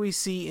fact that we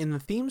see in the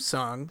theme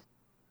song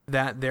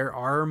that there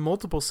are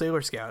multiple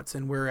Sailor Scouts,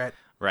 and we're at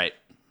Right.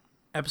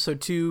 episode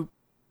 2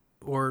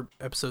 or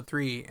episode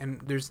 3,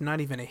 and there's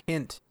not even a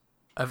hint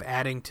of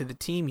adding to the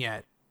team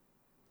yet.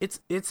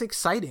 It's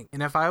exciting.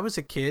 And if I was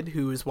a kid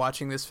who was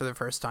watching this for the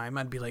first time,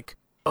 I'd be like,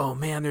 oh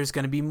man, there's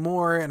going to be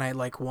more. And I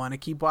like want to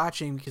keep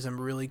watching because I'm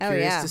really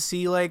curious to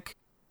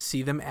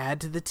see them add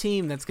to the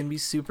team. That's going to be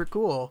super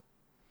cool.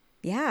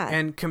 Yeah.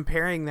 And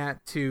comparing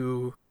that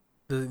to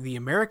the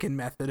American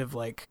method of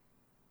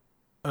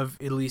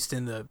at least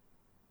in the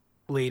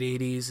late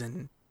 80s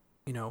and,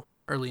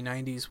 early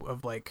 90s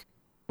of like,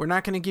 we're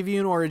not going to give you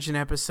an origin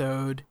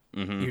episode.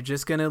 You're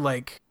just going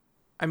to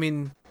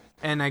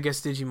and I guess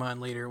Digimon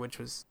later, which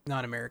was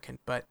not American,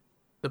 but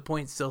the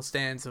point still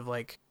stands of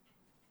like,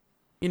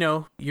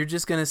 you're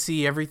just going to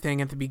see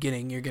everything at the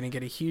beginning. You're going to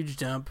get a huge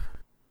dump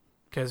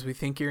because we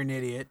think you're an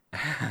idiot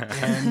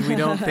and we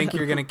don't think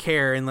you're going to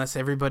care unless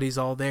everybody's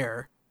all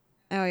there.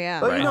 Oh yeah.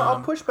 But I'll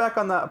push back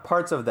on the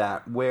parts of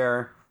that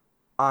where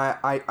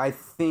I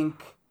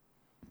think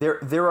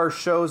there are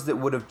shows that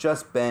would have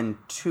just been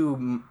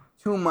too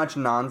much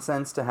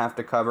nonsense to have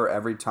to cover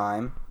every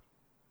time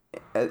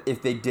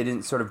if they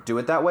didn't sort of do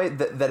it that way.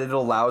 That it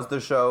allows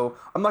the show,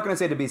 I'm not going to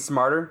say to be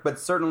smarter, but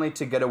certainly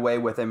to get away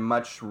with a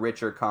much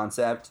richer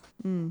concept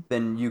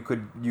than you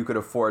could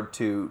afford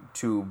to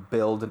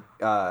build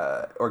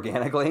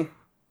organically.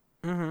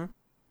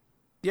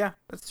 Yeah,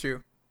 that's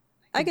true.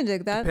 I can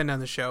dig that. Depend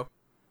on the show.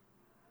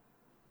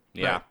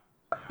 Yeah. Right.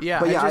 Yeah,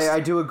 But yeah, I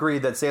do agree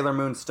that Sailor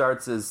Moon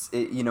starts as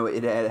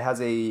it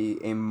has a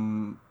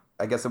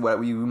I guess what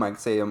we might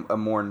say a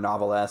more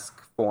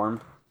novelesque form.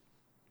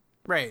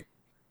 right.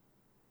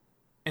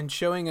 And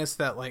showing us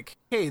that like,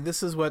 hey,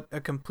 this is what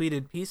a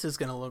completed piece is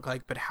going to look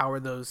like, but how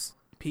are those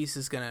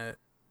pieces going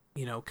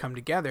to, come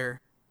together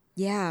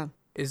Yeah.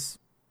 is,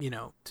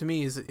 to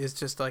me is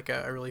just like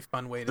a really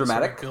fun way to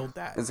Dramatic. sort of build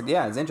that.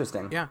 It's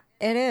interesting. Yeah.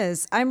 It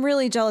is. I'm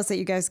really jealous that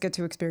you guys get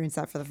to experience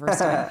that for the first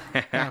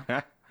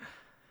time.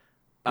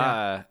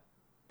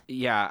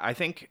 Yeah, I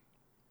think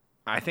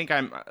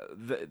I'm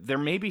there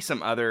may be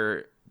some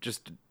other,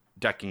 just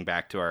ducking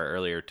back to our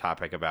earlier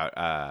topic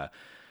about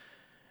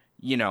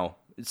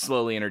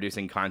slowly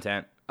introducing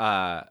content.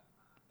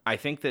 I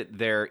think that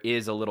there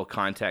is a little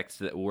context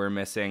that we're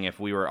missing if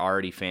we were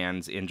already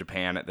fans in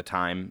Japan at the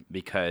time,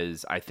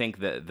 because I think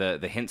that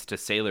the hints to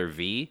Sailor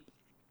V,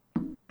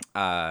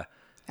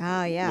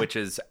 which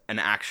is an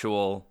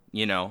actual,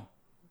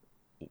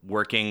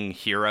 working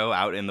hero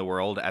out in the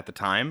world at the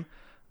time,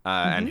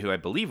 and who I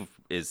believe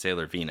is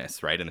Sailor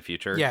Venus, right, in the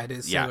future? Yeah, it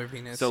is Sailor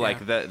Venus. So, yeah.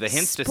 like, the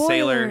hints to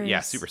Sailor... Spoilers. Yeah,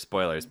 super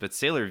spoilers. But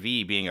Sailor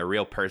V being a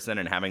real person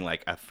and having,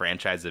 like, a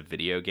franchise of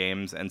video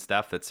games and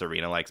stuff that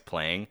Serena likes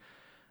playing,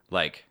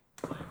 like,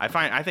 I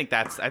think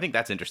that's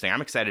interesting.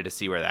 I'm excited to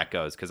see where that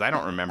goes, because I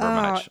don't remember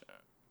much.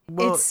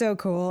 Well, it's so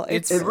cool.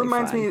 It's It really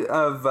reminds fun. me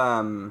of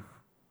oh,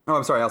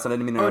 I'm sorry, Elson, I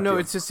didn't mean to Oh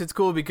interrupt no, you. it's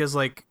cool because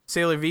like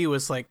Sailor V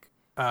was like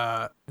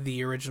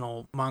the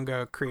original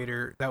manga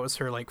creator. That was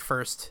her like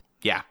first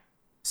Yeah.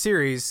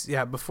 series,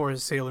 before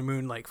Sailor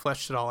Moon like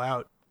fleshed it all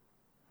out.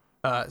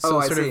 I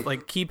Sort see. of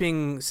like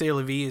keeping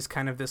Sailor V is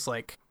kind of this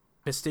like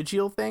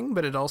vestigial thing,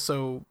 but it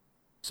also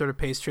sort of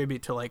pays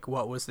tribute to like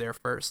what was there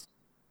first.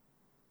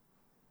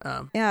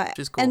 Yeah, which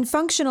is cool. and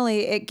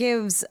functionally, it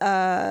gives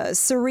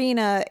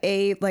Serena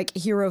a like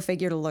hero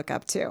figure to look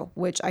up to,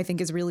 which I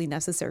think is really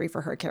necessary for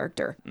her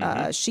character.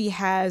 She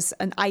has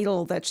an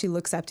idol that she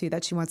looks up to,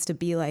 that she wants to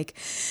be like,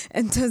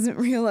 and doesn't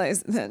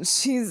realize that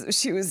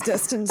she was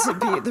destined to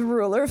be the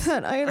ruler of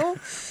that idol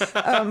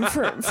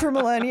for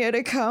millennia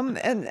to come.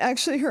 And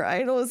actually, her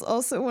idol is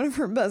also one of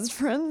her best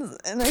friends,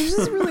 and I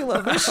just really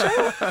love this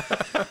show.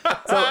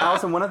 So,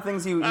 Allison, one of the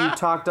things you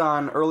talked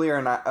on earlier,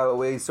 and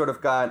we sort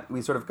of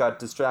got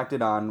distracted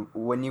on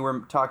when you were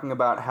talking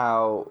about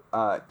how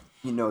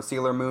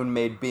Sailor Moon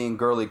made being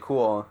girly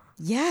cool.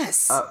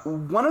 Yes.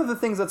 One of the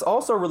things that's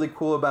also really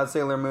cool about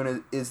Sailor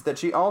Moon is that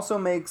she also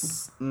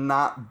makes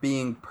not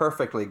being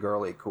perfectly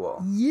girly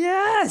cool.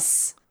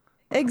 Yes.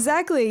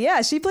 Exactly.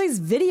 Yeah, she plays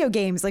video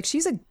games like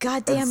she's a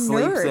goddamn And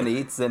sleeps nerd. and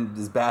eats and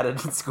is bad at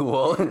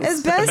school.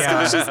 As bad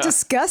as school, she's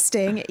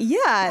disgusting.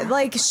 Yeah,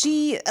 like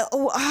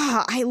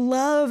I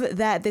love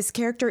that this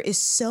character is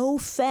so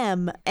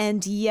femme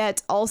and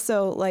yet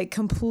also like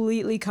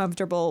completely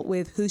comfortable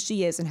with who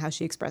she is and how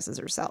she expresses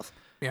herself.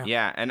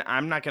 Yeah, and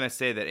I'm not going to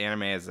say that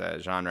anime as a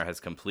genre has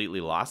completely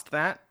lost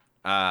that.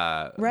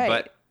 Right.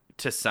 But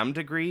to some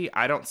degree,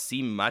 I don't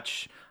see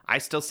much. I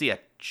still see a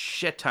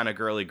shit ton of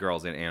girly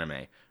girls in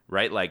anime,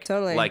 right? Like,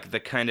 Totally. like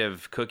the kind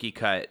of cookie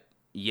cut,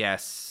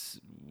 yes,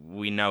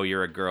 we know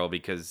you're a girl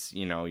because,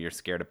 you know, you're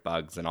scared of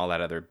bugs and all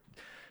that other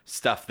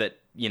stuff that,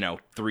 you know,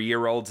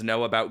 3-year-olds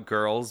know about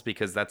girls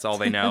because that's all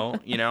they know,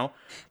 you know?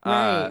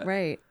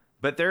 Right.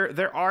 But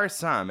there are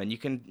some, and you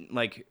can,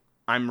 like,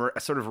 I'm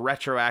sort of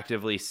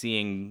retroactively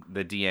seeing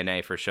the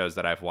DNA for shows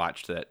that I've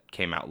watched that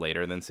came out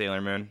later than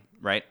Sailor Moon,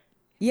 right?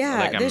 Yeah,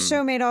 Like, this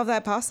show made all of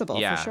that possible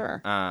Yeah. for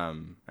sure.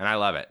 And I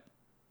love it.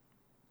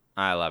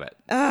 I love it.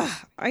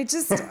 I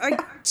just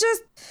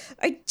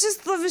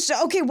love the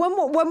show. Okay,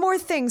 one more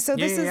thing. So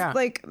this is yeah.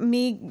 like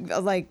me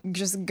like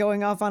just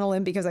going off on a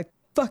limb because I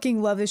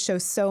fucking love this show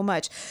so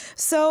much.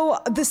 So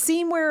the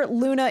scene where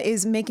Luna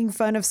is making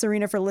fun of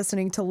Serena for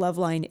listening to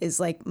Loveline is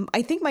like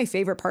I think my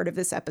favorite part of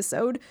this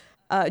episode.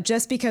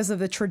 Just because of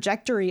the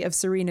trajectory of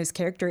Serena's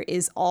character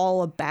is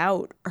all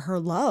about her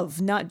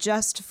love, not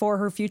just for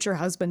her future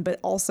husband, but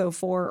also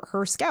for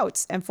her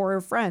scouts and for her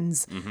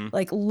friends.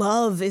 Like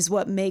love is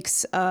what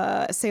makes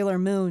Sailor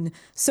Moon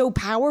so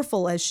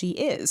powerful as she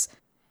is.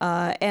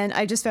 And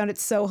I just found it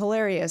so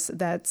hilarious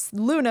that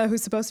Luna,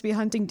 who's supposed to be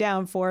hunting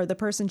down for the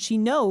person she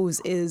knows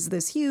is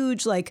this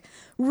huge, like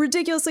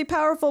ridiculously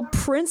powerful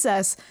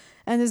princess,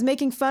 and is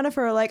making fun of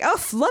her like,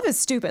 oh, love is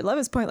stupid. Love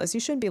is pointless. You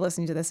shouldn't be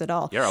listening to this at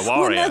all. You're a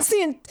warrior.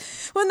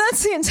 When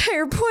that's the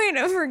entire point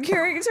of her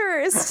character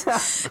is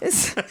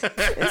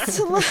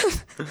to love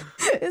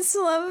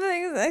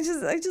things.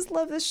 I just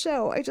love this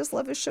show. I just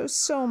love this show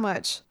so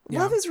much. Yeah.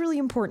 Love is really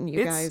important,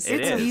 you guys.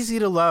 It It's is. easy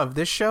to love.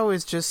 This show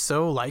is just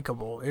so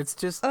likable. It's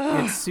just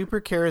it's super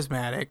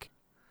charismatic.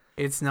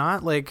 It's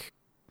not like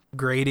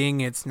grating.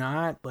 It's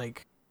not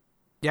like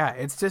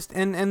it's just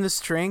and the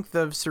strength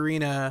of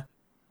Serena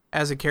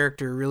as a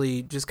character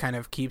really just kind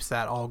of keeps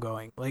that all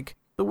going. Like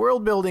the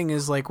world building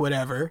is like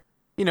whatever,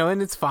 you know,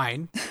 and it's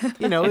fine.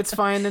 You know, it's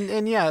fine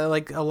and yeah,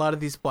 like a lot of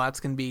these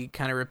plots can be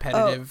kind of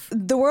repetitive.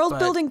 The world but-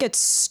 building gets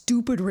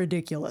stupid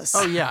ridiculous.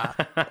 Oh yeah.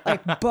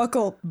 Like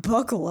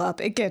buckle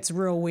up. It gets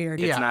real weird.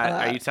 Yeah. It's not,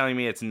 are you telling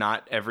me it's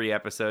not every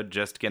episode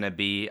just going to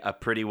be a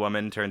pretty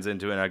woman turns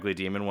into an ugly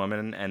demon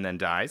woman and then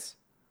dies?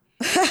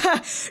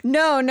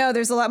 No,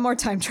 there's a lot more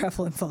time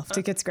travel involved.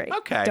 It gets great.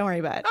 Okay. Don't worry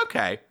about it.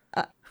 Okay.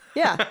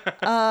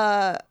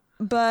 Yeah.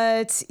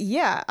 But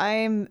yeah,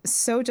 I'm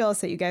so jealous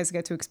that you guys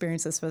get to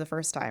experience this for the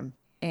first time.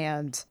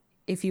 And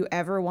if you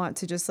ever want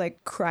to just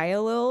like cry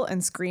a little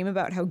and scream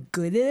about how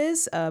good it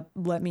is,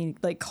 let me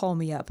like call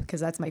me up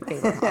because that's my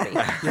favorite hobby.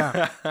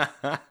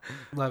 Yeah.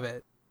 Love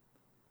it.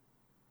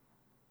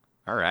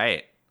 All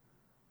right.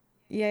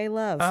 Yay,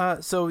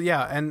 love. So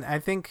yeah, and I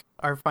think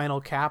our final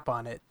cap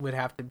on it would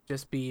have to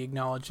just be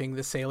acknowledging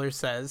the sailor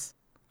says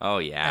Oh,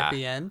 yeah. at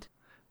the end.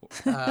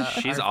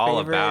 She's our all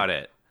favorite- about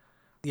it.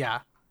 Yeah.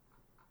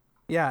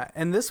 Yeah,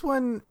 and this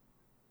one,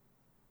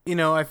 you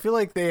know, I feel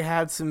like they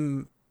had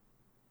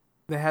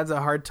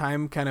a hard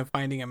time kind of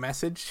finding a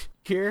message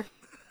here.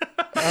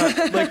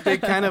 Like they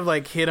kind of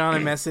like hit on a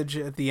message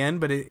at the end,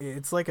 but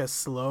it's like a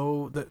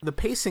slow. The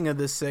pacing of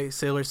this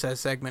Sailor Says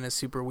segment is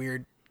super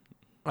weird.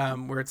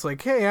 Where it's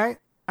like, hey,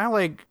 I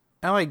like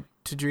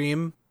to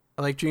dream.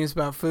 I like dreams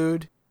about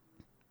food.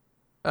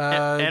 And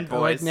I like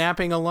boys.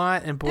 napping a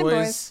lot and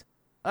boys.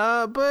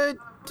 But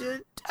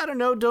I don't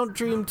know. Don't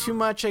dream too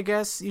much. I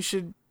guess you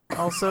should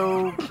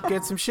also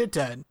get some shit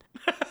done.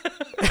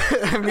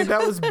 I mean,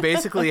 that was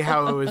basically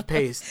how it was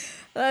paced.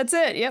 That's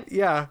it. Yep.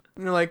 Yeah,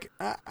 and you're like,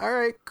 all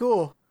right,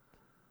 cool.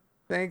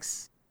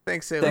 Thanks,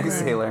 Sailor. Thanks,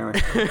 Sailor.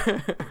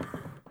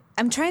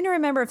 I'm trying to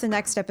remember if the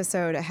next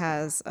episode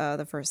has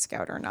the first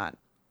scout or not.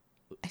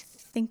 I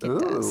think it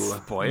does.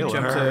 Jump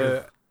Spoiler.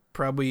 to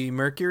probably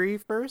Mercury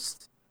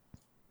first.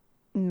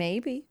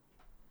 Maybe.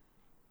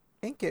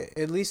 I think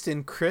at least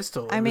in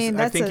Crystal. I mean,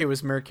 I think it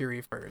was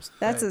Mercury first.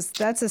 That's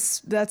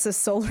a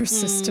solar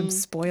system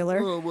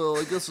spoiler. Well,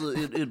 I guess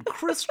in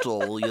Crystal,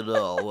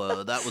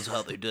 that was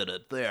how they did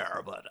it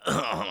there. But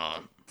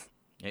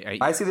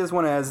I see this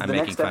one as I'm the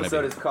making next fun of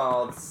episode you. is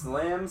called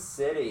Slim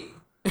City.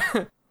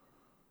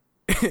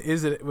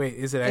 Is it? Wait,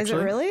 is it actually? Is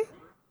it really?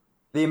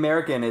 The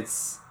American,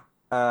 it's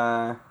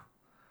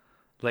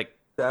Like,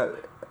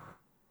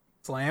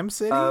 Slam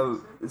City?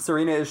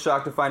 Serena is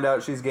shocked to find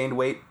out she's gained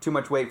too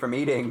much weight from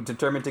eating.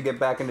 Determined to get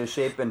back into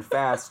shape and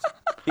fast,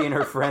 she and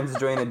her friends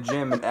join a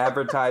gym and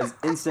advertise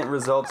instant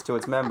results to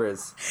its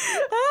members.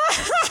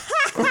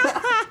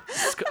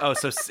 oh,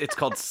 so it's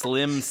called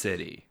Slim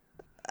City.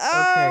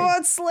 Oh,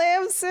 it's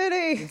Slam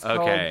City.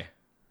 Okay.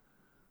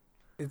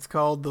 It's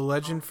called The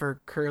Legend for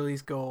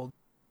Curly's Gold.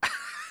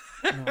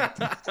 All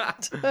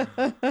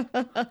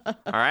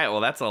right,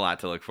 well, that's a lot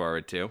to look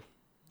forward to.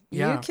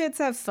 Yeah. You kids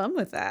have fun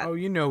with that. Oh,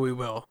 you know we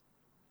will.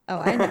 Oh,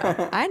 I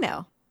know. I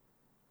know.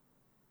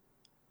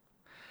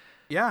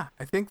 Yeah,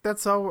 I think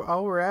that's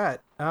all we're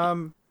at.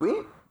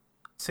 Sweet.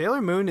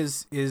 Sailor Moon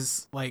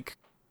is like,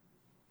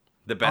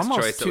 The best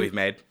Almost choice that too- we've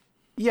made.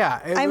 yeah.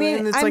 I mean,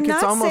 and it's I'm like it's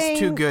not almost too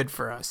saying- good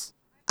for us.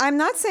 I'm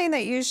not saying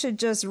that you should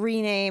just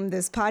rename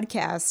this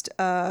podcast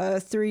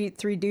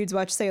Three Dudes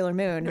Watch Sailor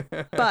Moon,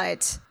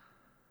 but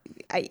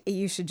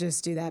you should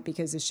just do that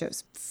because this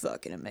show's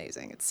fucking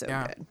amazing. It's so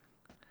Yeah. good.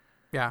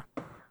 Yeah.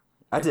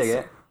 I dig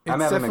it. I'm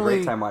it's having a great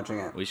definitely- time watching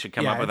it. We should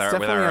come Yeah, up with it's our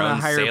definitely on a own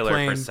higher sailor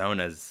plane.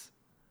 personas.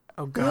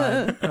 Oh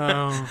God.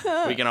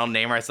 Oh. We can all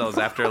name ourselves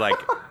after like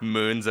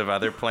moons of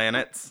other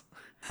planets.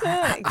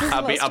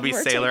 I'll I'll be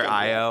Sailor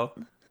Io.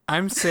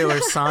 I'm Sailor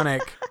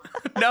Sonic.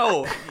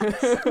 No,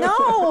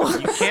 No,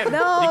 you can't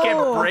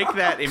break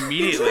that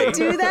immediately.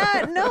 do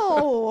that.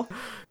 No,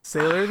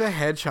 Sailor the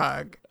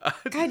Hedgehog.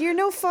 God, you're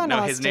no fun.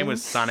 No, his name Austin.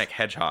 was Sonic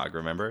Hedgehog.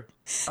 Remember?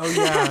 Oh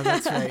yeah,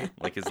 that's right.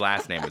 Like his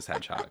last name was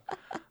Hedgehog.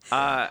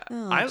 I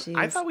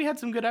jeez. thought we had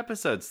some good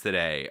episodes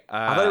today.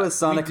 I thought it was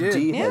Sonic did.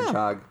 D Yeah.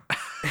 Hedgehog.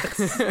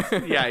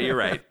 Yeah, you're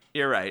right.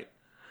 You're right.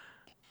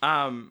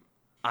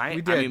 I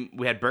We did. mean,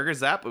 we had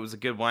Burgers Up. It was a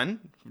good one.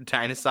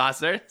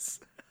 Dinosaurs.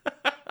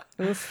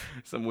 Oof.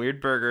 Some weird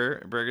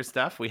burger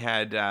stuff. We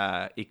had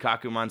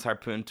Ikakumon's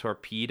Harpoon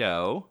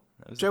Torpedo.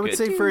 That was I would good.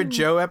 say for a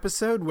Joe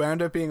episode,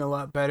 wound up being a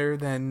lot better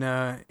than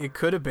it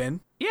could have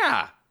been.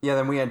 Yeah. Yeah,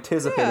 then we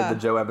anticipated Yeah. the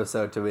Joe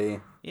episode to be.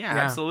 Yeah,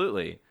 Yeah.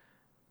 absolutely.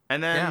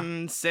 And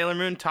then Sailor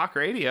Moon Talk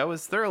Radio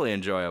was thoroughly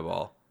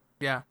enjoyable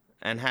Yeah.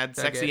 and had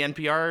Dug sexy it.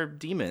 NPR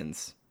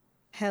demons.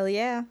 Hell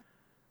yeah.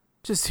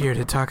 Just here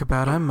to talk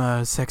about I'm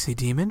a sexy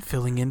demon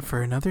filling in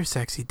for another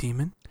sexy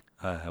demon.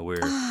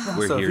 We're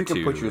So here if you can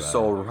to put your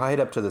soul right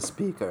up to the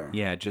speaker.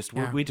 Yeah,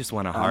 Yeah. we just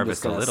want to I'm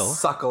harvest just a gonna little.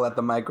 suckle at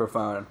the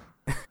microphone.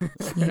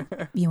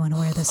 You want to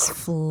wear this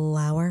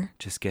flower?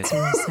 Just get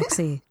Real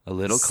sexy. a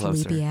little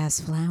closer. Sleepy ass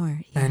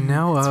flower. Yeah, And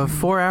now that's right.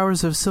 4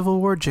 hours of Civil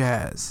War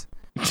jazz.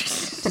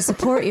 To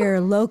support your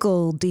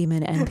local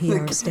demon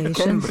NPR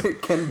station,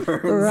 Ken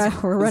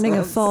Burns. we're running a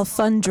presents- fall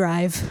fund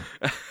drive.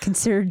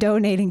 Consider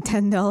donating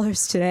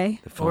 $10 today.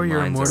 The phone Or your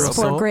lines are immortal open.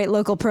 soul. Support great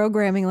local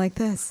programming like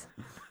this.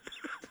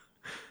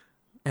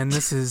 And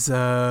this is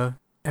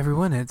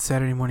everyone at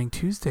Saturday Morning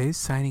Tuesdays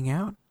signing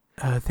out.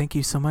 Thank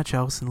you so much,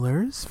 Alison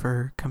Lurs,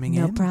 for coming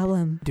No in.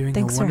 problem. Doing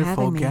Thanks a for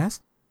wonderful having me.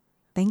 guest.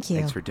 Thank you.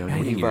 Thanks for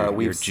donating We've, your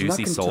we've snuck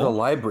juicy into the soul.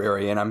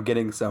 library, and I'm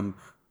getting some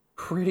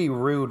pretty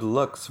rude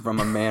looks from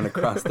a man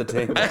across the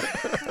table.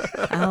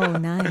 Oh,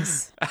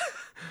 nice.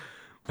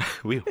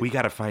 We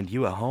got to find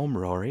you a home,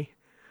 Rory.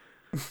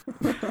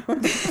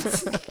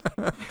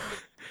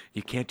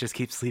 You can't just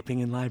keep sleeping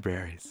in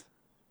libraries.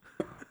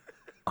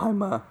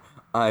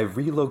 I've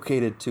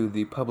relocated to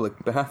the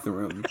public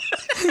bathroom.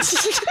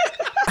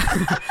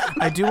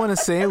 I do want to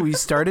say we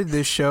started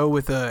this show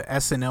with a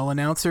SNL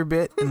announcer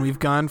bit, and we've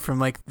gone from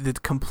like the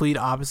complete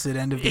opposite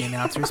end of the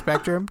announcer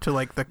spectrum to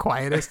like the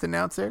quietest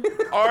announcer.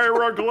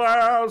 Ira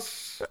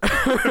Glass.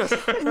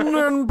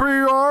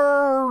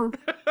 NPR,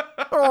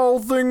 all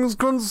things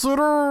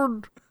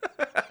considered,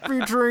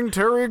 featuring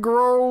Terry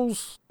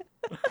Gross.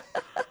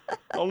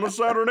 On the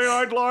Saturday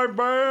Night Live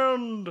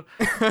band.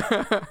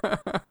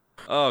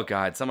 Oh,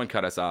 God. Someone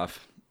cut us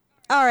off.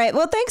 All right.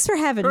 Well, thanks for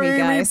having me, Amy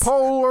guys.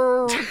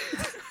 Poehler,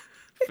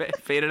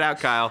 Fade it out,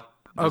 Kyle.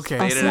 Just Okay.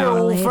 Fade it I'll out. see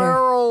you Will later.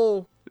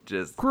 Farrell,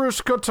 Just,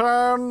 Chris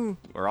Kattan.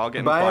 we're all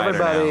getting Bye,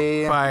 quieter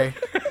everybody. Bye.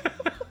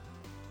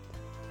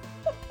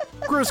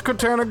 Chris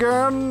Kattan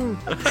again.